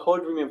dreamer in the whole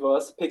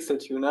Dreamiverse,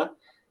 Pixel Tuner,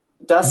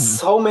 does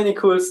so many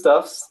cool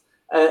stuffs,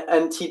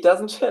 and he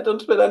doesn't share it on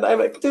Twitter. And I'm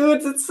like,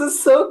 dude, this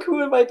is so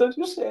cool. Why don't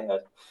you share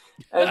it?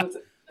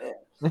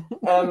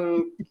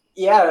 And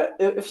yeah,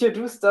 if you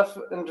do stuff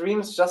in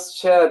Dreams, just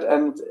share it,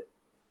 and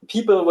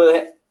people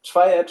will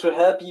try to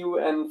help you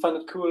and find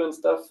it cool and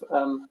stuff.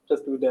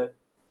 Just do that.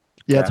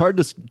 Yeah, it's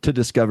hard to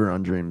discover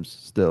on Dreams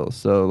still.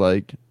 So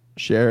like,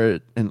 share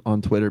it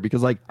on Twitter,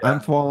 because like I'm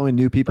following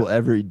new people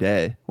every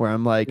day where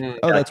I'm like,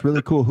 oh, that's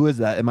really cool. Who is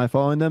that? Am I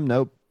following them?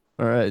 Nope.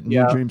 All right,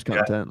 new Dreams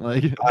content.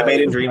 Like I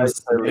made in Dreams.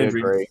 totally In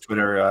Dreams agree.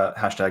 Twitter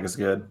hashtag is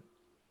good.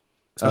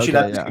 Especially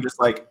Okay, that you can just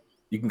like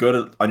you can go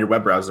to on your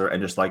web browser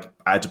and just like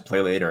add to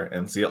play later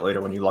and see it later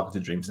when you log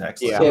into Dreams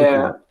next. Yeah. So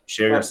Yeah.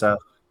 share your stuff.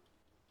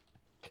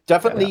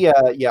 Definitely,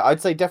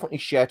 I'd say definitely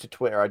share to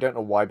Twitter. I don't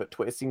know why, but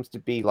Twitter seems to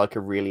be like a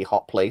really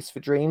hot place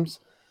for Dreams.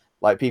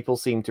 Like people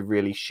seem to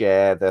really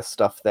share their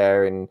stuff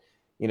there, and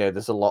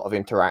there's a lot of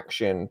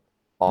interaction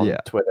on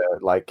Twitter.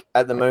 Like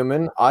at the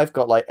moment, I've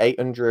got like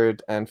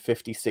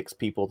 856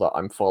 people that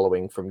I'm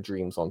following from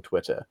Dreams on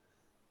Twitter,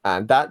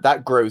 and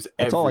that grows every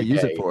day. that's all I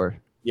use it for.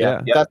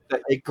 Yeah.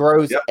 It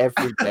grows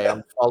every day.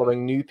 I'm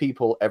following new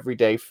people every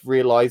day,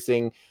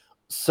 realizing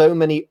so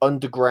many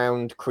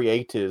underground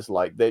creators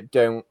like that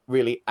don't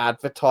really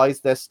advertise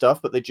their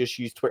stuff, but they just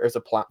use Twitter as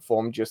a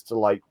platform just to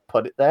like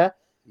put it there.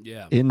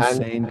 Yeah.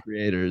 Insane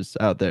creators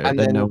out there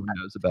that no one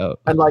knows about.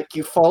 And like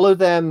you follow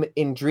them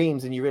in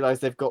Dreams and you realize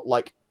they've got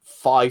like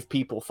 5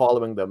 people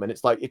following them, and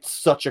it's like it's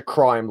such a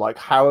crime. Like,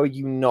 how are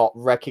you not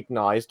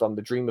recognized on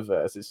the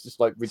Dreamiverse? It's just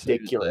like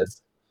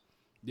ridiculous.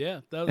 Yeah.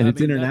 And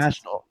it's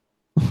international.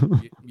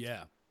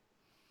 Yeah.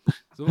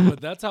 So,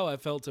 but that's how I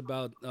felt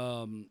about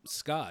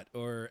Scott,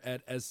 or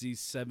at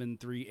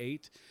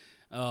SZ738.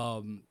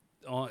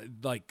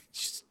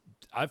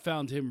 I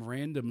found him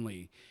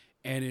randomly,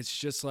 and it's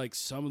just like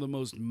some of the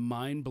most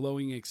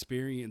mind-blowing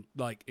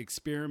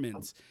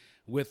experiments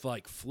with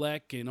like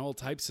Fleck and all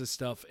types of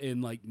stuff,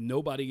 and like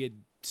nobody had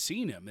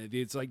seen him.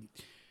 It's like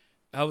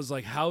I was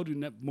like, how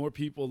do more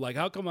people like?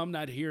 How come I'm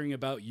not hearing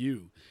about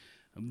you?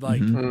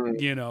 Like,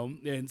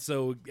 and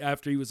so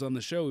after he was on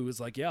the show, he was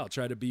like, yeah, I'll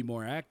try to be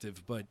more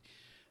active. But,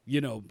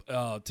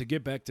 to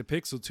get back to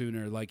Pixel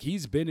Tuner, like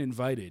he's been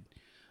invited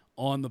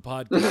on the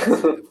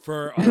podcast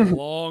for a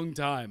long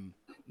time,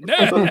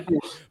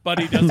 but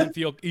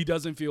he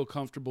doesn't feel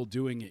comfortable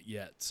doing it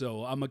yet.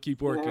 So I'm going to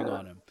keep working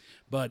on him.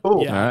 But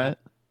Ooh. yeah. All right.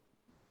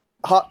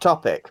 Hot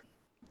topic.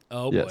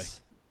 Oh Yes.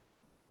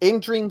 boy.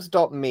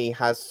 InDreams.me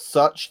has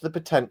such the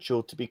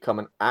potential to become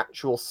an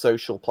actual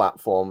social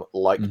platform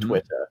like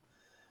Twitter.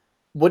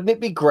 Wouldn't it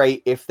be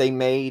great if they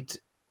made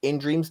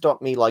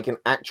InDreams.me like an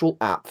actual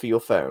app for your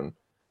phone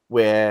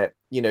where,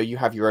 you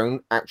have your own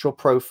actual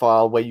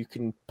profile where you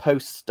can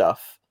post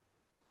stuff,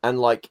 and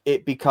like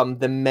it become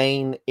the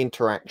main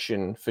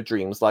interaction for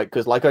Dreams? Like,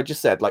 because like I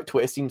just said, like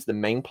Twitter seems the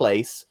main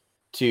place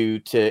to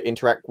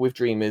interact with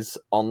dreamers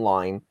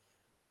online.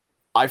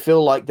 I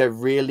feel like they're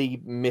really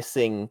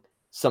missing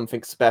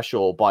something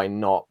special by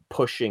not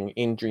pushing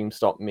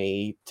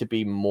InDreams.me to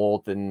be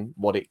more than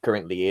what it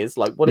currently is.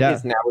 Like what it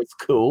is now is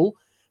cool,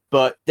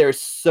 but there's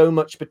so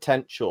much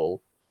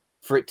potential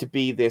for it to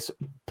be this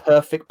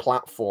perfect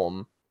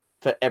platform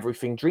for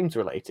everything Dreams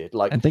related.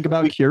 Like, and think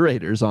about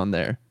curators on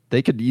there.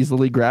 They could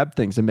easily grab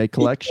things and make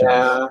collections.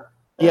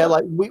 Yeah,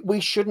 like we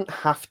shouldn't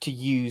have to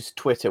use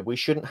Twitter. We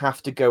shouldn't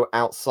have to go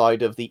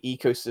outside of the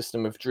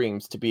ecosystem of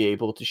Dreams to be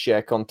able to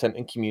share content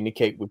and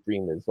communicate with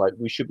dreamers. Like,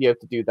 we should be able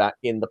to do that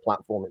in the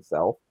platform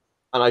itself.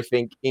 And I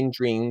think In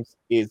Dreams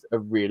is a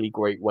really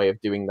great way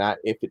of doing that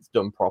if it's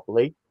done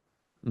properly.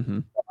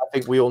 I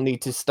think we all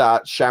need to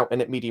start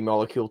shouting at Media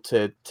Molecule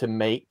to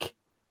make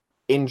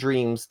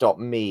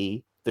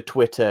InDreams.me the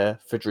Twitter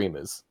for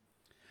dreamers.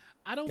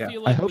 I don't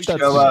feel like we should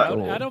that's shout.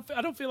 cool.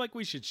 I don't feel like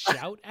we should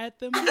shout at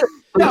them.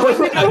 No,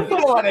 you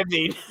know what I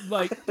mean.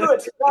 Like, Do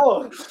it.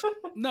 No.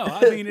 no,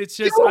 I mean it's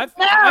just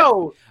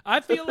I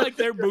feel like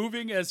they're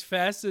moving as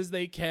fast as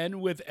they can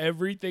with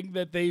everything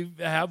that they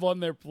have on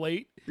their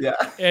plate. Yeah.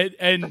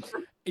 And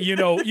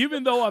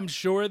even though I'm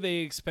sure they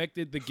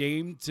expected the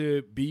game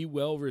to be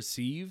well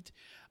received,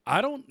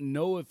 I don't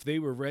know if they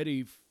were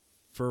ready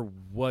for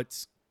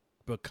what's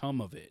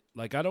become of it.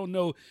 Like, I don't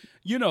know,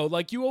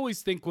 like you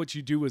always think what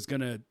you do is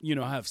going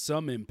to, have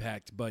some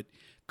impact, but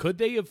could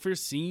they have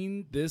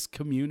foreseen this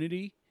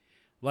community?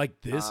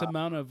 Like this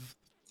amount of...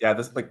 Yeah,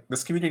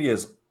 this community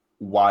is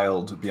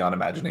wild beyond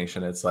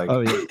imagination. It's like,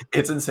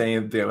 it's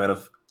insane the amount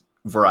of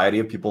variety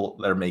of people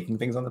that are making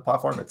things on the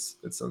platform. It's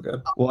so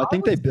good. Well, I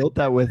think they built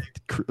that with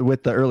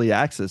the early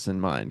access in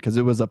mind, because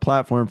it was a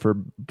platform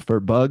for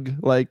bug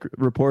like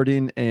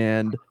reporting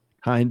and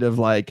kind of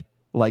like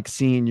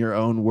seeing your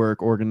own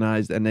work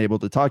organized and able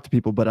to talk to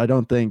people. But I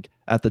don't think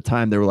at the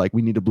time they were like,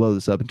 we need to blow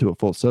this up into a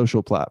full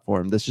social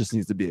platform. This just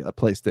needs to be a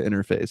place to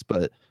interface.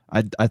 But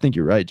I think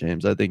you're right,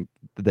 James. I think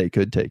they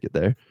could take it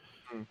there.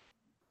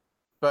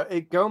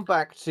 But going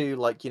back to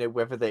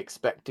whether they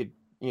expected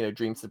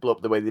Dreams to blow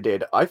up the way they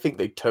did, I think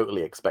they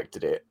totally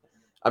expected it.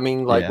 I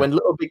mean, when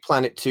Little Big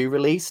Planet 2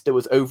 released, there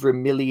was over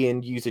 1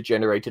 million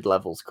user-generated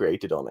levels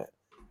created on it.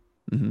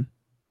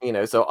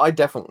 Mm-hmm. So I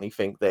definitely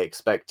think they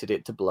expected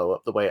it to blow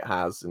up the way it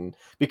has, and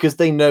because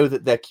they know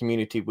that their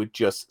community would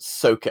just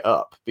soak it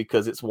up,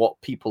 because it's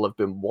what people have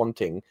been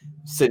wanting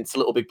since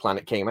Little Big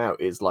Planet came out,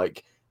 is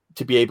like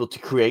to be able to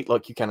create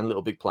like you can in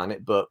Little Big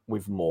Planet, but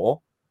with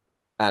more.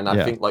 And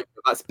I think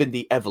that's been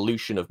the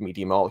evolution of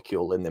Media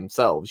Molecule in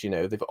themselves.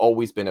 They've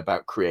always been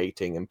about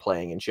creating and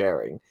playing and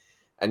sharing.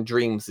 And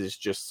Dreams is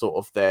just sort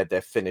of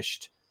their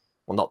finished,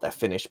 well, not their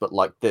finished, but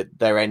like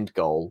their end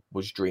goal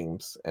was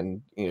Dreams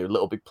and,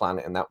 Little Big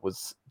Planet. And that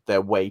was their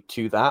way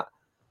to that.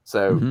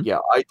 So, yeah,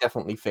 I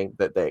definitely think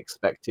that they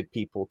expected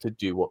people to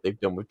do what they've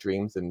done with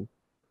Dreams, and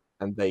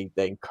they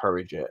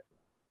encourage it.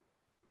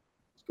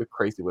 Go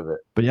crazy with it.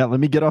 But yeah, let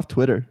me get off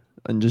Twitter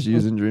and just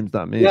using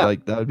dreams.me. Yeah.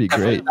 Like that would be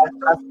great.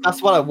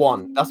 That's what I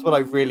want. That's what I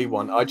really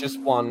want. I just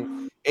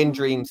want In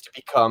Dreams to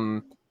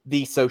become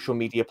the social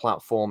media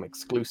platform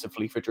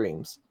exclusively for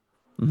Dreams.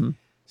 Mm-hmm.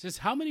 It's just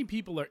how many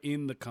people are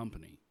in the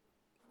company?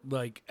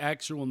 Like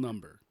actual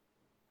number.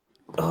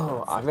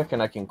 Oh, I reckon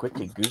I can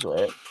quickly Google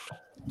it.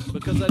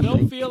 Because I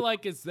don't feel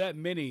like it's that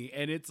many,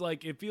 and it's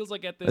like it feels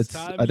like at this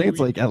time. I think it's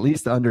like at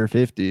least under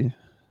 50.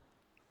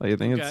 Like I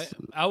think it's.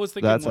 I was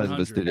thinking that size 100. of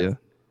a studio.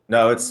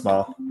 No, it's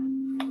small.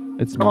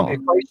 It's small.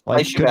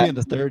 Like, it could be in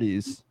the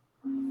 30s.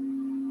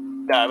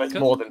 No, it's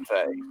more than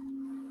 30.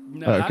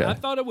 No, okay. I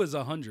thought it was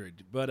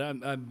 100, but I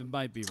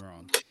might be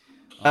wrong.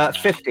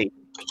 50.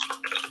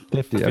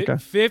 50. Okay.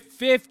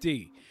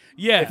 50.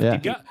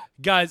 Yeah.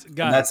 Guys.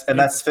 And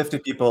that's 50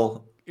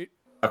 people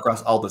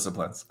across all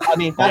disciplines. I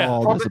mean,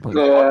 all disciplines.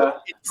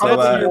 It's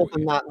probably more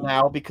than that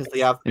now, because they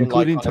have been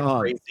including on a Tom.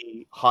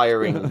 crazy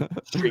hiring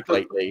streak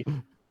lately.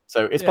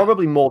 So it's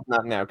probably more than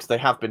that now, because they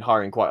have been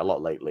hiring quite a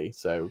lot lately.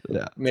 So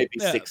maybe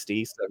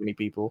 60, 70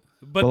 people.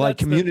 But like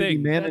community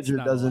manager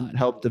doesn't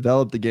help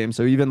develop the game.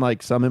 So even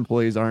like some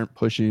employees aren't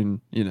pushing,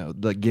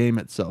 the game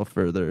itself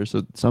further.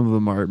 So some of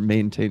them are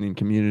maintaining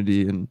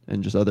community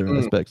and just other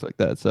aspects like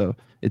that. So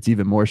it's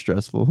even more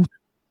stressful.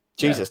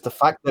 Jesus, the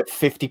fact that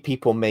 50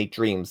 people made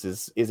Dreams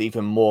is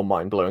even more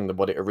mind-blowing than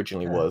what it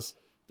originally was.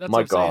 That's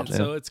my what I'm God. saying.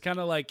 So it's kind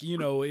of like,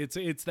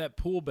 it's that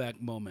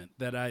pullback moment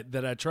that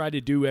I try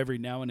to do every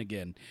now and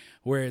again,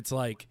 where it's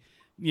like,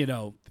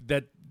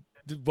 that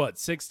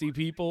 60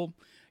 people.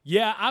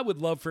 Yeah, I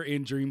would love for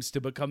In Dreams to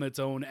become its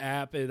own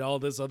app and all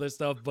this other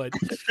stuff, but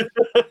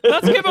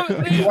let's give them.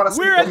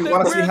 We're at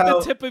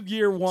the tip of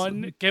year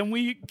one. Can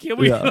we?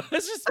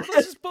 Let's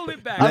just pull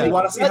it back. If you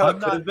want to see how it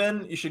could have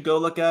been, you should go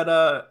look at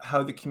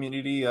how the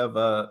community of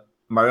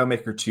Mario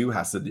Maker 2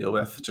 has to deal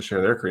with to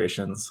share their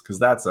creations, because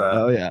that's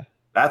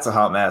a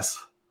hot mess.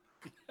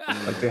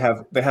 Like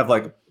they have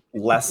like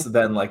less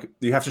than like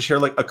you have to share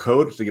like a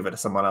code to give it to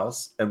someone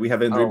else, and we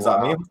have In Dreams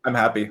on me. I'm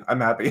happy.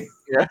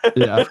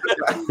 Yeah.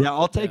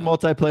 I'll take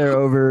multiplayer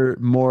over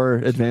more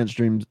advanced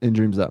dreams in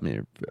dreams.me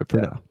for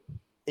now.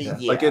 Yeah.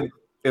 Like in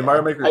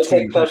Mario Maker 2,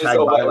 you can tag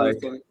by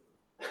like in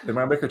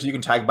Mario Maker 2 you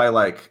can tag by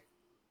like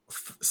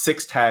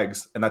 6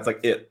 tags, and that's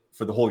like it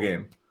for the whole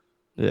game.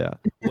 Yeah.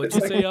 What'd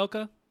you say,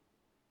 Elka?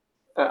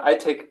 I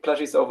take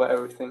plushies over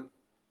everything.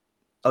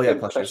 Oh yeah,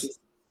 plushies.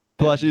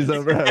 Plushies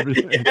over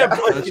everything.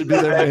 That should be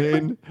their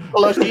main.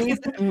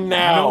 Plushies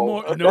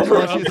now. No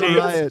more Plushies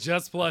updates,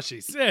 just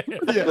plushies.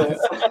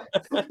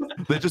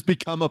 They just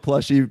become a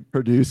plushie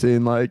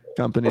producing like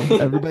company.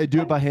 Everybody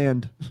do it by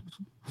hand.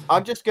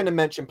 I'm just going to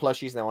mention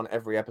plushies now on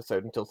every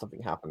episode until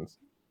something happens.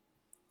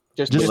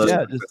 Just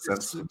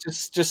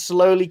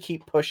slowly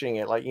keep pushing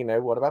it. Like,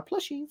 what about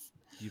plushies?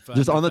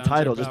 Just on the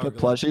title, just put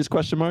plushies ?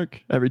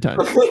 Every time.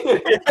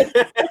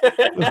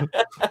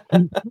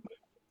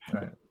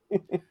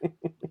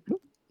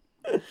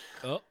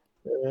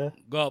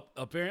 Well,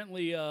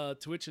 apparently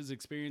Twitch is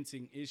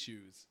experiencing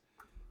issues.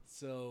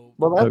 So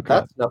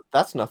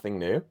that's nothing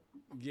new.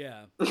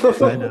 Yeah.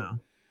 I know.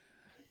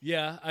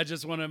 Yeah, I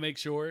just want to make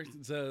sure.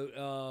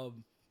 So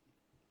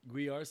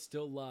we are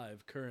still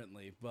live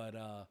currently, but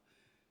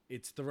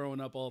it's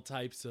throwing up all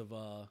types of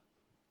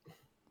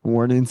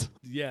warnings.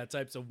 Yeah,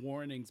 types of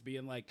warnings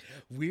being like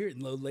weird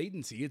and low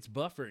latency. It's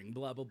buffering.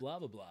 Blah blah blah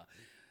blah blah.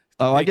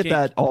 Oh, I get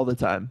that all the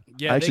time.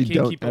 Yeah, I actually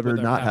don't ever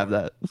not have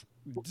that.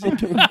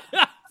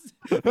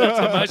 That's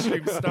how my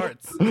stream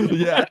starts.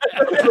 Yeah,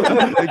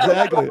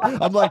 exactly.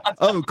 I'm like,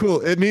 oh, cool.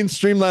 It means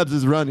Streamlabs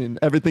is running.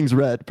 Everything's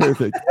red.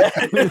 Perfect.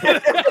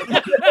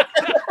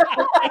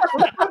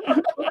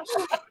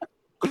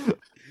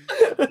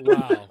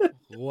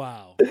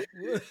 Wow.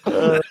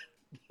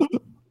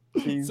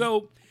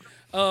 So,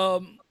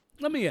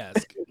 let me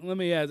ask.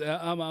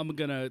 I'm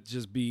gonna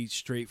just be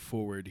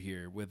straightforward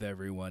here with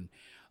everyone.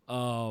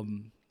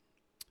 Do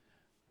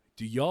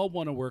y'all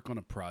want to work on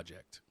a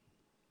project?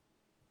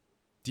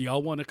 Do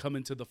y'all want to come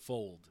into the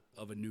fold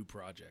of a new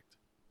project?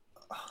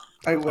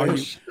 I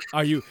wish.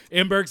 Are you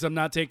Imbergs? I'm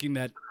not taking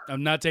that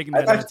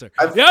answer.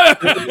 I've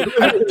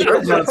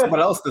turned on someone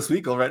else this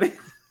week already.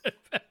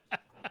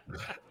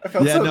 I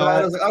felt so bad.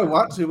 I was like, I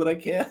want to, but I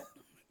can't.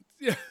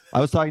 I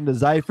was talking to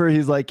Zypher.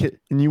 He's like,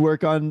 "Can you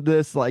work on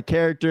this like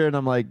character?" And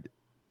I'm like,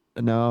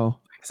 "No."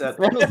 I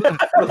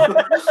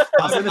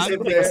was in the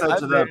same thing I said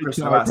to the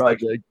person who asked,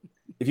 like,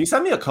 if you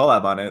send me a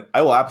collab on it,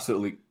 I will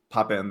absolutely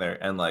pop in there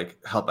and like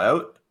help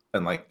out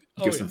and like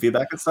give some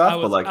feedback and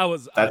stuff. But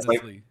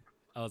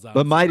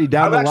Mighty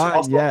down the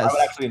line, yes. I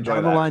would actually enjoy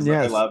down that. The line,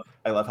 yes.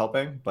 I love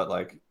helping, but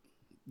like.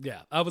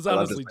 Yeah, I was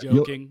honestly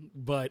joking,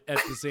 but at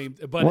the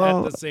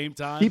same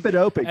time, keep it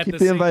open. Keep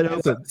the invite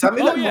open. Send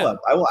me that collab.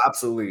 I will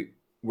absolutely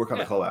work on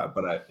the collab,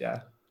 but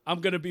I'm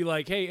gonna be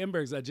like, hey,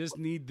 Imbergs, I just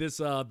need this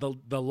the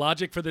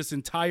logic for this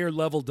entire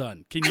level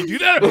done. Can you do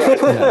that?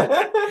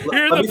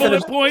 Here are the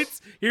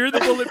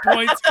bullet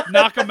points.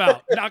 Knock them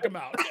out.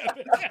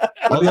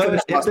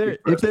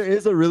 If there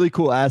is a really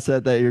cool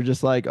asset that you're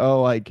just like,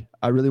 oh, like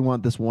I really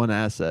want this one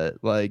asset,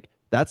 like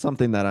that's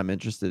something that I'm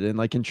interested in,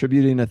 like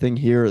contributing a thing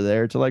here or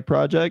there to like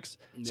projects.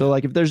 Yeah. So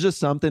like if there's just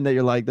something that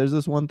you're like, there's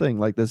this one thing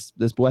like this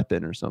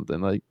weapon or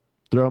something, like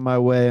throw it my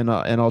way and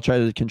I'll try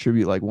to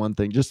contribute like one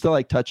thing just to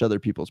like touch other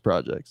people's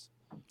projects.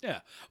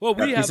 Yeah. Well,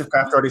 Piece of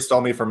Craft already stole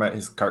me from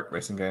his kart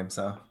racing game,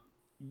 so.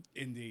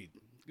 Indeed.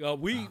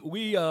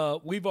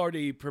 We've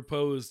already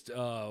proposed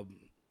a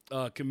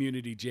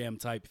community jam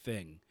type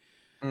thing.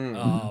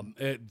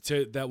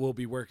 That we'll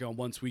be working on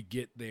once we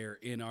get there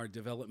in our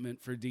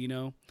development for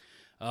Dino.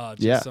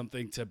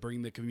 Something to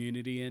bring the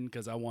community in,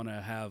 because I want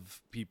to have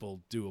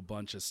people do a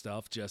bunch of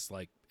stuff, just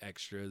like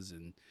extras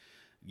and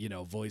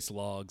voice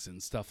logs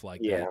and stuff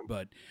like that.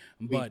 But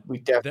we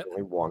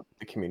definitely want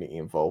the community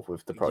involved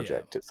with the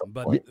project at some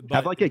point.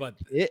 Have like a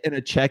kit and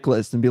a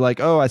checklist and be like,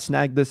 oh, I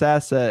snagged this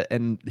asset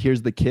and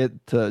here's the kit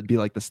to be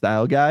like the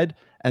style guide,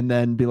 and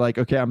then be like,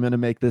 okay, I'm gonna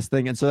make this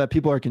thing, and so that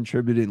people are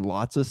contributing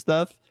lots of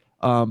stuff,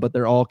 but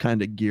they're all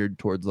kind of geared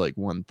towards like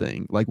one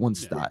thing, like one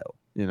style.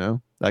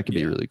 That could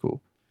be really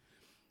cool.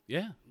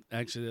 Yeah,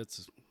 actually,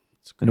 that's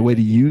and a way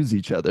to use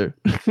each other.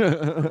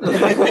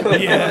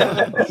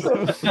 Yeah,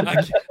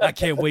 I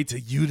can't wait to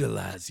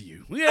utilize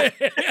you. Yeah.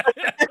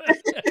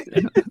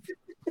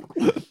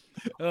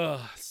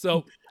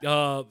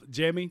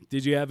 Jamie,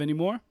 did you have any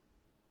more?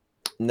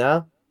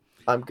 No,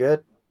 I'm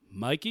good.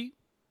 Mikey?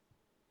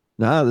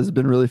 Nah, this has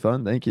been really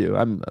fun. Thank you.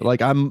 I'm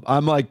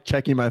like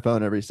checking my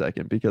phone every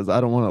second because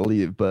I don't want to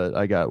leave, but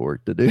I got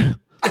work to do.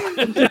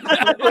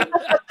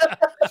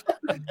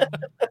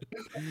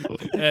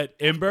 At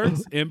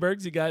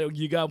Imbergs,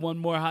 you got one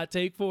more hot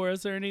take for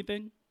us or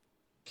anything?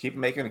 Keep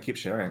making and keep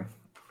sharing.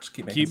 Just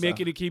keep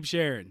making and keep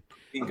sharing.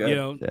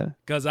 Good.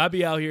 Because I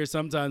be out here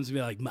sometimes and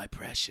be like, my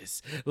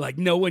precious, like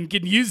no one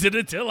can use it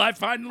until I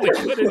finally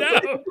put it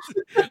out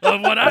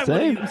of what I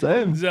want.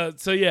 Same.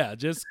 So yeah,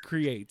 just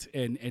create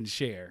and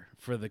share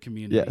for the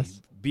community.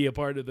 Yes. Be a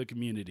part of the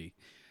community.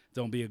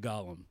 Don't be a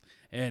golem.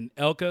 And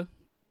Elka?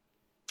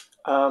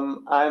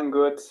 I'm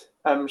good.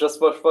 Just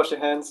wash your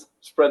hands,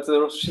 spread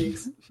those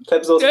cheeks,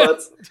 clap those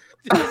butts.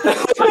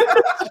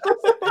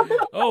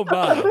 Oh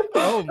my.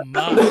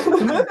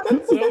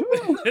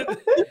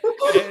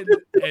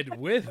 And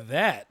with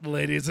that,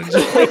 ladies and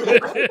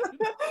gentlemen,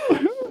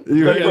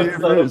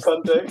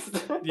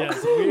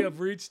 yes, we have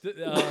reached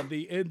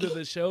the end of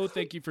the show.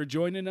 Thank you for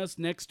joining us.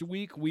 Next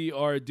week, we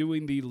are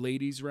doing the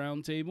ladies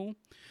roundtable,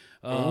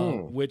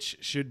 which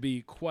should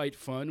be quite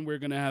fun. We're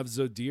going to have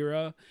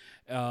Zodira.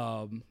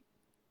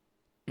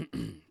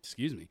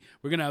 Excuse me.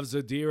 We're going to have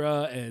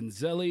Zodira and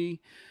Zelly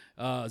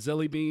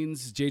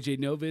Beans, JJ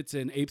Novitz,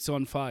 and Apes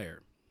on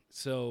Fire.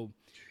 So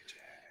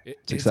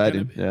it's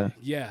exciting.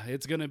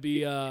 It's going to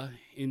be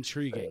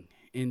intriguing.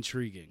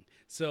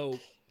 So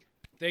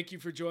thank you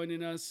for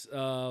joining us.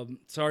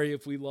 Sorry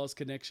if we lost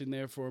connection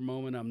there for a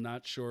moment. I'm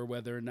not sure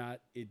whether or not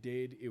it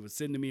did. It was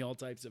sending me all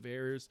types of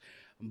errors.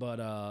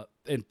 But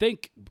and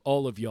thank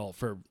all of y'all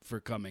for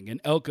coming.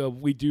 And Elka,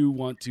 we do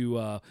want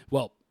to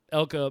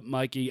Elka,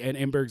 Mikey, and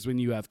Imbergs, when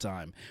you have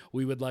time,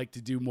 we would like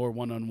to do more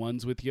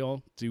one-on-ones with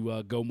y'all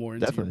to go more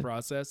into your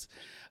process.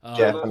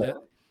 I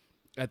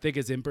think,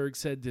 as Imberg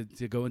said,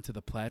 to go into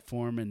the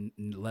platform and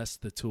less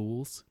the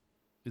tools.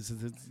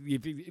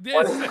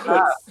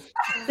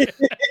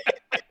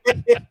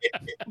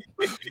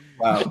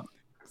 Wow.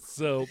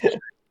 So,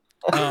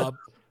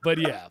 but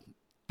yeah,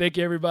 thank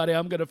you, everybody.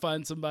 I'm going to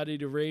find somebody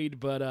to raid,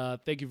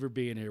 but thank you for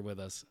being here with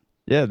us.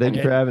 Yeah, thank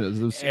you for having us.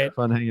 It was super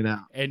fun hanging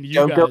out. And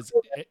you guys,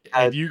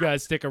 And you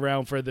guys stick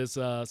around for this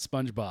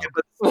SpongeBob.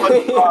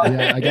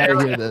 Yeah, I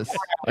gotta hear this.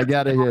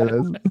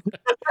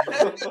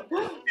 It's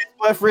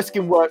worth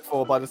risking work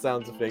for by the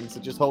sounds of things, so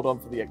just hold on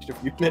for the extra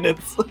few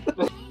minutes.